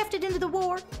get drafted into the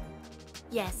war?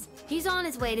 Yes, he's on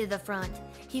his way to the front.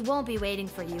 He won't be waiting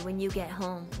for you when you get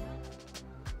home.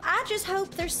 I just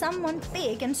hope there's someone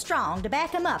big and strong to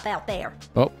back him up out there.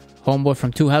 Oh, homeboy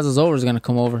from 2 houses over is gonna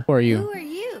come over. Who are you? Who are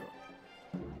you?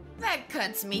 That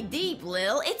cuts me deep,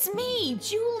 Lil. It's me,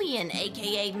 Julian,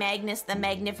 aka Magnus the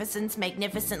Magnificent's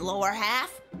magnificent lower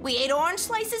half. We ate orange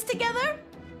slices together?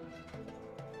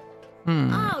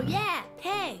 Oh, yeah.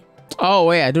 Hey. Oh,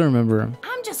 wait, I do remember him.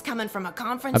 I'm just coming from a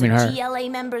conference her. of GLA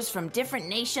members from different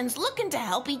nations looking to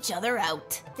help each other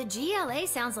out. The GLA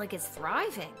sounds like it's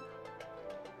thriving.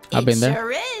 I've been there.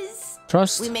 Sure is.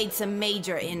 Trust. We made some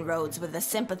major inroads with a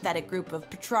sympathetic group of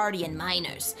petradian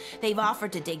miners. They've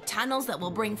offered to dig tunnels that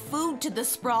will bring food to the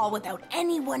sprawl without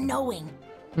anyone knowing.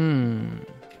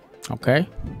 Okay.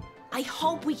 I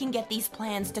hope we can get these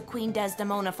plans to Queen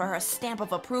Desdemona for her stamp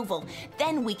of approval.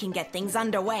 Then we can get things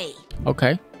underway.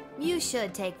 Okay. You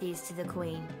should take these to the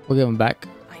Queen. We'll give them back.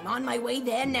 I'm on my way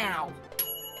there now.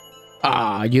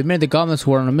 You admitted the goblins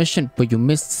were on a mission, but you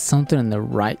missed something in the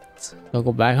right. So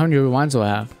go back. How many rewinds do I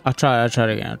have? I'll try it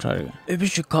again. Maybe we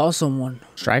should call someone.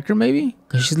 Striker, maybe?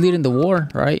 Because she's leading the war,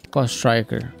 right? Call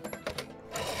Striker.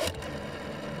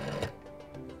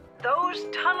 Those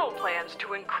tunnel plans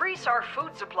to increase our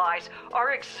food supplies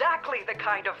are exactly the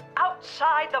kind of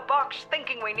outside-the-box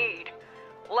thinking we need.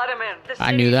 Let him in. The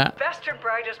I knew that. Best and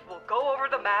brightest will go over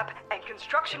the map, and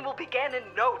construction will begin in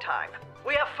no time.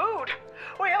 We have food!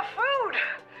 We have food!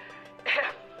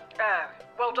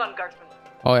 Well done, Guardsman.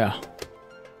 Oh, yeah.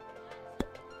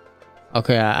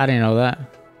 Okay, I didn't know that.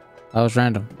 That was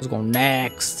random. Let's go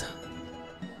next.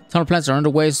 Tunnel plans are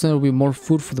underway, so there will be more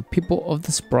food for the people of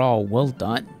the sprawl. Well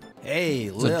done. Hey,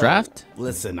 It's a Lil. draft?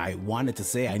 Listen, I wanted to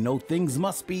say I know things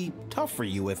must be tough for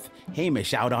you with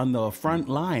Hamish out on the front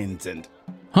lines and...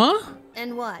 Huh?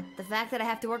 And what? The fact that I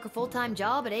have to work a full-time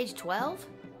job at age 12?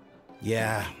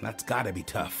 Yeah, that's gotta be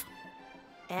tough.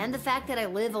 And the fact that I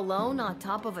live alone on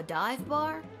top of a dive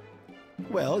bar?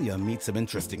 Well, you meet some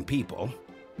interesting people.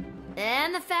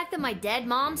 And the fact that my dead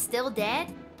mom's still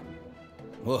dead?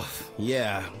 Oof,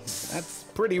 yeah, that's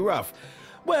pretty rough.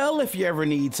 Well, if you ever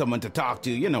need someone to talk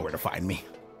to, you know where to find me.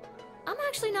 I'm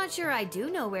actually actually not sure I do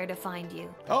know where to find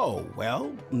you. Oh,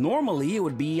 well, normally it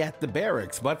would be at the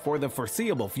barracks, but for the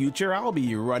foreseeable future, I'll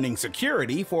be running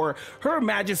security for Her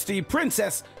Majesty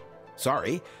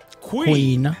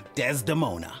Queen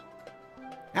Desdemona.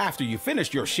 After you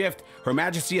finish your shift, Her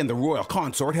Majesty and the Royal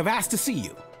Consort have asked to see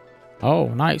you. Oh,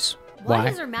 nice. Why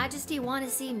does Her Majesty want to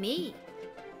see me?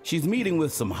 She's meeting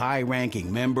with some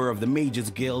high-ranking member of the Mages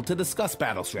Guild to discuss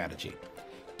battle strategy.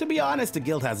 To be honest, the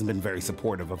guild hasn't been very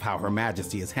supportive of how Her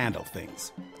Majesty has handled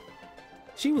things.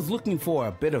 She was looking for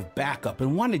a bit of backup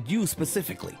and wanted you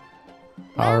specifically.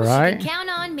 All right. She can count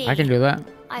on me. I can do that.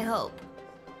 I hope.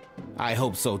 I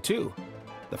hope so too.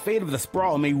 The fate of the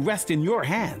sprawl may rest in your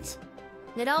hands.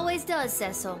 It always does,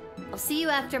 Cecil. I'll see you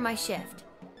after my shift.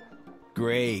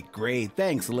 Great.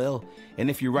 Thanks, Lil.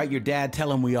 And if you write your dad,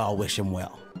 tell him we all wish him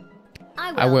well.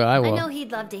 I will. I know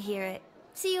he'd love to hear it.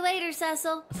 See you later,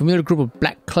 Cecil. A familiar group of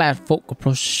black-clad folk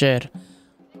approached the shed,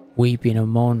 weeping and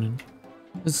moaning.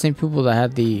 It's the same people that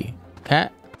had the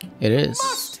cat? It is.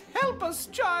 Must help us,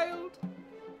 child.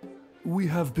 We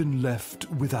have been left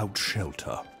without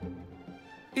shelter.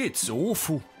 It's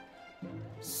awful.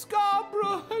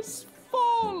 Scarborough has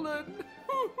fallen.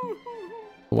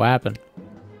 What happened?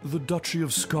 The Duchy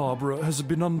of Scarborough has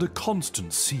been under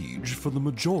constant siege for the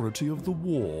majority of the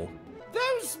war.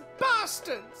 Those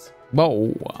bastards!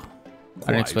 Whoa. I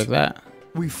didn't expect that.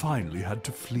 We finally had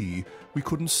to flee. We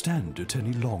couldn't stand it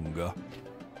any longer.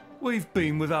 We've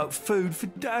been without food for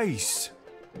days.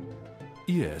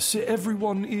 Yes,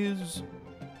 everyone is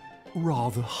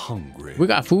rather hungry. We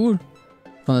got food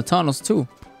from the tunnels too.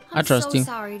 I trust I'm so you.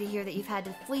 sorry to hear that you've had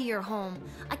to flee your home.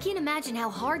 I can't imagine how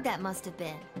hard that must have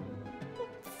been.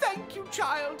 Thank you,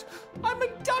 child. I'm a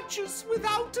duchess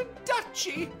without a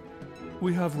duchy.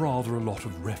 We have rather a lot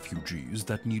of refugees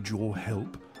that need your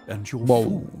help and your Whoa.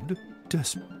 food.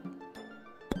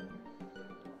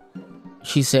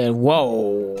 She said,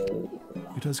 whoa.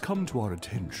 It has come to our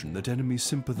attention that enemy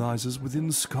sympathizers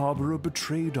within Scarborough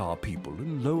betrayed our people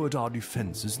and lowered our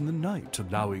defenses in the night,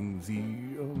 allowing the,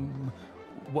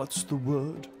 what's the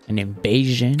word? An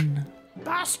invasion?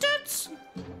 Bastards?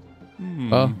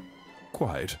 Oh.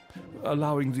 Quite.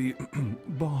 Allowing the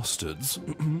bastards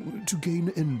to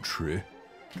gain entry.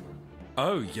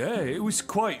 Oh, yeah, it was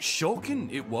quite shocking,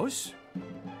 it was.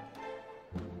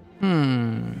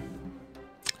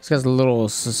 This guy's a little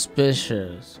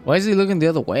suspicious. Why is he looking the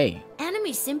other way?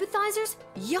 Enemy sympathizers?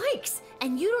 Yikes!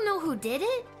 And you don't know who did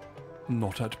it?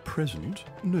 Not at present,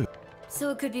 no. So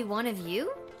it could be one of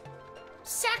you?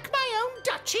 Sack my own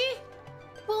duchy?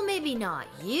 Well, maybe not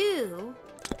you.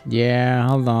 Yeah,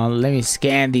 hold on. Let me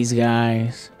scan these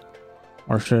guys.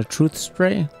 Or should I truth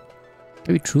spray?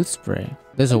 Maybe truth spray.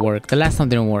 This'll work. The last time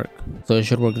didn't work. So it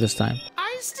should work this time.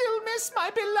 I still miss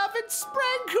my beloved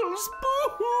Sprankles.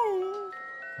 Boo-hoo!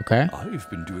 Okay. I've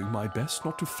been doing my best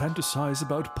not to fantasize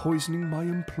about poisoning my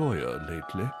employer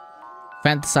lately.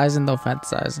 Fantasizing though,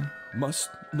 fantasizing. Must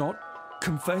not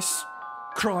confess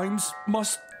crimes,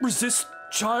 must resist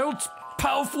child's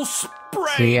powerful spray.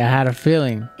 See, I had a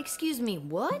feeling. Excuse me,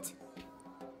 what?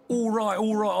 All right,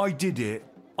 I did it.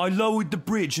 I lowered the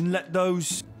bridge and let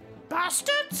those...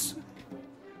 Bastards?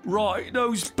 Right,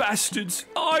 those bastards.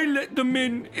 I let them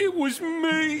in. It was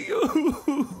me.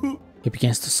 He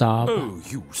begins to sob. Oh,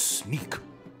 you sneak.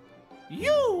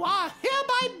 You are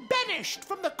hereby banished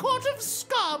from the court of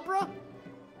Scarborough.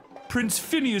 Prince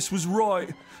Phineas was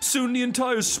right. Soon the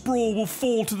entire sprawl will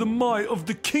fall to the might of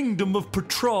the kingdom of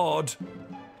Petrad.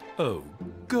 Oh,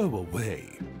 go away.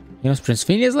 You know Prince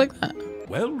Phineas like that?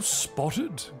 Well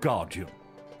spotted, Guardian.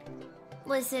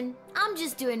 Listen, I'm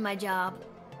just doing my job.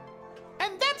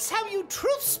 And that's how you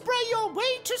truth spray your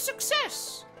way to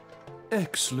success.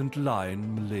 Excellent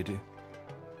line, milady.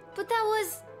 But that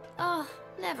was... oh,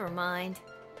 never mind.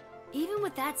 Even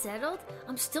with that settled,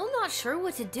 I'm still not sure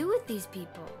what to do with these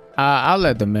people. I'll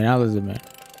let them in.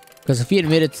 Because if he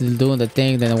admitted to doing the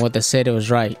thing, then what they said it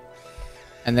was right.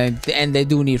 And they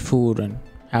do need food and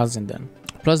housing then.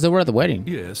 Plus they were at the wedding.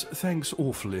 Yes, thanks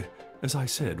awfully. As I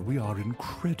said, we are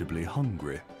incredibly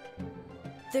hungry.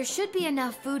 There should be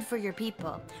enough food for your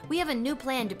people. We have a new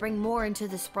plan to bring more into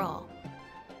the sprawl.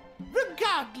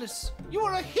 Regardless, you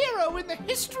are a hero in the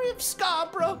history of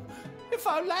Scarborough. If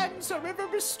our lands are ever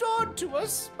restored to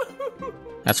us.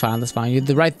 That's fine. You did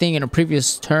the right thing in a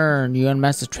previous turn. You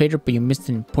unmasked the traitor, but you missed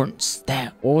an important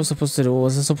step. What was I supposed to do?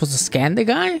 Was I supposed to scan the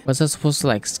guy? Was I supposed to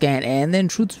like scan and then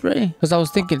truth spray? Because I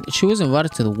was thinking she was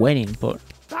invited to the wedding, but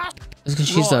it's because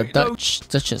she's a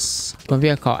duchess. Maybe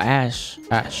I call Ash.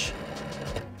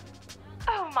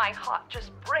 Oh, my heart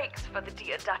just breaks for the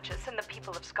dear Duchess and the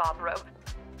people of Scarborough.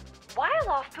 While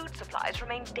our food supplies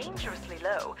remain dangerously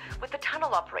low, with the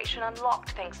tunnel operation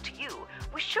unlocked thanks to you,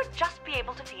 we should just be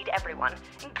able to feed everyone,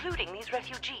 including these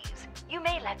refugees. You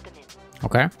may let them in.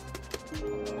 Okay.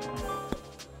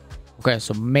 Okay,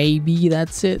 so maybe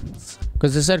that's it.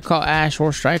 Because it said call Ash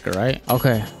or Striker, right?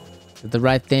 Okay. Did the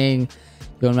right thing.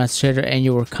 You're a master trader and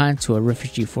you were kind to a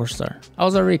refugee 4-star. I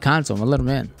was already kind to him. I let him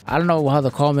in. I don't know how the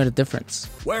call made a difference.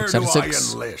 Where do I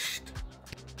enlist?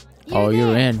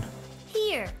 You're in.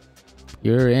 Here.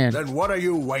 You're in. Then what are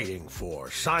you waiting for?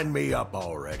 Sign me up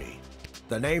already.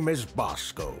 The name is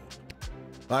Bosco.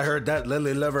 I heard that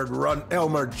lily-livered runt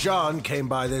Elmer John came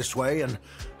by this way, and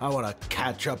I want to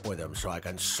catch up with him so I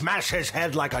can smash his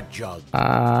head like a jug.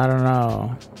 I don't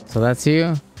know. So that's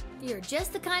you? You're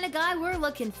just the kind of guy we're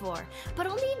looking for, but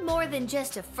I'll need more than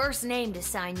just a first name to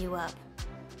sign you up.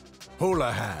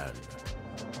 Houlihan.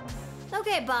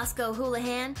 Okay, Bosco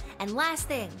Houlihan. And last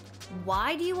thing,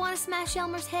 why do you want to smash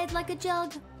Elmer's head like a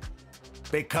jug?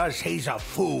 Because he's a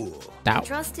fool. I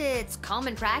trust it's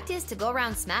common practice to go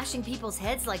around smashing people's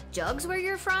heads like jugs where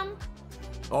you're from?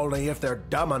 Only if they're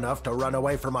dumb enough to run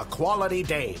away from a quality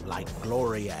dame like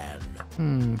Glory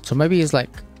Ann. So maybe he's like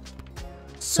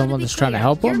someone that's trying to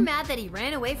help You're him? mad that he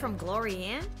ran away from Glory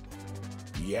Ann?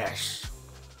 Yes.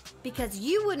 Because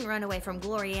you wouldn't run away from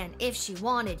Glory Ann if she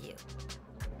wanted you.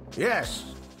 Yes,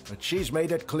 but she's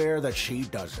made it clear that she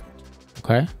doesn't.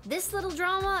 Okay. This little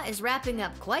drama is wrapping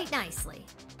up quite nicely.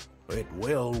 It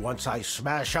will once I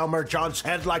smash Elmer John's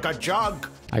head like a jug.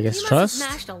 I guess You trust. must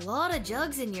have smashed a lot of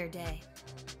jugs in your day.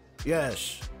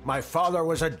 Yes, my father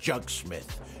was a jugsmith,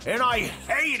 and I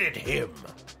hated him.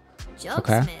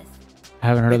 Jugsmith? I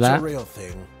haven't heard of that. It's a real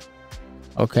thing.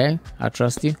 Okay, I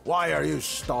trust you. Why are you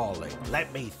stalling?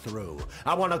 Let me through.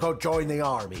 I want to go join the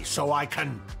army so I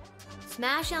can...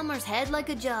 Smash Elmer's head like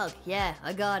a jug. Yeah,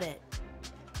 I got it.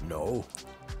 No.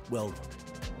 Well,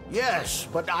 yes,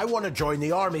 but I want to join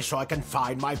the army so I can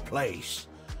find my place.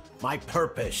 My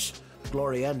purpose.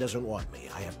 Glory Ann doesn't want me.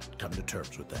 I have to come to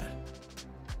terms with that.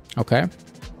 Okay.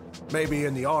 Maybe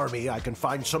in the army I can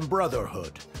find some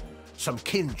brotherhood. Some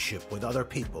kinship with other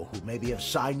people who maybe have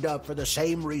signed up for the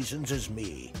same reasons as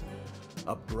me.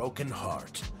 A broken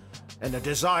heart. And a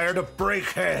desire to break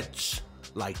heads.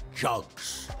 Like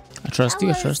jugs. I trust you,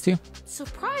 I trust you.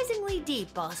 Surprisingly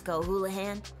deep, Bosco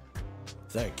Houlihan.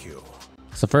 Thank you.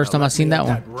 It's the first time I've seen that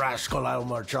one. That rascal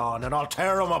Elmer John, and I'll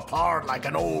tear him apart like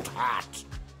an old hat.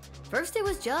 First it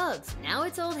was jugs, now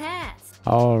it's old hats.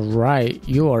 All right,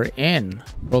 you are in.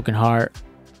 Broken heart.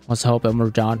 Wants to help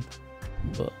Elmer John.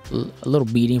 A little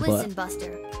beating, Listen, but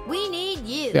Buster, we need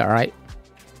you. yeah, all right.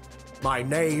 My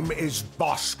name is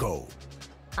Bosco,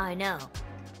 I know.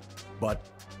 but...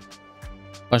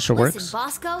 Buster Listen, works.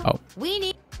 Bosco, Oh. we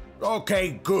need...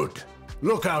 Okay, good.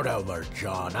 Look out, Elmer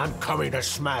John. I'm coming to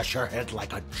smash your head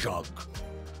like a jug.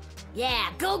 Yeah,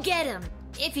 go get him,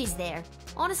 if he's there.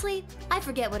 Honestly, I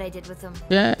forget what I did with him.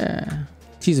 Yeah.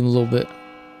 Tease him a little bit.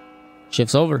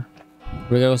 Shift's over.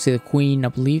 We're gonna go see the queen, I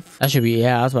believe. That should be,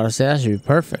 yeah, I was about to say, that should be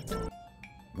perfect.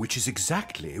 Which is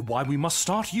exactly why we must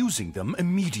start using them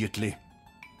immediately.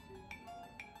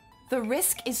 The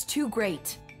risk is too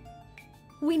great.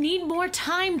 We need more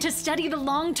time to study the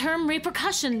long-term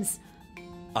repercussions.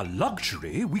 A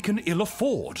luxury we can ill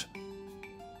afford.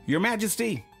 Your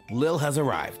Majesty, Lil has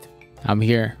arrived. I'm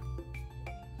here.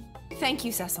 Thank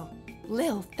you, Cecil.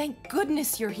 Lil, thank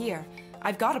goodness you're here.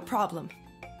 I've got a problem.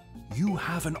 You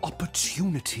have an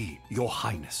opportunity, Your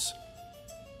Highness.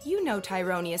 You know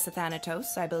Tyronius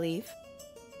Athanatos, I believe.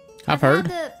 I've heard.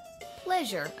 Had the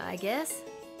pleasure, I guess.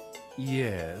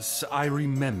 Yes, I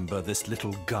remember this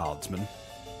little guardsman.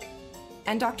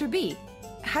 And Dr. B.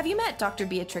 Have you met Dr.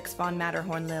 Beatrix von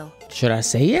Matterhorn, Lil? Should I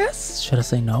say yes? Should I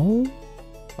say no?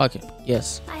 Okay,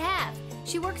 yes. I have.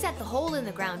 She works at the hole in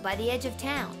the ground by the edge of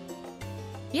town.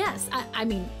 Yes, I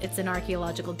mean, it's an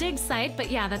archaeological dig site,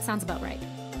 but yeah, that sounds about right.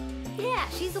 Yeah,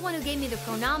 she's the one who gave me the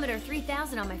chronometer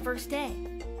 3000 on my first day.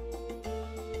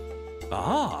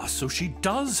 Ah, so she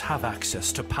does have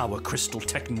access to power crystal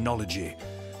technology.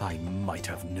 I might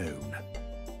have known.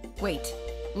 Wait,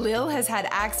 Lil has had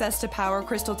access to power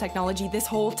crystal technology this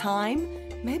whole time?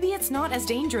 Maybe it's not as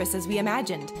dangerous as we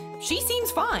imagined. She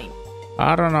seems fine.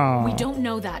 I don't know. We don't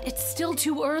know that. It's still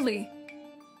too early.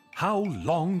 How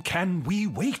long can we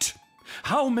wait?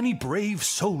 How many brave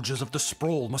soldiers of the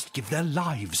Sprawl must give their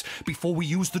lives before we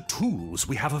use the tools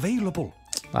we have available?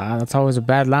 That's always a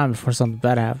bad line before something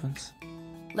bad happens.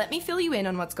 Let me fill you in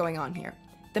on what's going on here.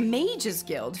 The Mages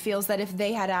Guild feels that if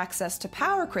they had access to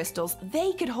power crystals,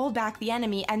 they could hold back the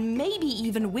enemy and maybe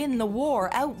even win the war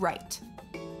outright.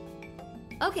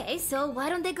 Okay, so why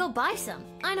don't they go buy some?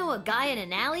 I know a guy in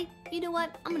an alley. You know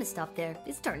what? I'm gonna stop there.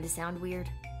 It's starting to sound weird.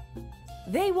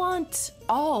 They want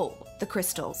all the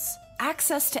crystals.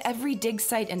 Access to every dig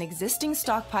site and existing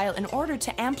stockpile in order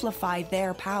to amplify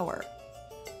their power.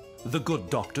 The good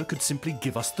doctor could simply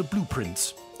give us the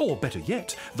blueprints. Or better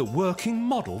yet, the working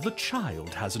model the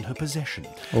child has in her possession.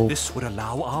 Oh. This would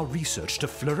allow our research to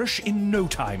flourish in no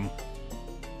time.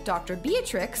 Dr.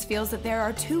 Beatrix feels that there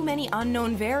are too many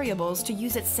unknown variables to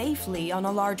use it safely on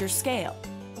a larger scale.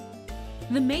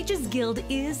 The Mages Guild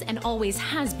is and always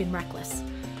has been reckless.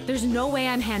 There's no way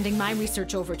I'm handing my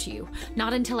research over to you.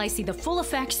 Not until I see the full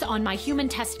effects on my human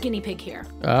test guinea pig here.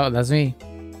 Oh, that's me.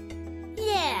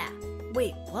 Yeah.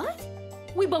 Wait, what?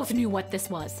 We both knew what this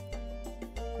was.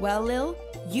 Well, Lil,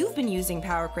 you've been using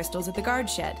power crystals at the guard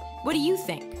shed. What do you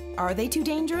think? Are they too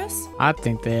dangerous? I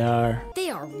think they are. They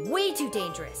are way too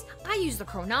dangerous. I use the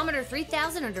chronometer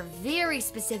 3000 under very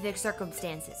specific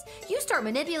circumstances. You start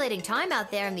manipulating time out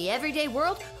there in the everyday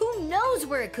world, who knows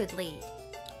where it could lead?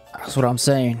 That's what I'm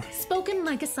saying. Spoken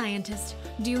like a scientist.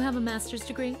 Do you have a master's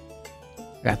degree?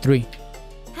 I got 3.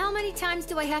 How many times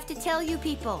do I have to tell you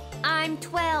people? I'm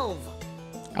 12.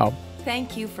 Oh.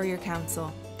 Thank you for your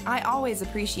counsel. I always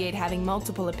appreciate having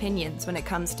multiple opinions when it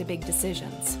comes to big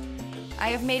decisions. I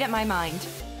have made up my mind.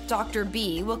 Dr.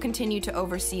 B will continue to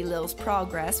oversee Lil's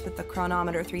progress with the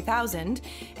chronometer 3000,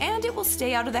 and it will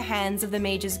stay out of the hands of the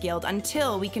Mages Guild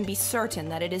until we can be certain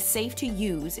that it is safe to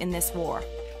use in this war.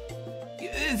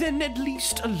 Then at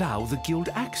least allow the guild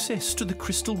access to the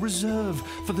crystal reserve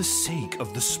for the sake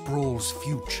of the Sprawl's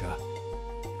future.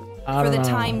 For the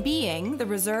time being, the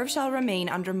reserve shall remain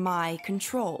under my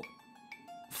control.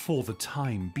 For the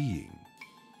time being.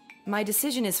 My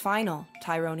decision is final,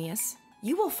 Tyronius.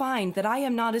 You will find that I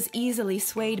am not as easily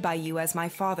swayed by you as my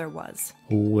father was.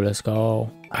 Ooh, let's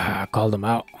go. I called him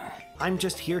out. I'm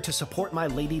just here to support my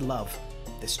lady love.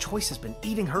 This choice has been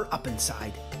eating her up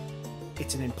inside.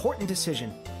 It's an important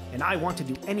decision, and I want to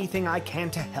do anything I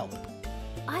can to help.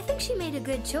 I think she made a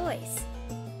good choice.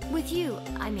 With you,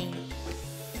 I mean.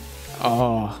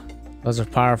 Oh, those are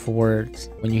powerful words.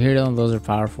 When you hear them, those are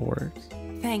powerful words.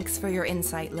 Thanks for your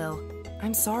insight, Lil.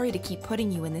 I'm sorry to keep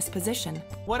putting you in this position.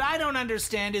 What I don't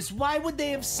understand is why would they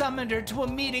have summoned her to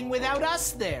a meeting without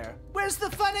us there? Where's the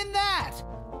fun in that?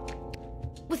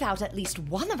 Without at least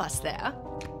one of us there.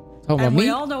 Oh, and me? we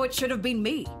all know it should have been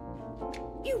me.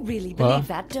 You really believe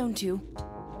that, don't you?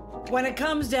 When it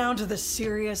comes down to the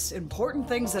serious, important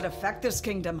things that affect this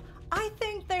kingdom, I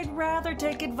think they'd rather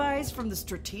take advice from the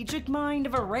strategic mind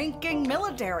of a ranking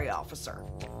military officer,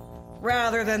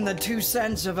 rather than the 2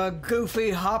 cents of a goofy,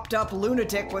 hopped-up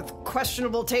lunatic with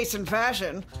questionable taste in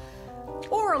fashion,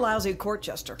 or a lousy court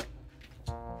jester.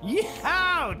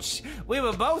 Ouch! We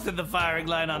were both in the firing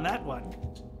line on that one.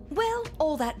 Well,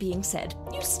 all that being said,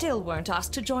 you still weren't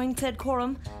asked to join said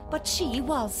quorum, but she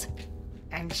was.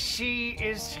 And she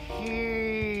is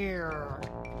here.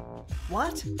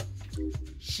 What?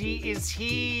 She is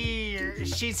here.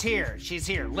 She's here. She's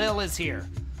here. Lil is here.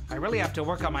 I really have to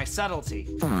work on my subtlety.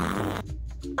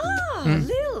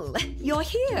 Lil, you're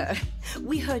here.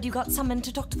 We heard you got summoned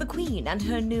to talk to the Queen and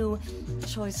her new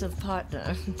choice of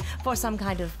partner for some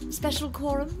kind of special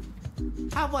quorum.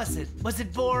 How was it? Was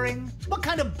it boring? What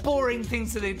kind of boring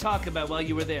things did they talk about while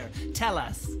you were there? Tell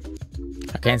us.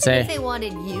 I can't say. If they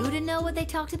wanted you to know what they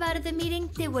talked about at the meeting,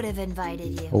 they would have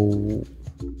invited you. Oh.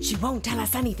 She won't tell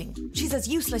us anything. She's as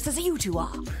useless as you two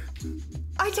are.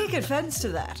 I take offense to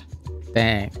that.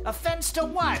 Dang. Offense to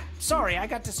what? Sorry, I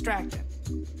got distracted.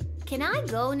 Can I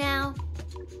go now?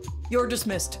 You're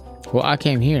dismissed. Well, I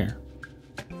came here.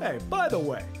 Hey, by the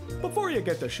way, before you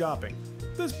get to shopping,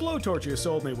 this blowtorch you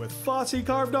sold me with Fosse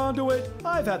carved onto it,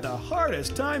 I've had the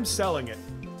hardest time selling it.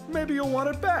 Maybe you'll want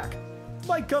it back.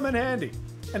 Might come in handy.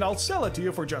 And I'll sell it to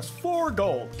you for just 4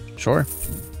 gold. Sure.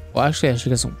 Well, actually, I should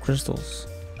get some crystals.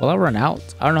 Will I run out?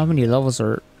 I don't know how many levels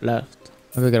are left.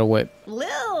 Maybe I get a whip.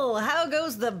 Lil, how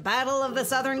goes the Battle of the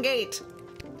Southern Gate?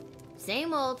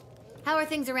 Same old. How are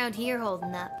things around here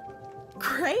holding up?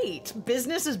 Great.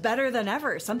 Business is better than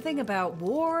ever. Something about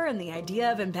war and the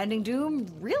idea of impending doom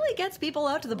really gets people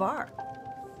out to the bar.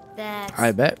 That's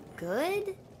I bet.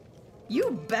 good?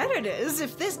 You bet it is.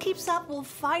 If this keeps up, we'll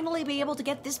finally be able to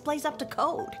get this place up to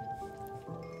code.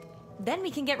 Then we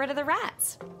can get rid of the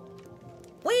rats.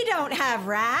 We don't have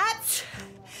rats.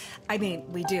 I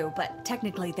mean, we do, but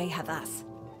technically they have us.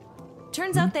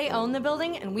 Turns out they own the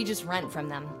building and we just rent from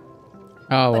them.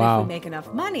 Oh, but wow. if we make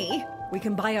enough money, we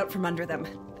can buy out from under them.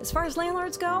 As far as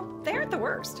landlords go, they aren't the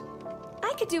worst.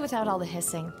 I could do without all the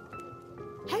hissing.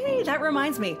 Hey, that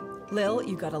reminds me. Lil,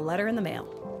 you got a letter in the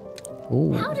mail.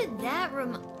 Ooh. How did that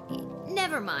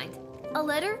Never mind. A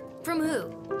letter? From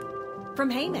who? From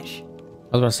Hamish.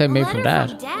 I was about to say maybe from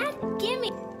Dad. Dad?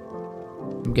 Gimme.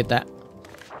 Let me get that.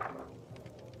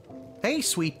 Hey,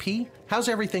 Sweet Pea. How's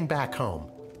everything back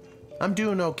home? I'm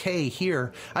doing okay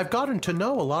here. I've gotten to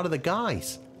know a lot of the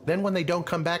guys. Then when they don't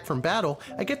come back from battle,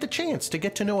 I get the chance to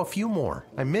get to know a few more.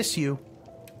 I miss you.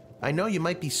 I know you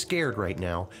might be scared right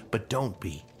now, but don't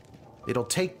be. It'll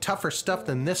take tougher stuff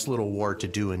than this little war to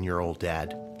do in your old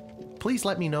dad. Please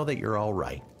let me know that you're all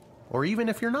right. Or even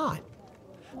if you're not.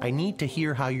 I need to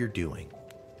hear how you're doing.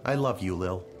 I love you,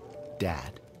 Lil.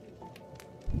 Dad.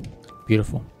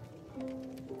 Beautiful.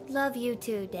 Love you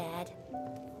too, Dad.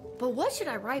 But what should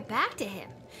I write back to him?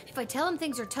 If I tell him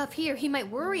things are tough here, he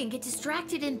might worry and get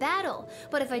distracted in battle.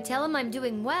 But if I tell him I'm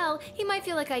doing well, he might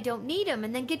feel like I don't need him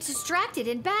and then get distracted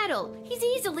in battle. He's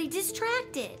easily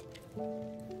distracted.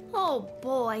 Oh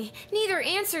boy, neither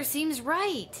answer seems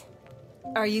right.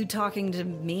 Are you talking to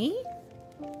me?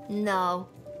 No.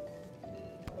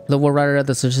 The war writer at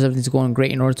the suggests everything's going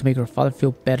great in order to make her father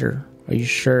feel better. Are you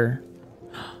sure?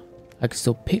 I can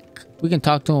still pick. We can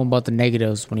talk to him about the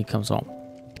negatives when he comes home.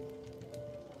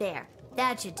 There,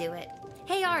 that should do it.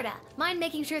 Hey Arda, mind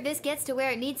making sure this gets to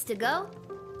where it needs to go?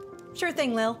 Sure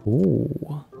thing, Lil.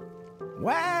 Ooh.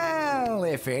 Well,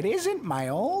 if it isn't my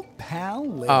old pal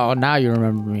Lil. Oh, now you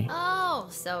remember me. Oh,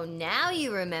 so now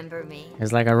you remember me.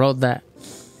 It's like I wrote that.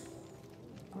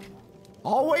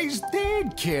 Always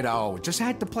did, kiddo. Just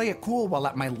had to play it cool while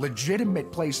at my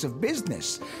legitimate place of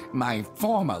business. My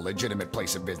former legitimate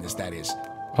place of business, that is.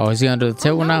 Oh, is he under the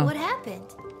table now? What happened?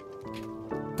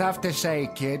 Tough to say,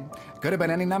 kid. Could have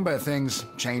been any number of things.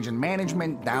 Change in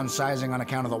management, downsizing on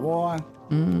account of the war.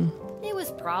 It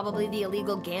was probably the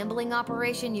illegal gambling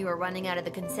operation you were running out of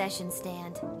the concession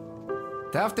stand.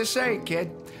 Tough to say,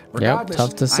 kid. Regardless,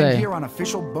 tough to say. I'm here on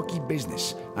official bookie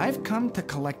business. I've come to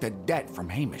collect a debt from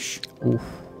Hamish. Oof.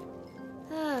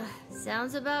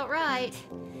 Sounds about right.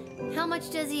 How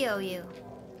much does he owe you?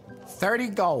 30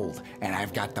 gold, and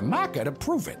I've got the marker to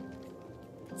prove it.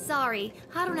 Sorry,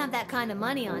 I don't have that kind of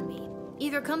money on me.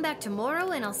 Either come back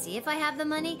tomorrow and I'll see if I have the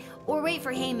money, or wait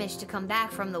for Hamish to come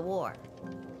back from the war.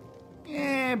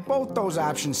 Both those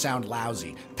options sound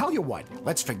lousy. Tell you what,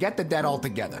 let's forget the debt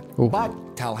altogether. Ooh.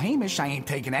 But tell Hamish I ain't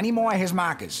taking any more of his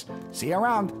markers. See you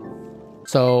around.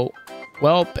 So,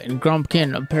 Welp and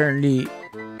Grumpkin apparently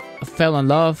fell in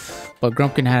love, but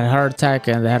Grumpkin had a heart attack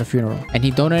and they had a funeral. And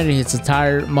he donated his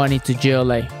entire money to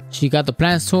GLA. She got the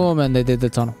plans to him and they did the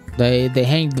tunnel. They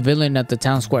hanged the villain at the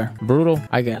town square. Brutal,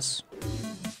 I guess.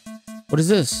 What is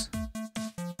this?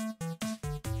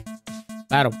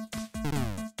 Battle.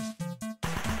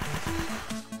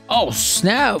 Oh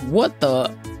snap, what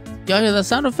the? Y'all hear that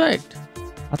sound effect?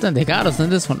 I think they got us in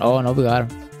this one. Oh no, we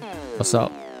got him. What's up?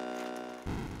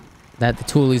 They had the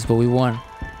toolies, but we won.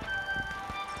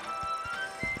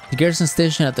 The garrison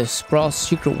station at the Sprawl's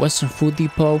secret western food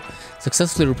depot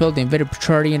successfully repelled the invaded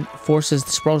petradian forces.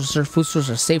 The Sprawl's reserve food stores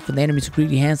are safe from the enemy's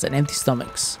greedy hands and empty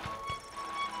stomachs.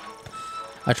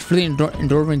 After fleeing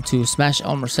enduring to smash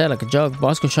Elmer said like a jug,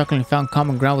 Bosco shockingly found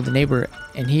common ground with a neighbor,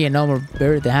 and he and Elmer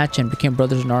buried the hatchet and became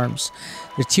brothers in arms.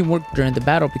 Their teamwork during the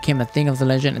battle became a thing of the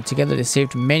legend, and together they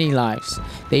saved many lives.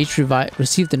 They each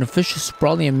received an official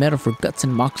Sprawlian medal for guts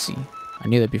and moxie. I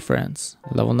knew they'd be friends.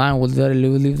 Level 9, we'll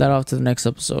leave that off to the next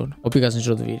episode. Hope you guys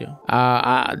enjoyed the video.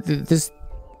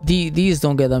 These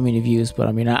don't get that many views, but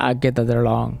I mean, I get that they're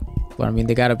long. But I mean,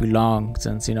 they gotta be long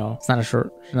since, you know, it's not a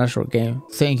short game.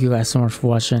 Thank you guys so much for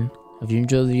watching. If you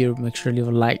enjoyed the video, make sure to leave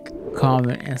a like,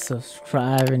 comment, and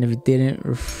subscribe. And if you didn't,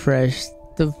 refresh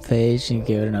the page and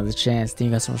give it another chance. Thank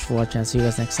you guys so much for watching. I'll see you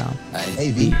guys next time.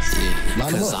 Hey, V.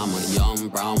 Cause I'm a young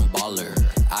brown baller,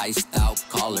 iced out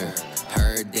collar.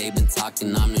 Heard they been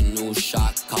talking, I'm the new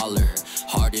shot caller.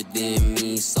 Harder than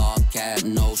me, saw cat,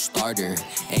 no starter.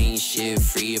 Ain't shit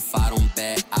free if I don't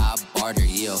bet, I barter.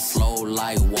 Yeah, flow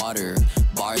like water,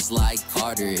 bars like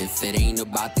Carter. If it ain't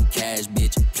about the cash,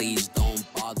 bitch, please don't